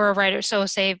were a writer, so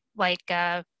say like,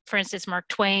 for instance, Mark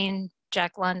Twain,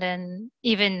 Jack London,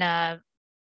 even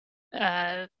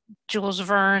Jules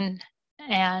Verne,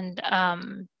 and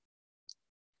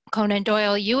Conan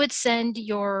Doyle, you would send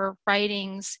your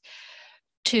writings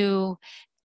to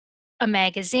a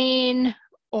magazine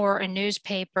or a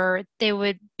newspaper. They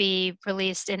would be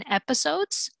released in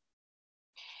episodes.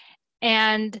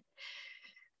 And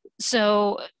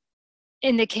so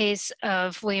in the case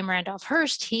of William Randolph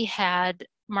Hearst, he had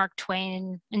Mark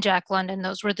Twain and Jack London.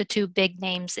 Those were the two big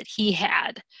names that he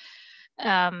had,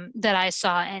 that I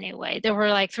saw anyway. There were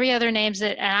like 3 other names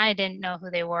that, and I didn't know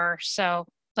who they were. So,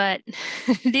 but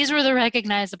these were the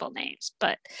recognizable names.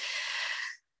 But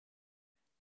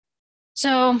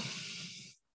so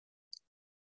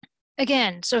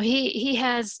again, so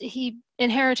he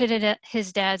inherited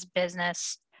his dad's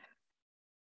business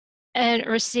and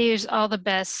receives all the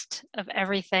best of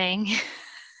everything.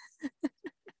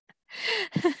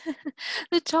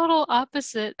 The total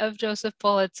opposite of Joseph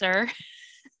Pulitzer,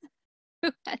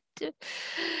 who had to,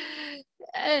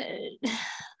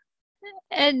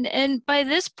 and by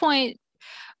this point,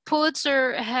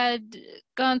 Pulitzer had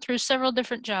gone through several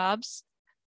different jobs,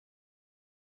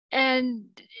 and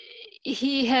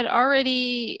he had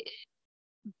already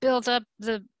built up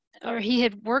or he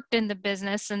had worked in the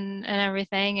business and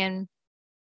everything, and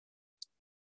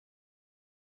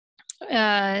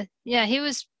yeah, he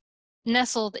was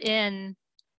nestled in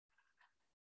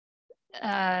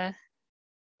the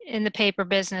paper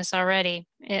business already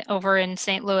over in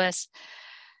St. Louis.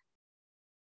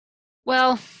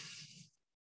 Well,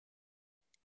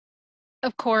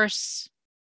 of course,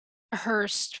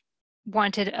 Hearst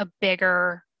wanted a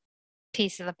bigger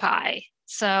piece of the pie.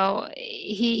 So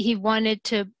he wanted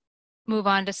to move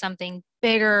on to something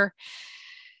bigger.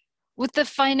 With the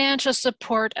financial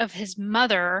support of his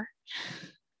mother,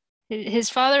 His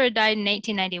father had died in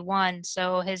 1891,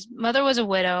 so his mother was a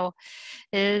widow.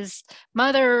 His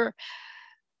mother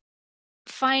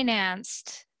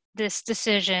financed this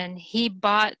decision. He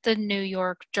bought the New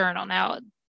York Journal. Now,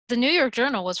 the New York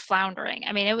Journal was floundering.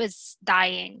 I mean, it was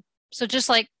dying. So just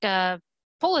like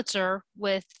Pulitzer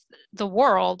with the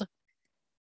World,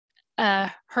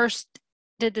 Hearst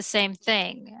did the same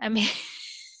thing. I mean,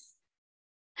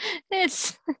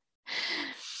 it's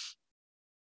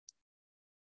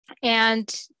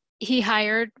and he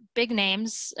hired big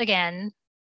names again,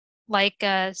 like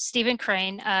Stephen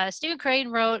Crane. Stephen Crane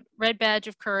wrote Red Badge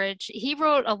of Courage. He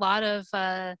wrote a lot of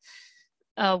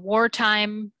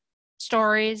wartime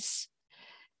stories,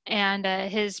 and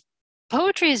his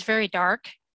poetry is very dark,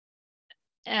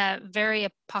 very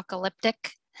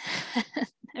apocalyptic,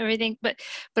 everything, but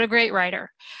a great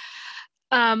writer.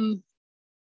 And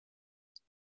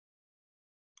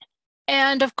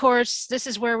of course, this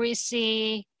is where we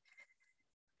see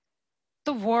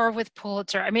the war with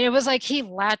Pulitzer. I mean, it was like he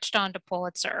latched onto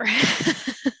Pulitzer.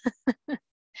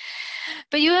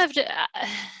 But you have to,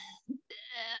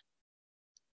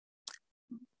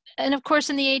 and of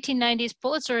course, in the 1890s,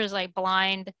 Pulitzer is like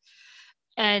blind,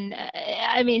 and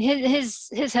I mean,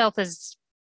 his health is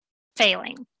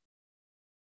failing,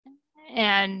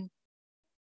 and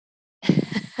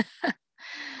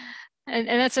and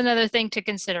that's another thing to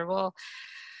consider. Well,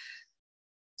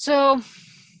 so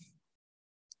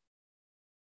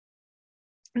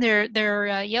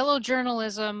their yellow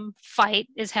journalism fight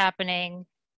is happening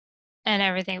and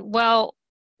everything. Well,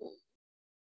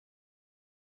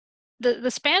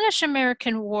 the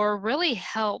Spanish-American War really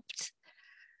helped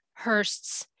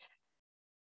Hearst's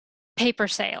paper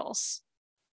sales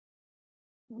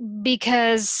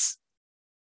because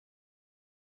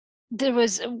there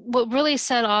was what really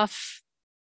set off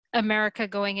America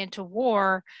going into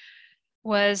war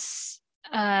was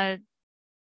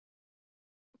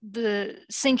the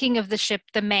sinking of the ship,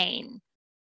 the Maine,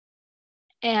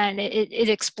 and it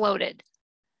exploded.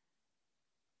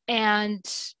 And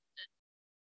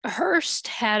Hearst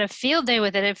had a field day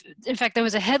with it. In fact, there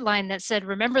was a headline that said,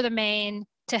 "Remember the Maine,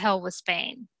 to hell with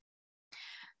Spain."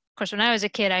 Of course, when I was a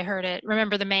kid, I heard it,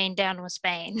 "Remember the Maine, down with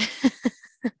Spain."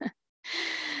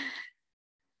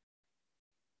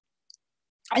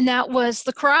 And that was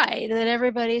the cry that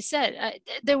everybody said.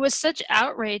 There was such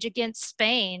outrage against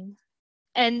Spain,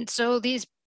 and so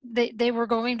they were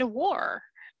going to war.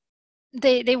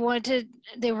 They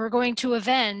were going to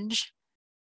avenge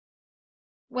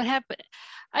what happened.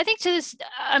 I think to this,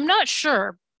 I'm not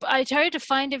sure. I tried to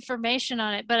find information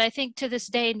on it, but I think to this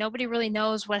day nobody really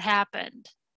knows what happened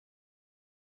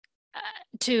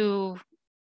to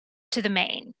the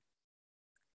Maine.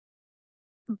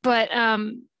 But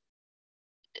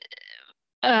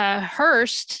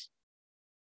Hearst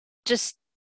just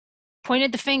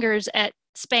pointed the fingers at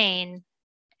Spain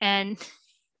and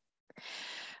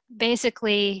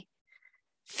basically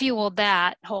fueled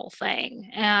that whole thing,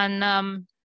 and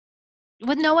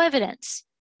with no evidence.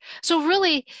 So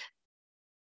really,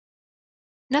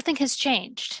 nothing has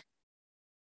changed.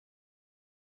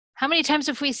 How many times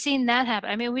have we seen that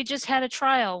happen? I mean, we just had a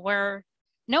trial where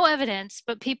no evidence,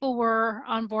 but people were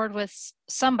on board with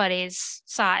somebody's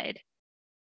side.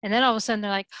 And then all of a sudden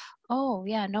they're like, oh,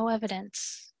 yeah, no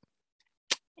evidence.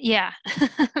 Yeah,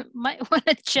 might want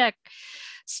to check,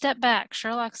 step back,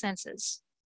 Sherlock senses.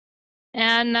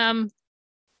 And,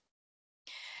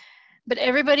 but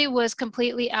everybody was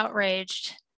completely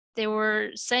outraged. They were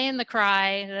saying the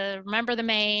cry, remember the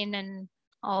Maine and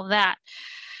all that.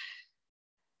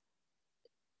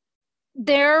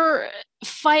 Their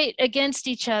fight against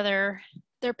each other,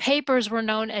 their papers were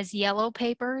known as yellow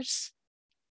papers.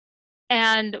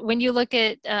 And when you look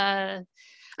at, I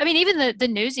mean, even the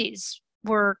Newsies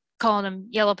were calling them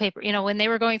yellow paper. You know, when they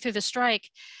were going through the strike,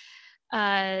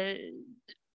 they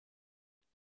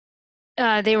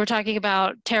were talking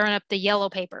about tearing up the yellow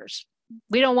papers.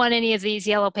 We don't want any of these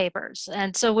yellow papers.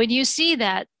 And so when you see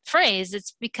that phrase,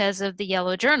 it's because of the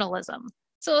yellow journalism.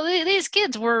 So these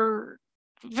kids were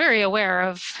very aware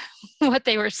of what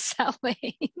they were selling.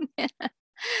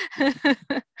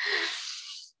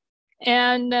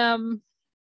 And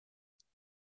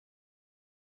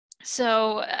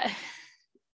so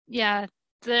yeah,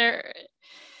 the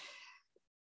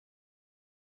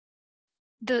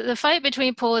fight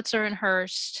between Pulitzer and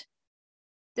Hearst,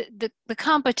 the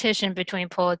competition between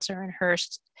Pulitzer and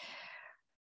Hearst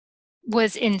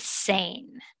was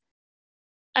insane.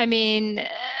 I mean,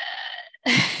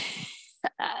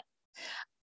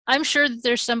 I'm sure that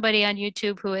there's somebody on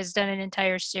YouTube who has done an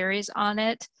entire series on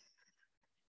it.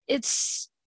 It's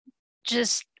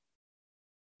just,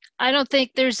 I don't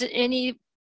think there's any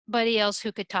anybody else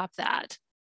who could top that.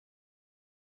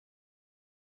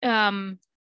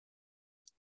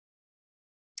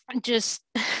 Just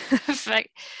fact,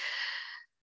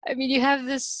 I mean, you have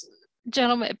this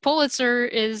gentleman, Pulitzer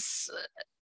is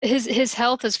his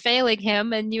health is failing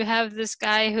him, and you have this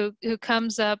guy who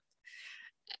comes up,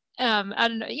 I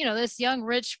don't know, this young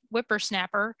rich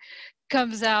whippersnapper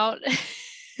comes out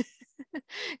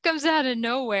comes out of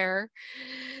nowhere,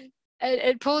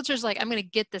 and Pulitzer's like, I'm gonna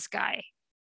get this guy,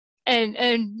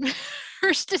 and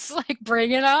Hearst is like,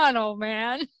 bring it on, old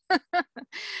man.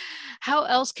 How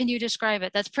else can you describe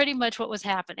it? That's pretty much what was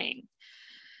happening.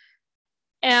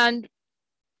 And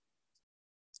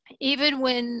even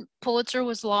when Pulitzer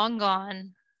was long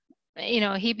gone,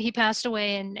 he passed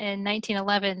away in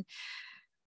 1911.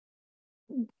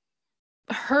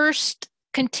 Hearst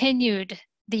continued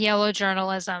the yellow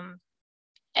journalism,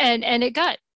 and it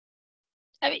got.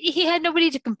 I mean, he had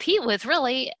nobody to compete with,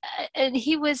 really, and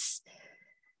his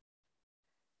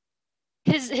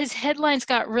headlines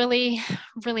got really,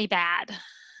 really bad,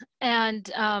 and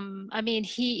I mean,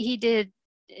 he did.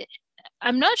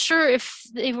 I'm not sure if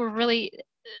they were really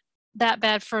that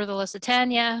bad for the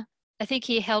Lusitania. I think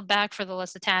he held back for the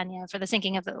Lusitania, for the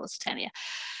sinking of the Lusitania.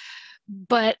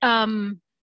 But of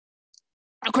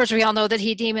course, we all know that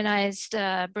he demonized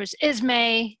Bruce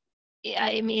Ismay.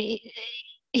 I mean,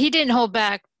 he didn't hold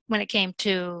back when it came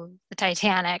to the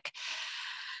Titanic.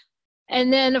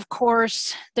 And then, of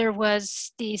course, there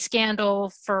was the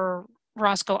scandal for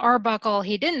Roscoe Arbuckle.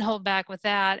 He didn't hold back with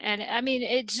that. And I mean,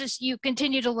 it's just, you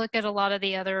continue to look at a lot of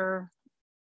the other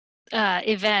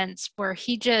events where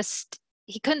he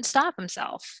couldn't stop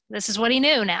himself. This is what he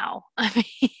knew now. I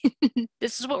mean,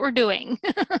 this is what we're doing.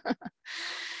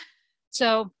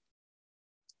 So,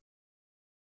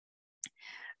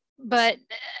 but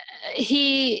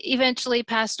he eventually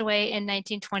passed away in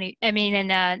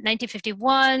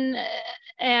 1951.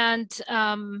 And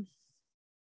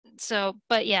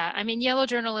but yeah, I mean, yellow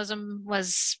journalism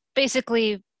was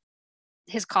basically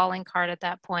his calling card at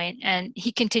that point, and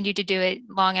he continued to do it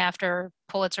long after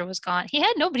Pulitzer was gone. He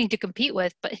had nobody to compete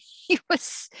with, but he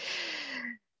was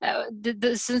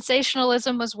the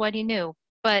sensationalism was what he knew.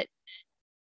 But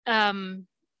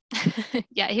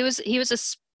yeah, he was a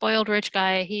spoiled rich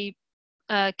guy. He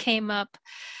came up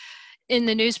in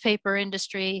the newspaper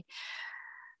industry.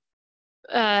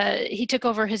 He took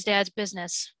over his dad's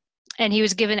business, and he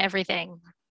was given everything.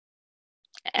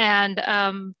 And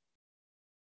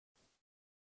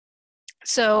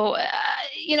so,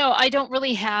 I don't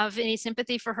really have any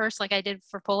sympathy for Hearst like I did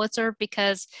for Pulitzer,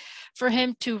 because for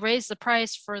him to raise the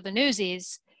price for the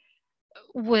Newsies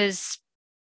was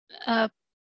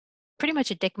pretty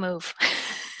much a dick move.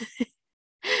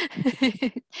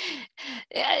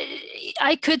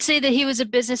 I could say that he was a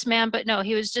businessman, but no,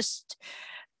 he was just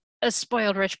a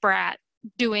spoiled rich brat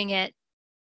doing it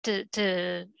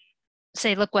to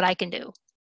say, look what I can do,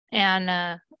 and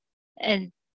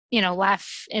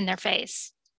laugh in their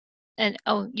face, and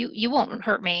oh, you won't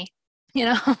hurt me, you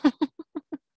know.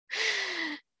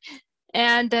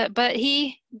 And but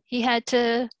he had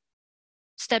to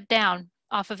step down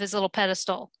off of his little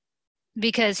pedestal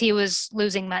because he was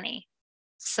losing money.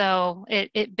 So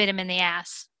it bit him in the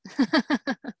ass.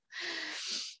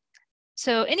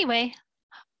 So anyway,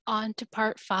 on to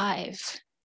part 5.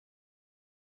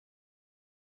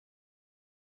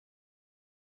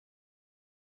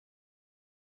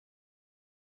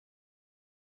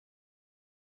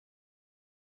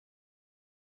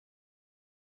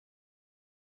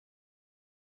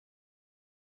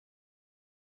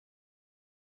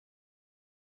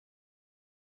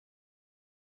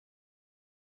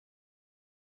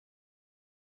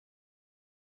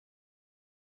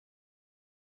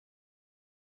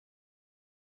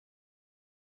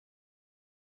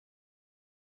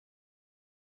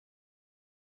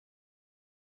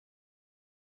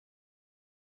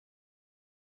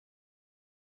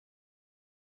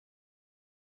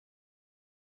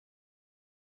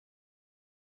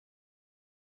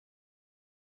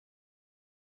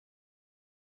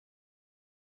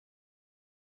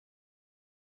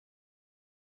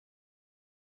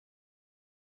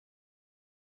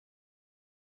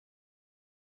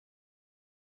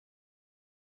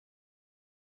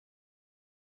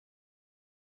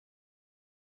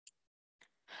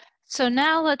 So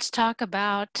now let's talk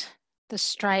about the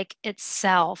strike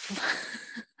itself.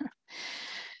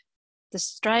 The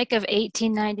strike of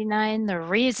 1899, the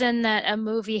reason that a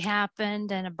movie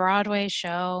happened and a Broadway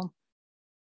show.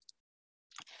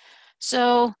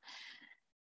 So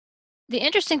the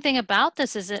interesting thing about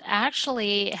this is it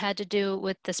actually had to do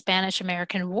with the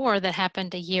Spanish-American War that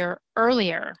happened a year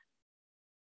earlier.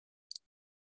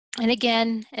 And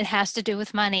again, it has to do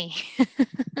with money.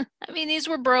 I mean, these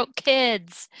were broke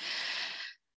kids.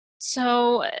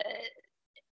 So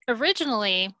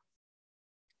originally,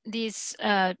 these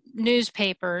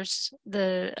newspapers,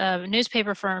 the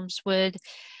newspaper firms would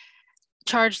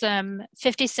charge them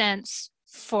 50 cents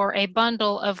for a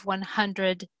bundle of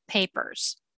 100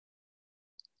 papers.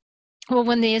 Well,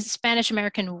 when the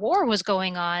Spanish-American War was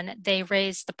going on, they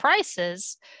raised the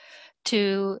prices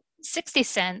to 60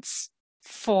 cents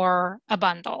for a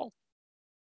bundle.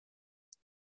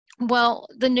 Well,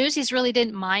 the Newsies really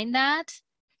didn't mind that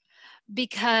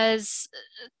because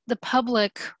the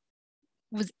public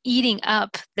was eating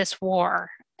up this war.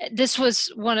 This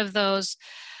was one of those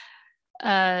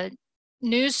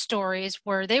news stories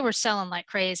where they were selling like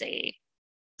crazy.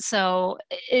 So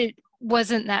it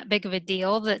wasn't that big of a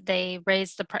deal that they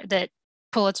raised that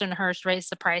Pulitzer and Hearst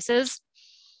raised the prices.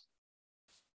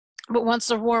 But once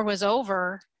the war was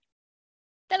over,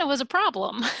 then it was a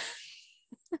problem.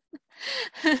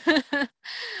 Then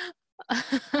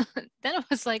it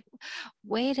was like,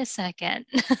 wait a second,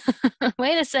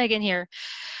 wait a second here.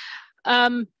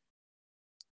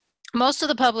 Most of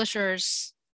the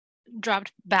publishers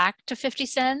dropped back to 50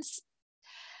 cents.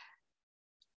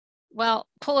 Well,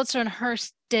 Pulitzer and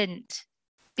Hearst didn't,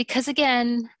 because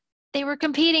again, they were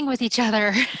competing with each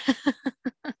other.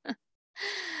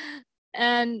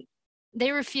 And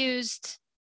they refused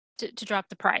to drop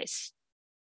the price.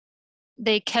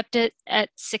 They kept it at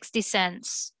 60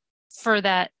 cents for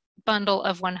that bundle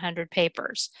of 100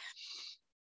 papers.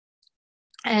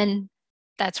 And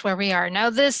that's where we are. Now,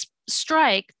 this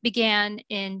strike began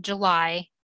in July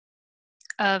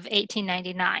of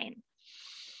 1899.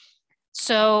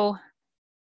 So,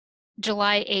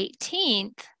 July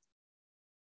 18th,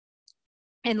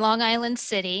 in Long Island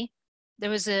City, there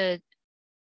was a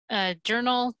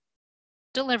journal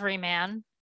delivery man.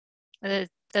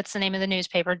 That's the name of the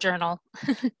newspaper, Journal,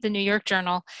 the New York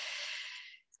Journal.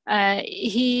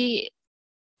 He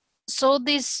sold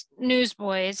these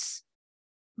newsboys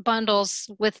bundles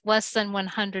with less than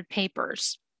 100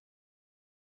 papers.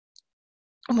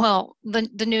 Well,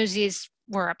 the Newsies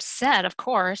were upset, of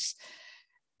course.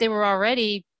 They were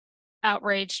already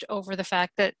outraged over the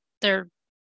fact that their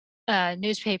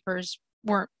newspapers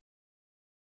weren't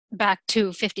back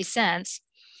to 50 cents.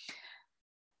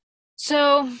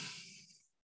 So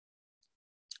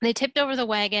they tipped over the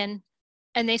wagon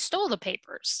and they stole the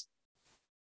papers.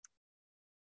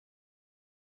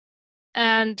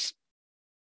 And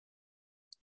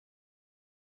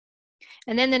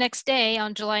then the next day,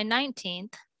 on July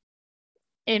 19th,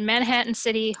 in Manhattan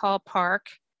City Hall Park,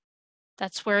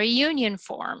 that's where a union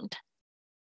formed.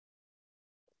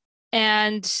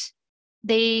 And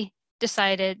these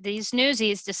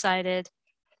Newsies decided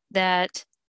that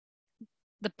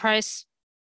the price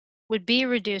would be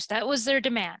reduced. That was their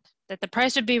demand, that the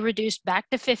price would be reduced back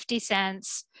to 50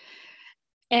 cents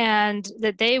and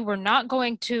that they were not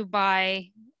going to buy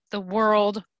the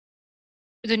World,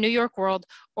 the New York World,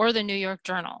 or the New York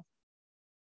Journal.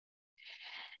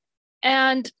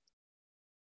 And,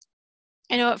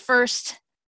 at first,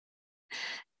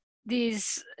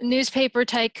 these newspaper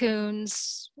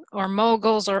tycoons or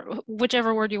moguls, or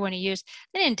whichever word you want to use,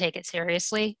 they didn't take it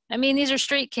seriously. I mean, these are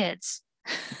street kids.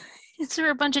 These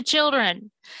are a bunch of children.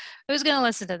 Who's going to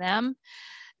listen to them?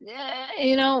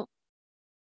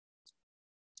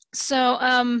 So,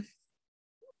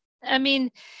 I mean,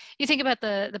 you think about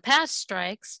the past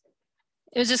strikes,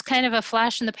 it was just kind of a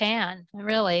flash in the pan,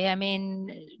 really. I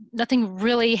mean, nothing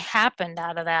really happened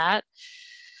out of that.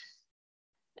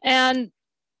 And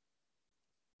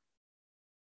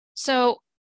so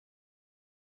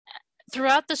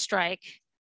throughout the strike,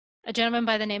 a gentleman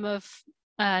by the name of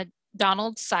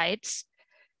Donald Seitz,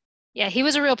 yeah, he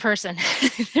was a real person.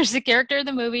 There's a character in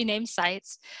the movie named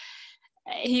Seitz.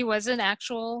 He was an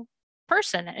actual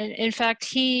person. In fact,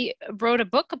 he wrote a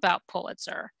book about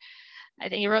Pulitzer. I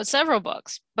think he wrote several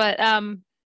books, but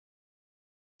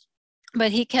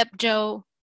he kept Joe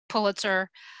Pulitzer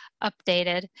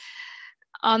updated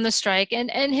on the strike.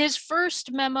 And his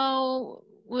first memo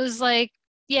was like,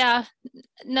 yeah,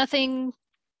 nothing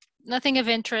of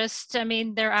interest. I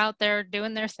mean, they're out there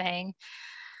doing their thing.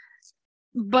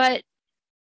 But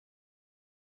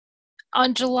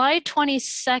on July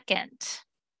 22nd,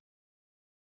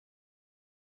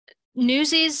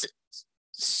 Newsies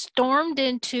stormed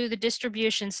into the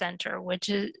distribution center, which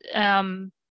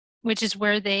is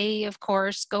where they, of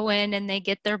course, go in and they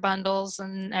get their bundles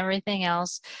and everything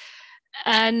else.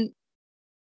 And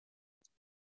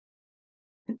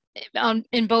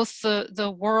in both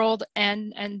the World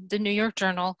and the New York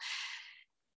Journal,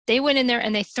 they went in there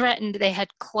and they threatened. They had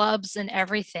clubs and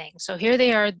everything. So here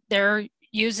they are, they're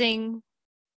using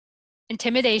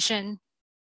intimidation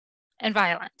and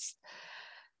violence.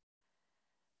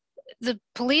 The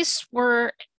police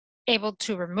were able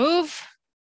to remove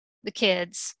the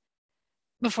kids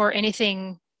before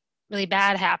anything really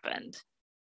bad happened.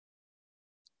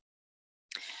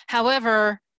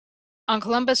 However, on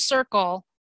Columbus Circle,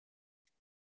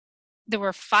 there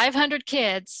were 500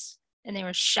 kids and they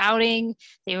were shouting,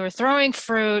 they were throwing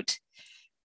fruit,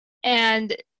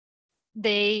 and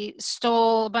they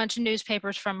stole a bunch of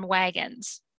newspapers from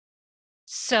wagons.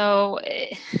 So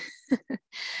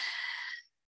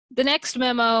the next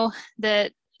memo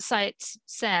that Seitz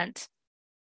sent,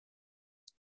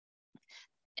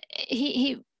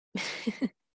 he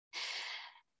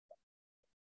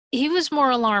he was more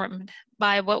alarmed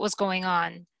by what was going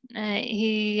on.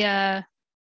 He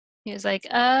was like,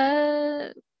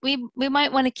 we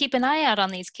might want to keep an eye out on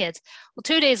these kids. Well,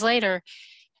 2 days later,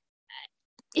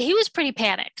 he was pretty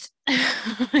panicked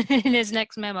in his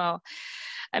next memo.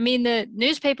 I mean, the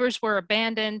newspapers were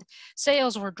abandoned,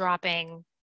 sales were dropping,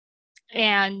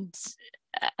 and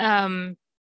and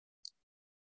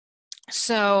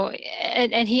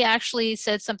he actually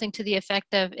said something to the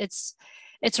effect of, it's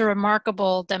a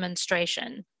remarkable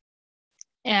demonstration.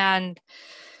 And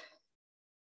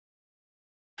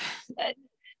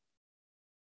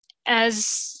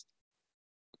as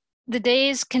the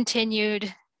days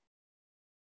continued,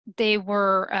 they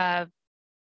were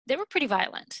pretty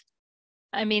violent.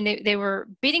 I mean, they were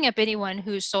beating up anyone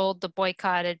who sold the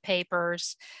boycotted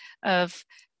papers of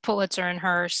Pulitzer and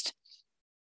Hearst.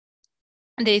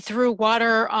 They threw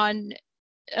water on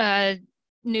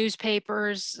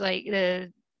newspapers, like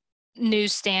the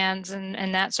newsstands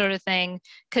and that sort of thing,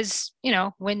 because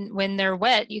when they're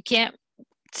wet, you can't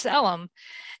sell them.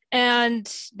 And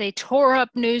they tore up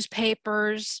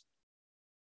newspapers.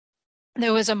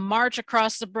 There was a march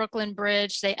across the Brooklyn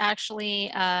Bridge. They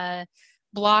actually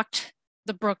blocked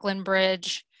the Brooklyn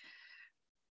Bridge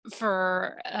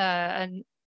for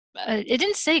it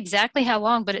didn't say exactly how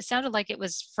long, but it sounded like it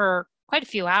was for quite a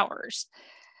few hours.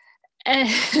 And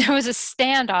there was a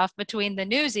standoff between the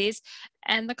Newsies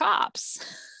and the cops.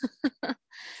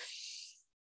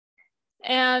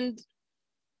 And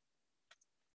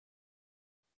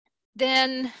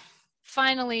then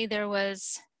finally there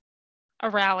was a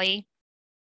rally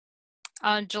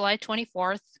on July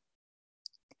 24th.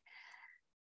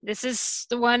 This is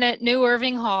the one at New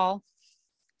Irving Hall.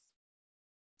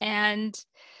 And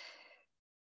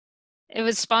it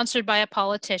was sponsored by a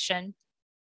politician.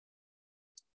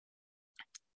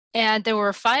 And there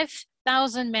were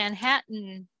 5,000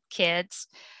 Manhattan kids,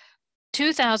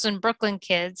 2,000 Brooklyn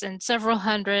kids, and several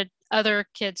hundred other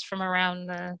kids from around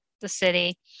the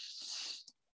city.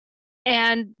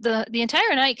 And the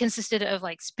entire night consisted of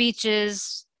like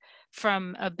speeches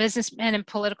from a businessman and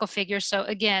political figures. So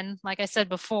again, like I said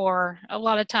before, a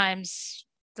lot of times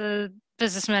the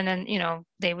businessmen and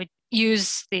they would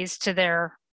use these to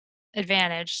their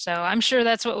advantage. So I'm sure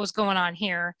that's what was going on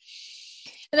here.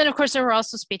 And then of course there were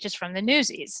also speeches from the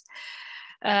Newsies,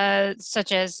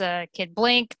 such as Kid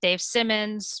Blink, Dave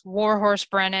Simmons, Warhorse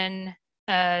Brennan,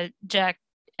 Jack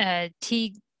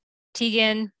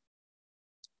Teagan,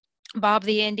 Bob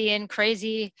the Indian,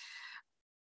 Crazy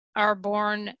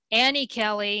Arborn, Annie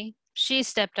Kelly. She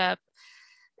stepped up,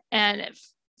 and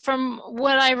from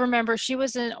what I remember, she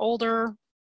was an older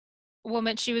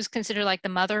woman. She was considered like the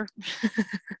mother.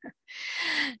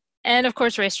 And of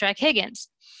course, Racetrack Higgins.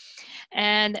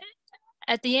 And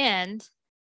at the end,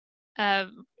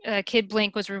 Kid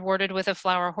Blink was rewarded with a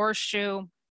flower horseshoe.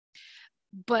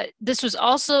 But this was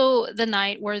also the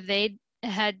night where they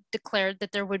had declared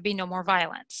that there would be no more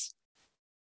violence.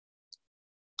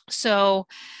 So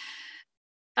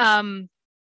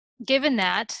given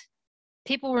that,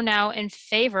 people were now in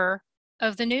favor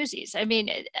of the Newsies. I mean,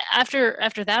 after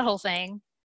that whole thing,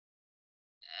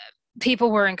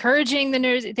 people were encouraging the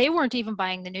news. They weren't even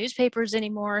buying the newspapers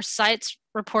anymore. Seitz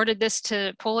reported this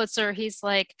to Pulitzer. He's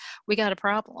like, we got a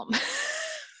problem.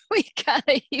 We got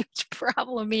a huge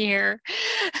problem here.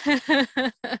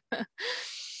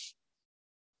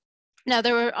 Now,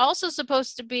 there were also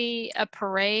supposed to be a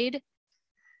parade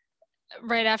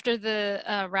right after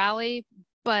the rally,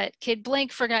 but Kid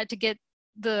Blink forgot to get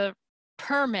the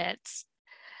permits.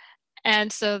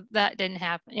 And so that didn't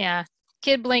happen. Yeah.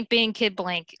 Kid Blink being Kid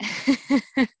Blink.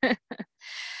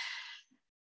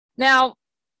 Now,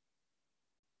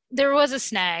 there was a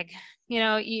snag.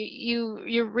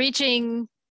 You're reaching,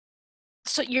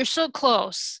 so you're so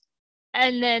close,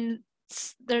 and then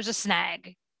there's a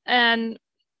snag. And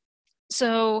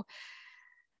so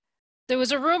There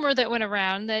was a rumor that went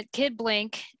around that Kid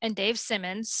Blink and Dave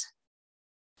Simmons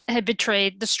had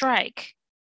betrayed the strike.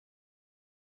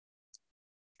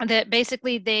 That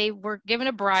basically they were given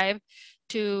a bribe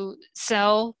to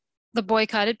sell the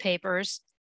boycotted papers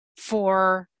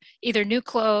for either new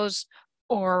clothes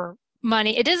or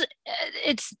money.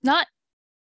 It's not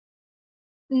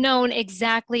known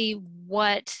exactly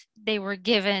what they were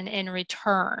given in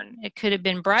return. It could have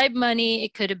been bribe money,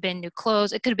 it could have been new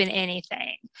clothes, it could have been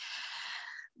anything.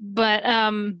 But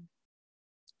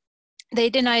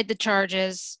they denied the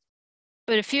charges.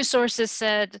 But a few sources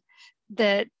said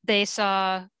that they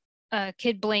saw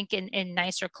Kid Blink in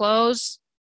nicer clothes.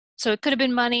 So it could have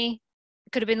been money,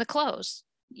 it could have been the clothes.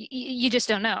 You just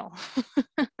don't know.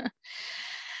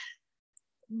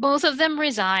 Both of them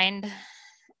resigned,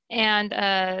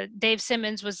 and Dave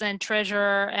Simmons was then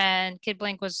treasurer, and Kid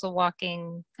Blink was the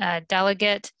walking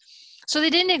delegate. So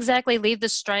they didn't exactly leave the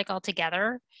strike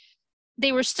altogether.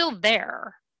 They were still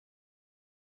there.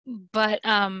 But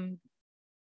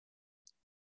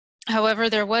however,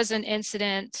 there was an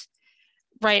incident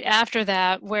right after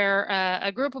that where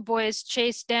a group of boys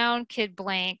chased down Kid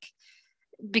Blink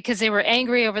because they were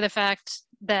angry over the fact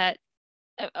that,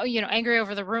 angry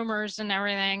over the rumors and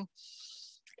everything.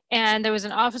 And there was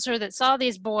an officer that saw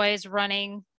these boys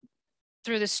running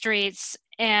through the streets,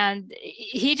 and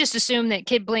he just assumed that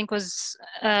Kid Blink was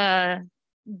the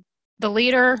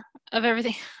leader of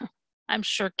everything. I'm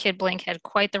sure Kid Blink had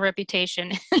quite the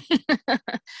reputation.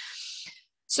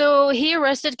 So he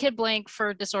arrested Kid Blink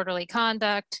for disorderly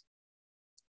conduct.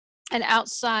 And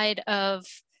outside of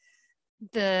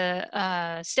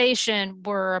the station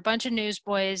were a bunch of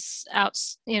newsboys out,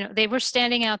 they were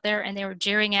standing out there and they were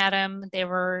jeering at him. They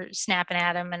were snapping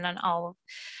at him and then all.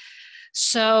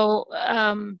 So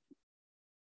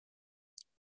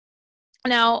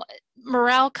now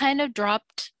morale kind of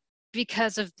dropped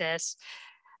because of this.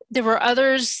 There were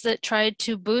others that tried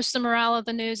to boost the morale of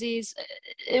the Newsies.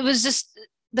 It was just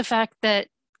the fact that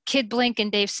Kid Blink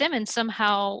and Dave Simmons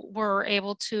somehow were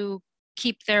able to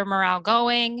keep their morale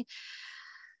going.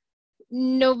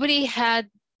 Nobody had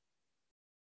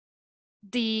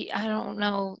the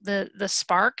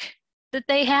spark that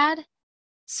they had.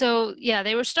 So yeah,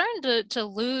 they were starting to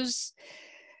lose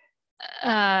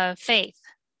faith.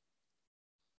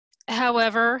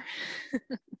 However,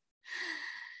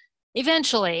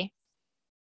 eventually,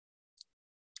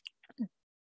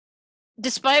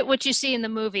 despite what you see in the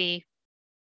movie,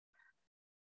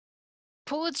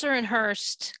 Pulitzer and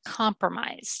Hearst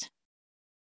compromised.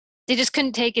 They just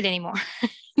couldn't take it anymore.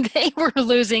 They were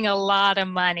losing a lot of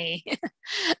money.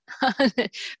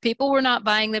 People were not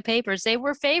buying the papers. They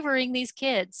were favoring these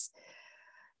kids.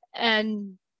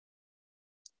 And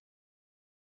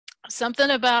something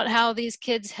about how these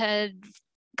kids had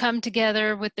come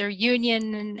together with their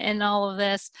union and all of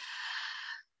this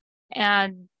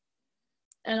and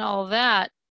all of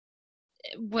that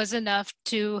was enough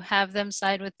to have them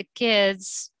side with the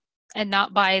kids and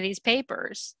not buy these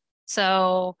papers.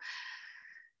 So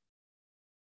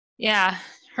yeah,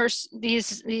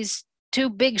 these two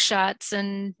big shots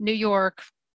in New York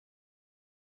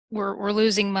were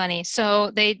losing money.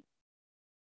 So they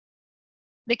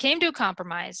came to a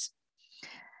compromise.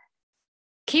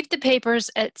 Keep the papers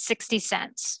at 60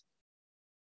 cents.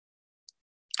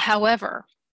 However,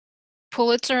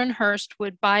 Pulitzer and Hearst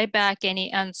would buy back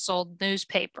any unsold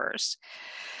newspapers,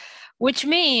 which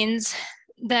means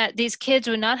that these kids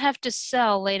would not have to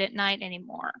sell late at night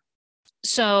anymore.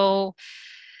 So,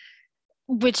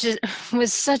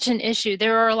 was such an issue.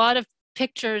 There are a lot of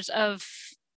pictures of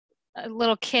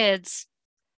little kids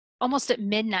almost at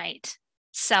midnight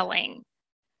selling.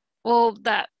 Well,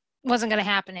 that wasn't going to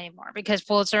happen anymore because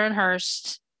Pulitzer and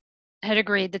Hearst had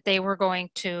agreed that they were going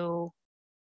to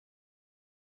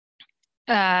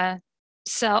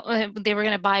sell. They were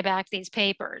going to buy back these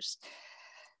papers.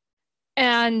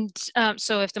 And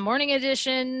so if the morning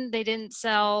edition they didn't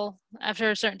sell after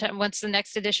a certain time, once the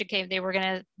next edition came, they were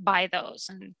going to buy those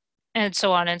and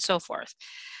so on and so forth.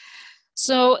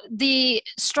 So the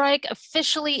strike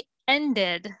officially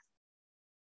ended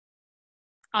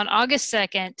on August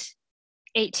 2nd,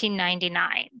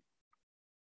 1899.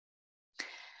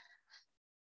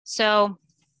 So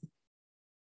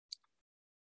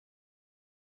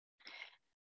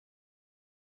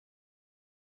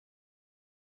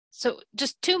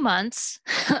just 2 months,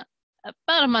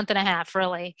 about a month and a half,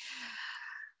 really.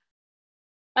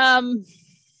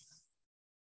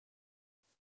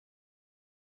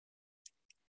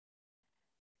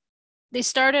 They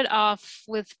started off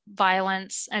with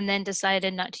violence and then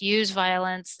decided not to use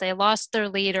violence. They lost their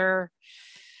leader.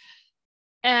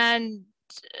 And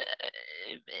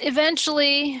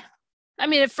eventually I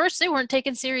mean, at first they weren't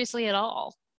taken seriously at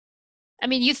all. I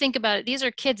mean, you think about it, these are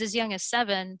kids as young as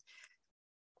 7,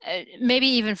 maybe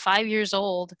even 5 years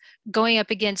old, going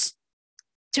up against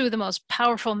two of the most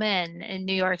powerful men in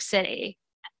New York City.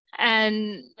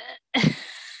 And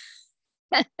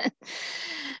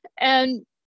and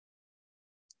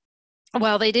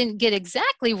while they didn't get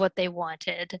exactly what they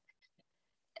wanted,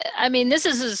 I mean, this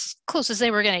is as close as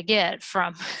they were going to get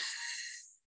from.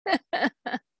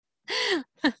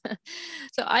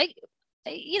 So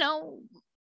you know,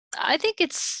 I think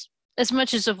it's as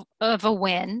much as of a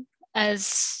win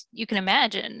as you can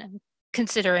imagine,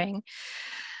 considering.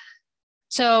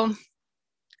 So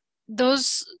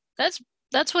those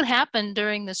that's what happened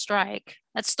during the strike.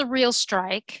 That's the real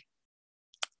strike,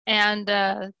 and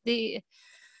the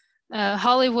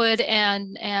Hollywood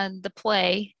and the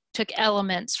play took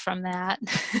elements from that.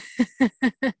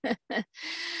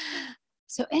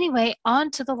 So anyway, on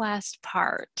to the last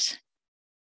part.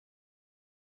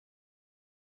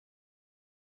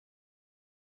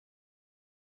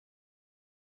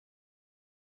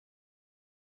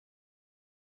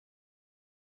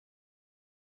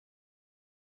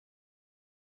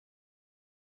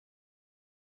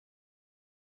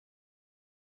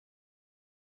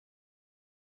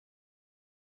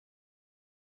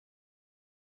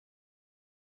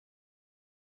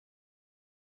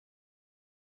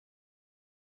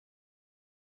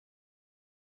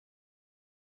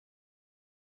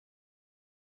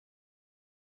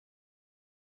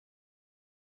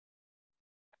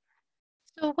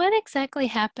 So what exactly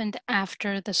happened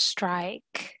after the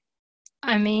strike?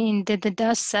 I mean, did the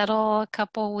dust settle a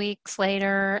couple weeks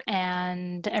later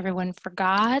and everyone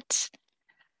forgot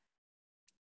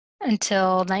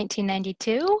until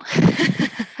 1992?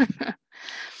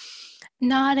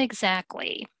 Not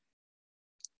exactly.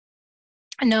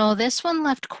 No, this one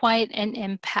left quite an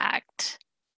impact.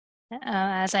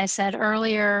 As I said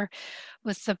earlier,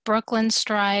 with the Brooklyn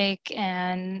strike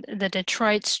and the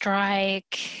Detroit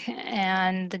strike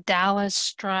and the Dallas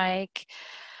strike,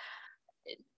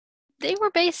 they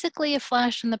were basically a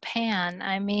flash in the pan.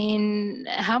 I mean,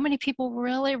 how many people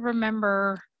really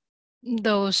remember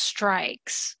those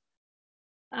strikes?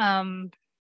 Um,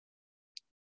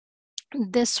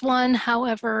 this one,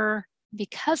 however,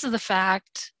 because of the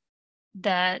fact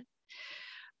that a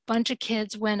bunch of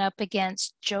kids went up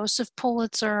against Joseph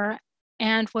Pulitzer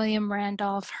and William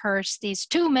Randolph Hearst, these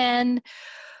two men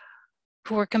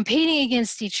who were competing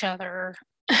against each other.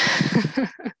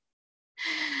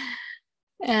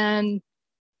 And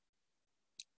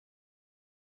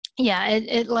yeah,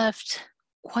 it left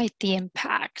quite the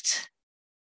impact.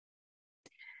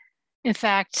 In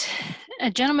fact,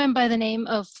 a gentleman by the name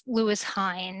of Lewis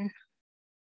Hine,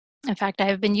 in fact,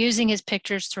 I've been using his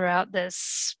pictures throughout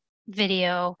this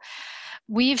video.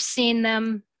 We've seen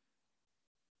them,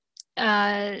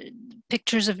 uh,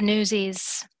 pictures of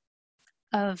Newsies,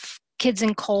 of kids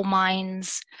in coal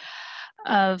mines,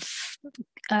 of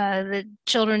the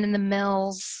children in the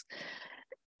mills,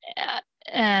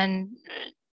 and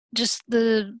just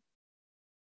the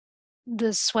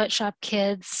sweatshop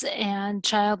kids and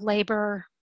child labor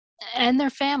and their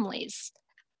families.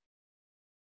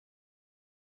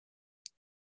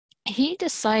 He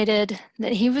decided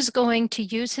that he was going to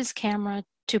use his camera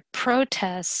to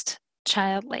protest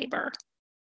child labor.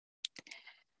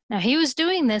 Now, he was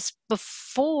doing this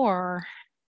before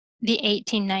the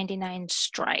 1899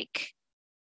 strike.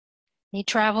 He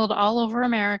traveled all over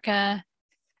America,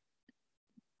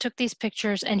 took these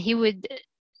pictures, and he would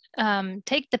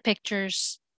take the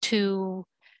pictures to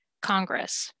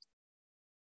Congress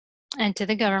and to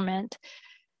the government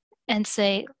and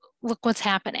say, look what's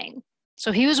happening.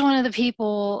 So he was one of the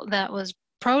people that was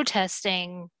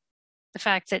protesting the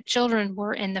fact that children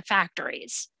were in the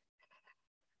factories.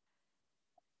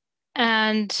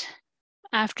 And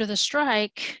after the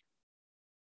strike,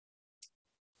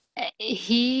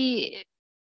 he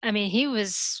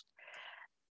was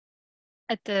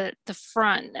at the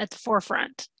front, at the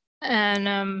forefront.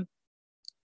 And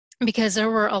because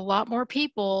there were a lot more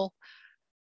people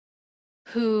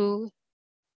who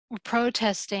were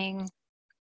protesting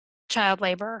child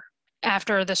labor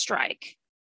after the strike.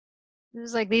 It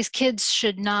was like these kids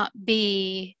should not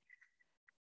be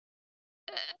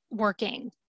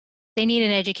working. They need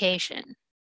an education.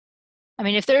 I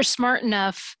mean, if they're smart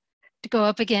enough to go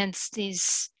up against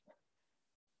these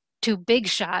two big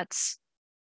shots,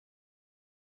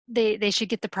 they should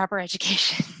get the proper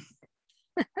education.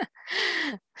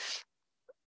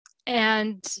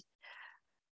 And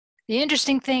the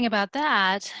interesting thing about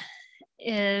that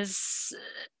is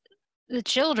the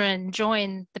children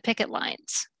joined the picket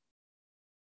lines.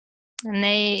 And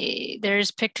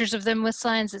there's pictures of them with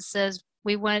signs that says,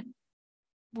 we want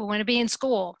to be in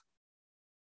school.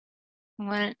 We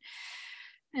want,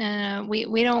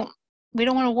 we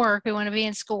don't want to work. We want to be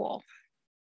in school.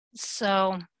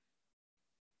 So,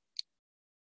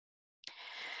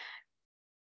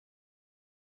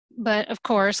 but of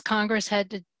course, Congress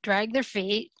had to drag their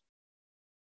feet,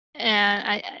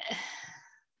 and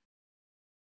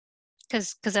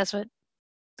because that's what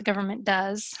the government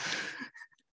does.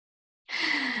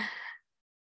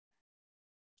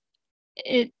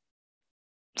 It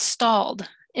stalled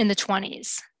in the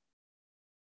 20s.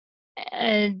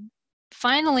 And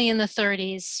finally, in the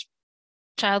 30s,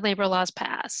 child labor laws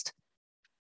passed.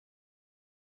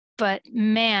 But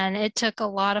man, it took a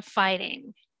lot of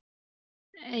fighting.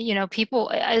 You know,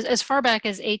 people as far back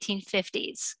as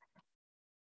 1850s,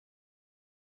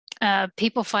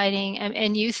 people fighting,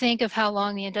 and you think of how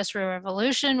long the Industrial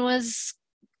Revolution was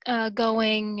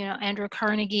going, you know, Andrew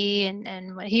Carnegie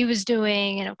and what he was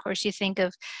doing. And of course, you think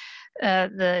of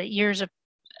the years of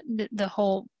the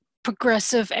whole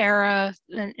progressive era,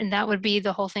 and that would be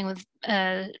the whole thing with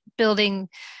building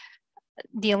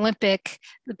the Olympic,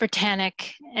 the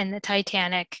Britannic, and the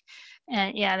Titanic.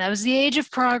 And yeah, that was the age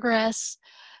of progress.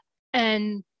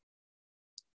 And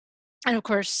of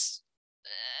course,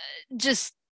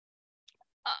 just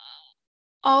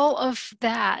all of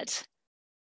that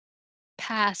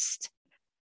passed.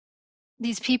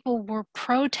 These people were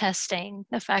protesting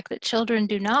the fact that children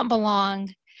do not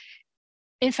belong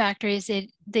in factories.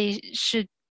 They should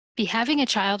be having a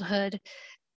childhood.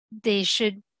 They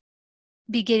should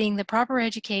be getting the proper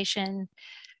education.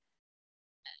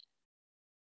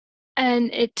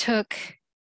 And it took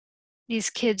these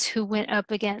kids who went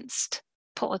up against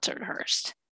Pulitzer and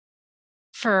Hearst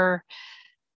for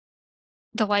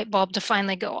the light bulb to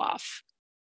finally go off.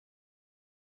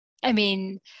 I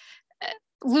mean,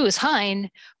 Lewis Hine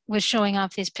was showing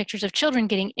off these pictures of children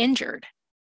getting injured.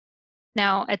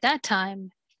 Now, at that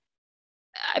time,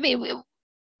 I mean,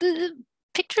 the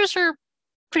pictures are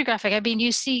pretty graphic. I mean,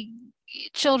 you see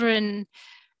children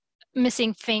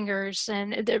missing fingers,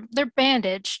 and they're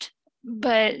bandaged,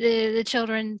 but the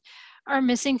children are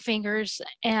missing fingers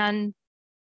and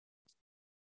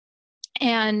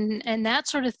that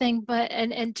sort of thing. But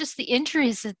and just the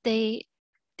injuries that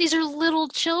these are little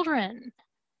children.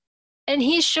 And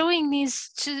he's showing these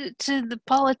to the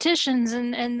politicians,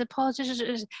 and the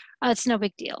politicians, it's no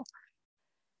big deal.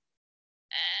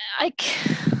 I,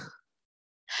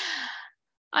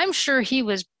 I'm sure he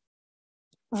was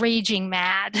raging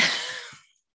mad.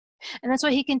 And that's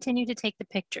why he continued to take the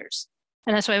pictures.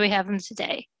 And that's why we have them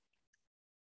today.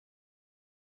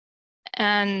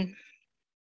 And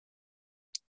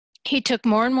he took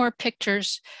more and more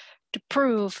pictures to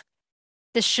prove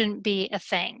this shouldn't be a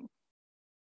thing.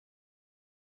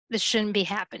 This shouldn't be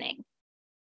happening.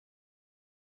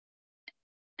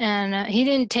 And he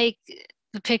didn't take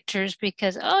the pictures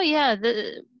because, oh yeah,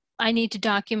 I need to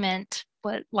document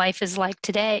what life is like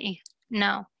today.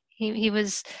 No, he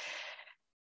was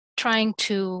trying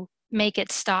to make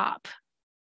it stop.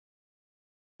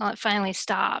 Well, it finally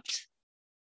stopped.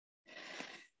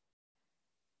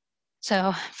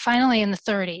 So finally in the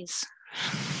 30s,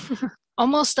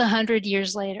 almost 100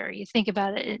 years later, you think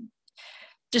about it,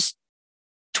 just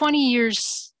 20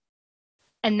 years,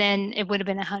 and then it would have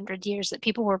been 100 years that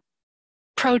people were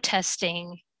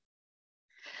protesting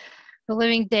the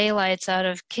living daylights out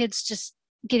of kids just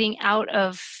getting out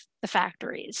of the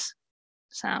factories.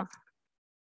 So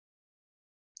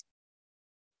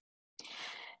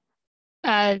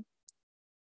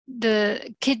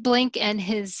the Kid Blink and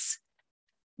his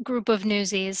group of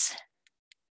Newsies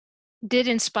did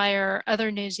inspire other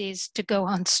Newsies to go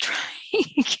on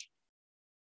strike.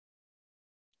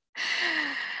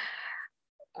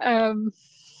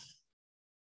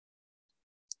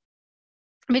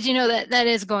 But you know that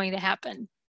is going to happen.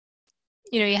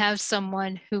 You know, you have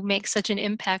someone who makes such an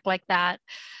impact like that,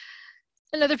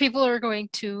 and other people are going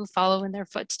to follow in their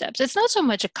footsteps. It's not so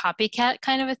much a copycat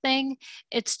kind of a thing.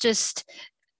 It's just,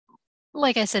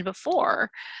 like I said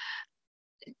before,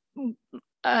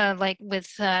 like with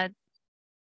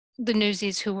the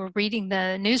Newsies who were reading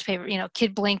the newspaper, you know,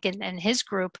 Kid Blink and his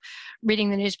group reading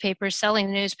the newspapers, selling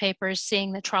the newspapers,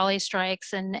 seeing the trolley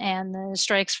strikes and the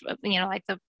strikes, you know, like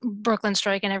the Brooklyn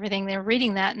strike and everything. They're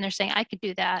reading that and they're saying, I could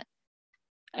do that.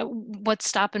 What's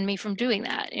stopping me from doing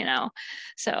that, you know?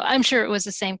 So I'm sure it was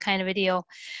the same kind of a deal.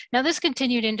 Now this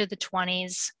continued into the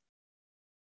 20s.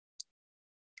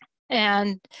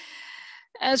 And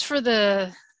as for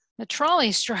the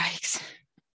trolley strikes,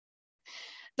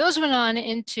 those went on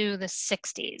into the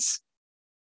 60s.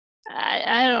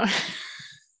 I don't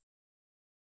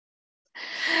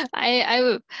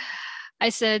I I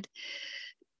said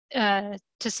to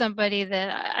somebody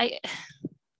that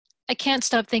I can't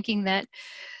stop thinking that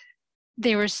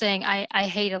they were saying I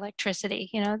hate electricity.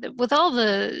 You know, with all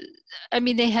the, I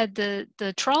mean, they had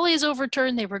the trolleys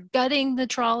overturned. They were gutting the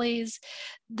trolleys,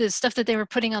 the stuff that they were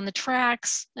putting on the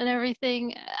tracks and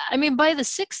everything. I mean, by the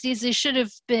 60s, they should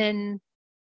have been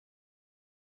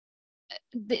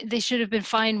they should have been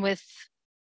fine with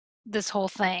this whole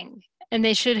thing, and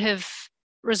they should have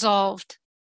resolved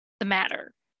the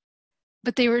matter.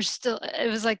 But they were still, it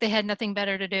was like they had nothing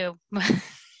better to do.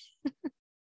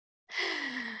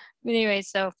 Anyway,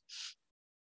 so,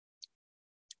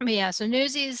 but yeah, so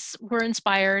Newsies were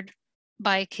inspired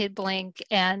by Kid Blink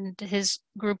and his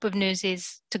group of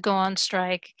Newsies to go on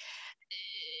strike.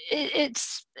 It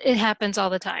happens all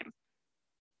the time.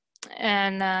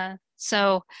 And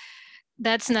so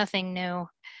that's nothing new.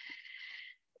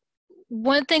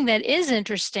 One thing that is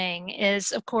interesting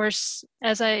is, of course,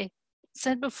 as I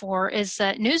said before, is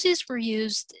that Newsies were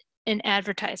used in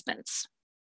advertisements,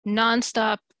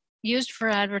 nonstop, used for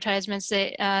advertisements.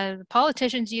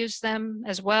 Politicians used them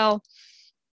as well.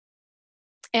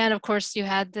 And of course, you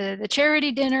had the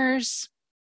charity dinners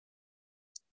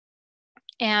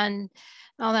and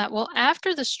all that. Well,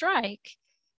 after the strike,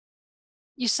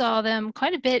 you saw them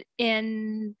quite a bit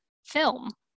in film.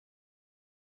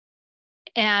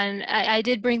 And I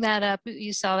did bring that up.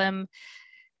 You saw them,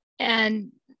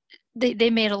 and they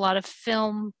made a lot of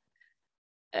film,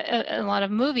 a lot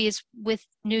of movies with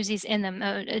Newsies in them,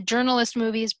 journalist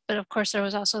movies, but of course there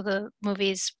was also the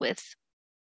movies with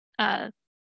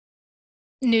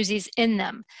Newsies in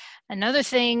them. Another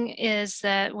thing is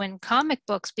that when comic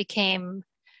books became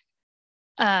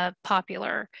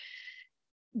popular,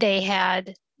 they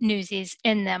had Newsies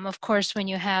in them. Of course, when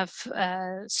you have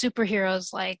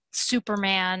superheroes like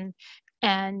Superman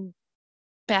and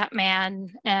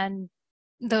Batman and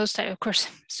those type, of course,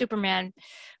 Superman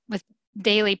with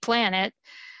Daily Planet,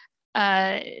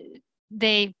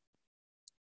 they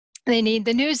need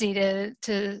the Newsie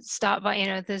to stop by, you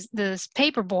know, this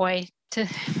paper boy to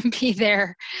be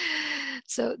there.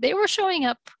 So they were showing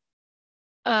up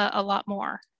a lot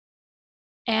more.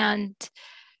 And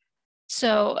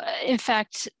so, in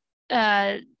fact,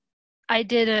 I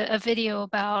did a video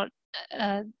about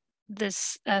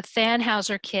this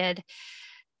Thanhouser kid,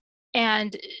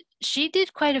 and she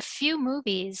did quite a few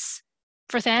movies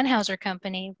for Thanhouser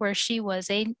Company where she was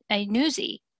a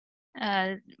newsie.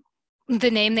 The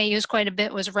name they used quite a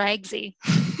bit was Ragsy.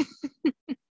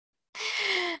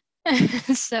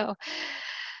 So,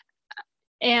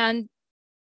 and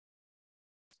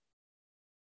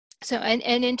so, and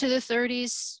into the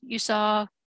 30s, you saw,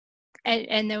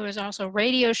 and there was also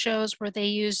radio shows where they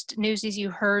used Newsies. You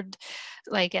heard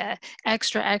like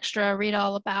extra extra, read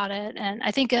all about it. And I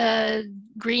think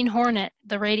Green Hornet,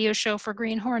 the radio show for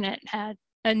Green Hornet, had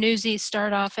a Newsie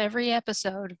start off every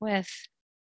episode with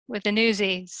a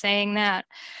Newsie saying that.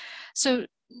 So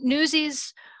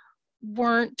Newsies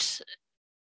weren't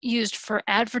used for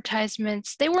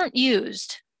advertisements. They weren't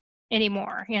used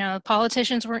anymore. You know,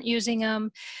 politicians weren't using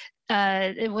them.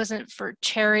 It wasn't for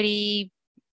charity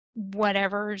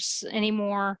whatevers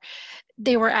anymore.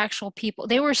 They were actual people.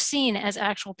 They were seen as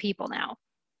actual people now.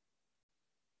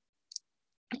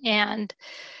 And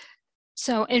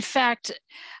so, in fact,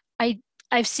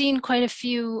 I've seen quite a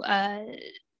few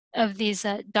of these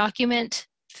document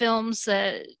films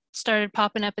that started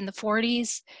popping up in the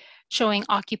 40s showing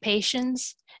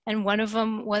occupations. And one of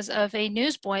them was of a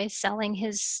newsboy selling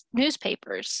his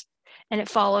newspapers, and it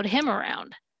followed him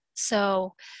around.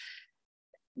 So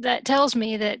that tells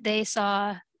me that they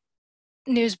saw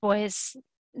newsboys,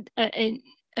 a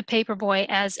paper boy,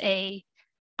 as a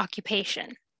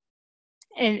occupation,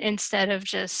 and instead of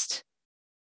just,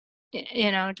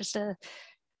 you know, just a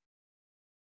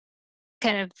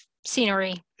kind of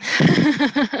scenery.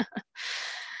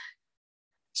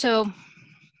 So,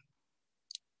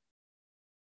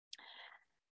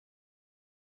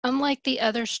 unlike the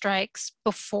other strikes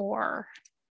before,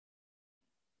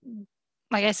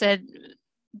 like I said,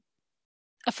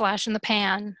 a flash in the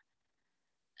pan,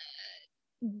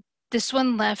 this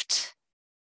one left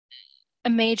a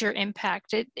major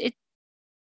impact. It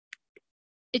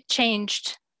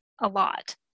changed a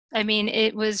lot. I mean,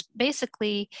 it was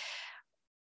basically,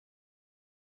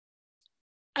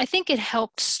 I think it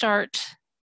helped start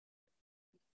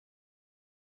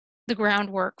the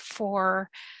groundwork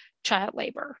for child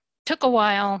labor. Took a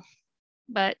while,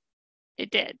 but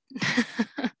it did.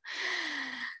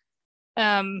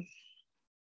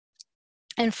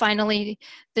 And finally,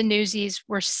 the Newsies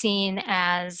were seen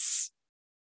as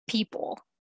people.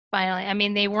 Finally, I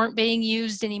mean, they weren't being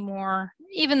used anymore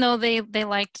even though they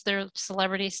liked their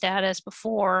celebrity status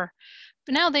before,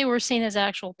 but now they were seen as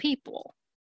actual people.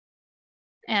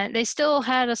 And they still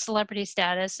had a celebrity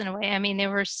status in a way. I mean, they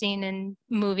were seen in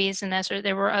movies and that sort of,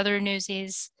 there were other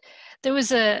Newsies. There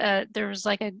was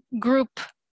like a group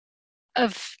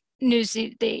of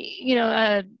Newsie,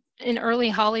 in early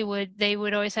Hollywood, they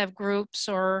would always have groups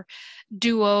or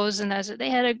duos, and they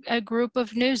had a group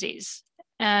of Newsies.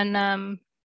 And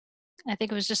I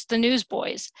think it was just the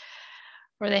Newsboys,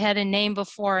 or they had a name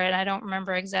before it. I don't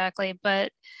remember exactly,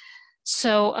 but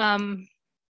so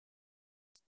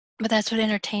but that's what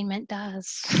entertainment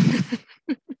does.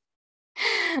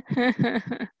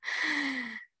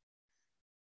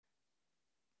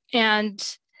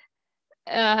 And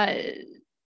uh,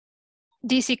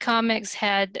 DC Comics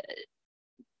had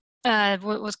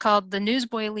what was called the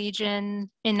Newsboy Legion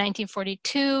in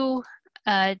 1942.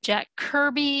 Jack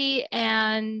Kirby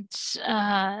and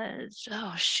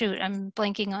oh shoot, I'm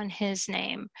blanking on his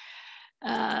name.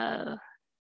 Oh,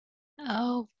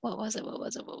 what was it? What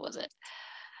was it? What was it?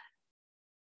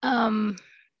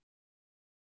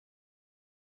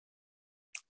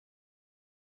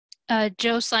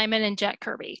 Joe Simon and Jack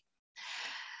Kirby.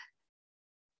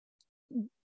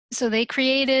 So they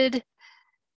created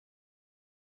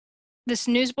this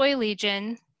Newsboy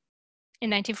Legion in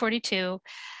 1942.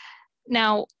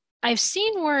 Now, I've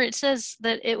seen where it says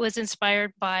that it was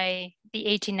inspired by the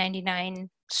 1899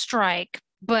 strike,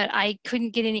 but I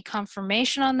couldn't get any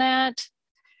confirmation on that.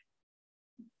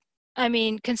 I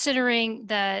mean, considering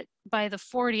that by the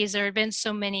 40s there had been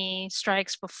so many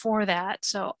strikes before that,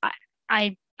 so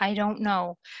I don't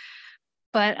know.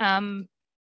 But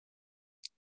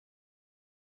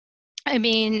I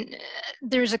mean,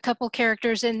 there's a couple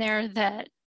characters in there that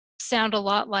sound a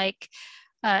lot like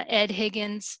Ed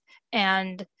Higgins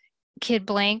and Kid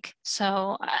Blank,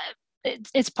 so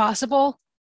it's possible,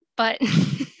 but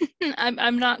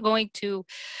I'm not going to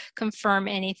confirm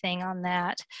anything on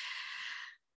that.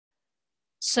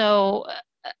 So,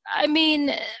 I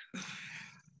mean,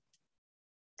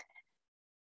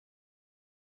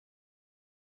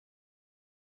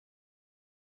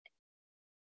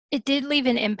 it did leave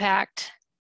an impact.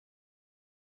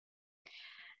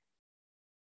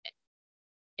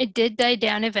 It did die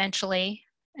down eventually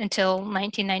until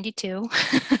 1992.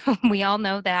 We all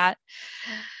know that.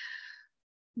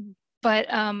 But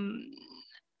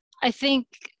I think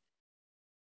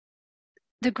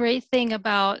the great thing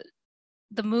about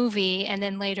the movie and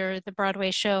then later the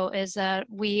Broadway show is that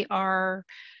we are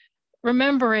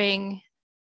remembering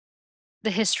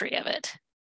the history of it.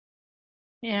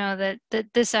 You know, that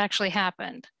this actually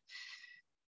happened.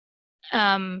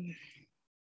 And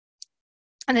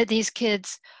that these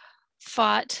kids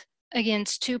fought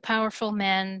against two powerful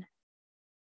men,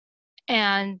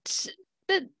 and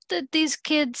that these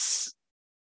kids,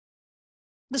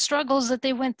 the struggles that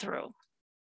they went through.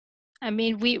 I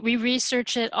mean, we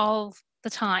research it all the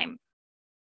time.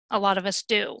 A lot of us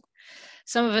do.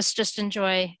 Some of us just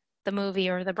enjoy the movie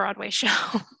or the Broadway show.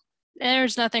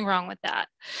 There's nothing wrong with that.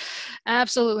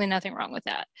 Absolutely nothing wrong with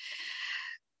that.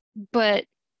 But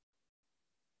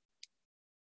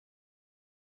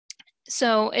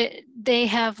so they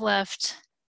have left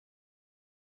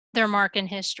their mark in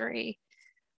history,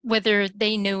 whether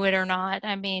they knew it or not.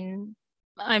 I mean,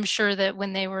 I'm sure that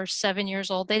when they were 7 years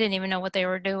old, they didn't even know what they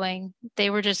were doing. They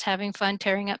were just having fun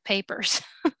tearing up papers.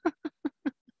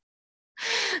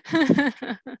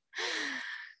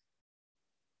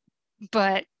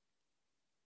 But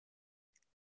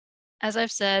as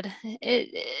I've said,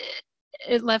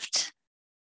 it left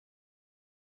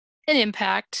an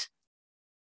impact.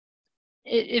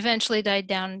 It eventually died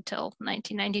down until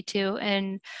 1992,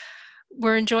 and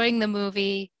we're enjoying the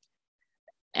movie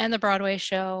and the Broadway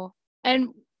show, and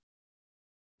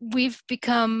we've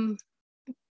become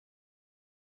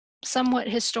somewhat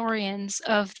historians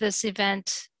of this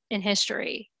event in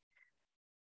history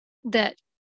that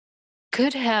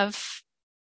could have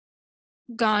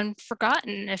gone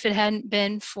forgotten if it hadn't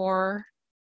been for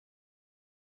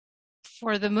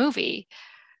the movie.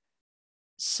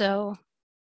 So,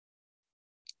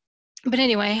 but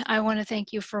anyway, I want to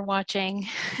thank you for watching.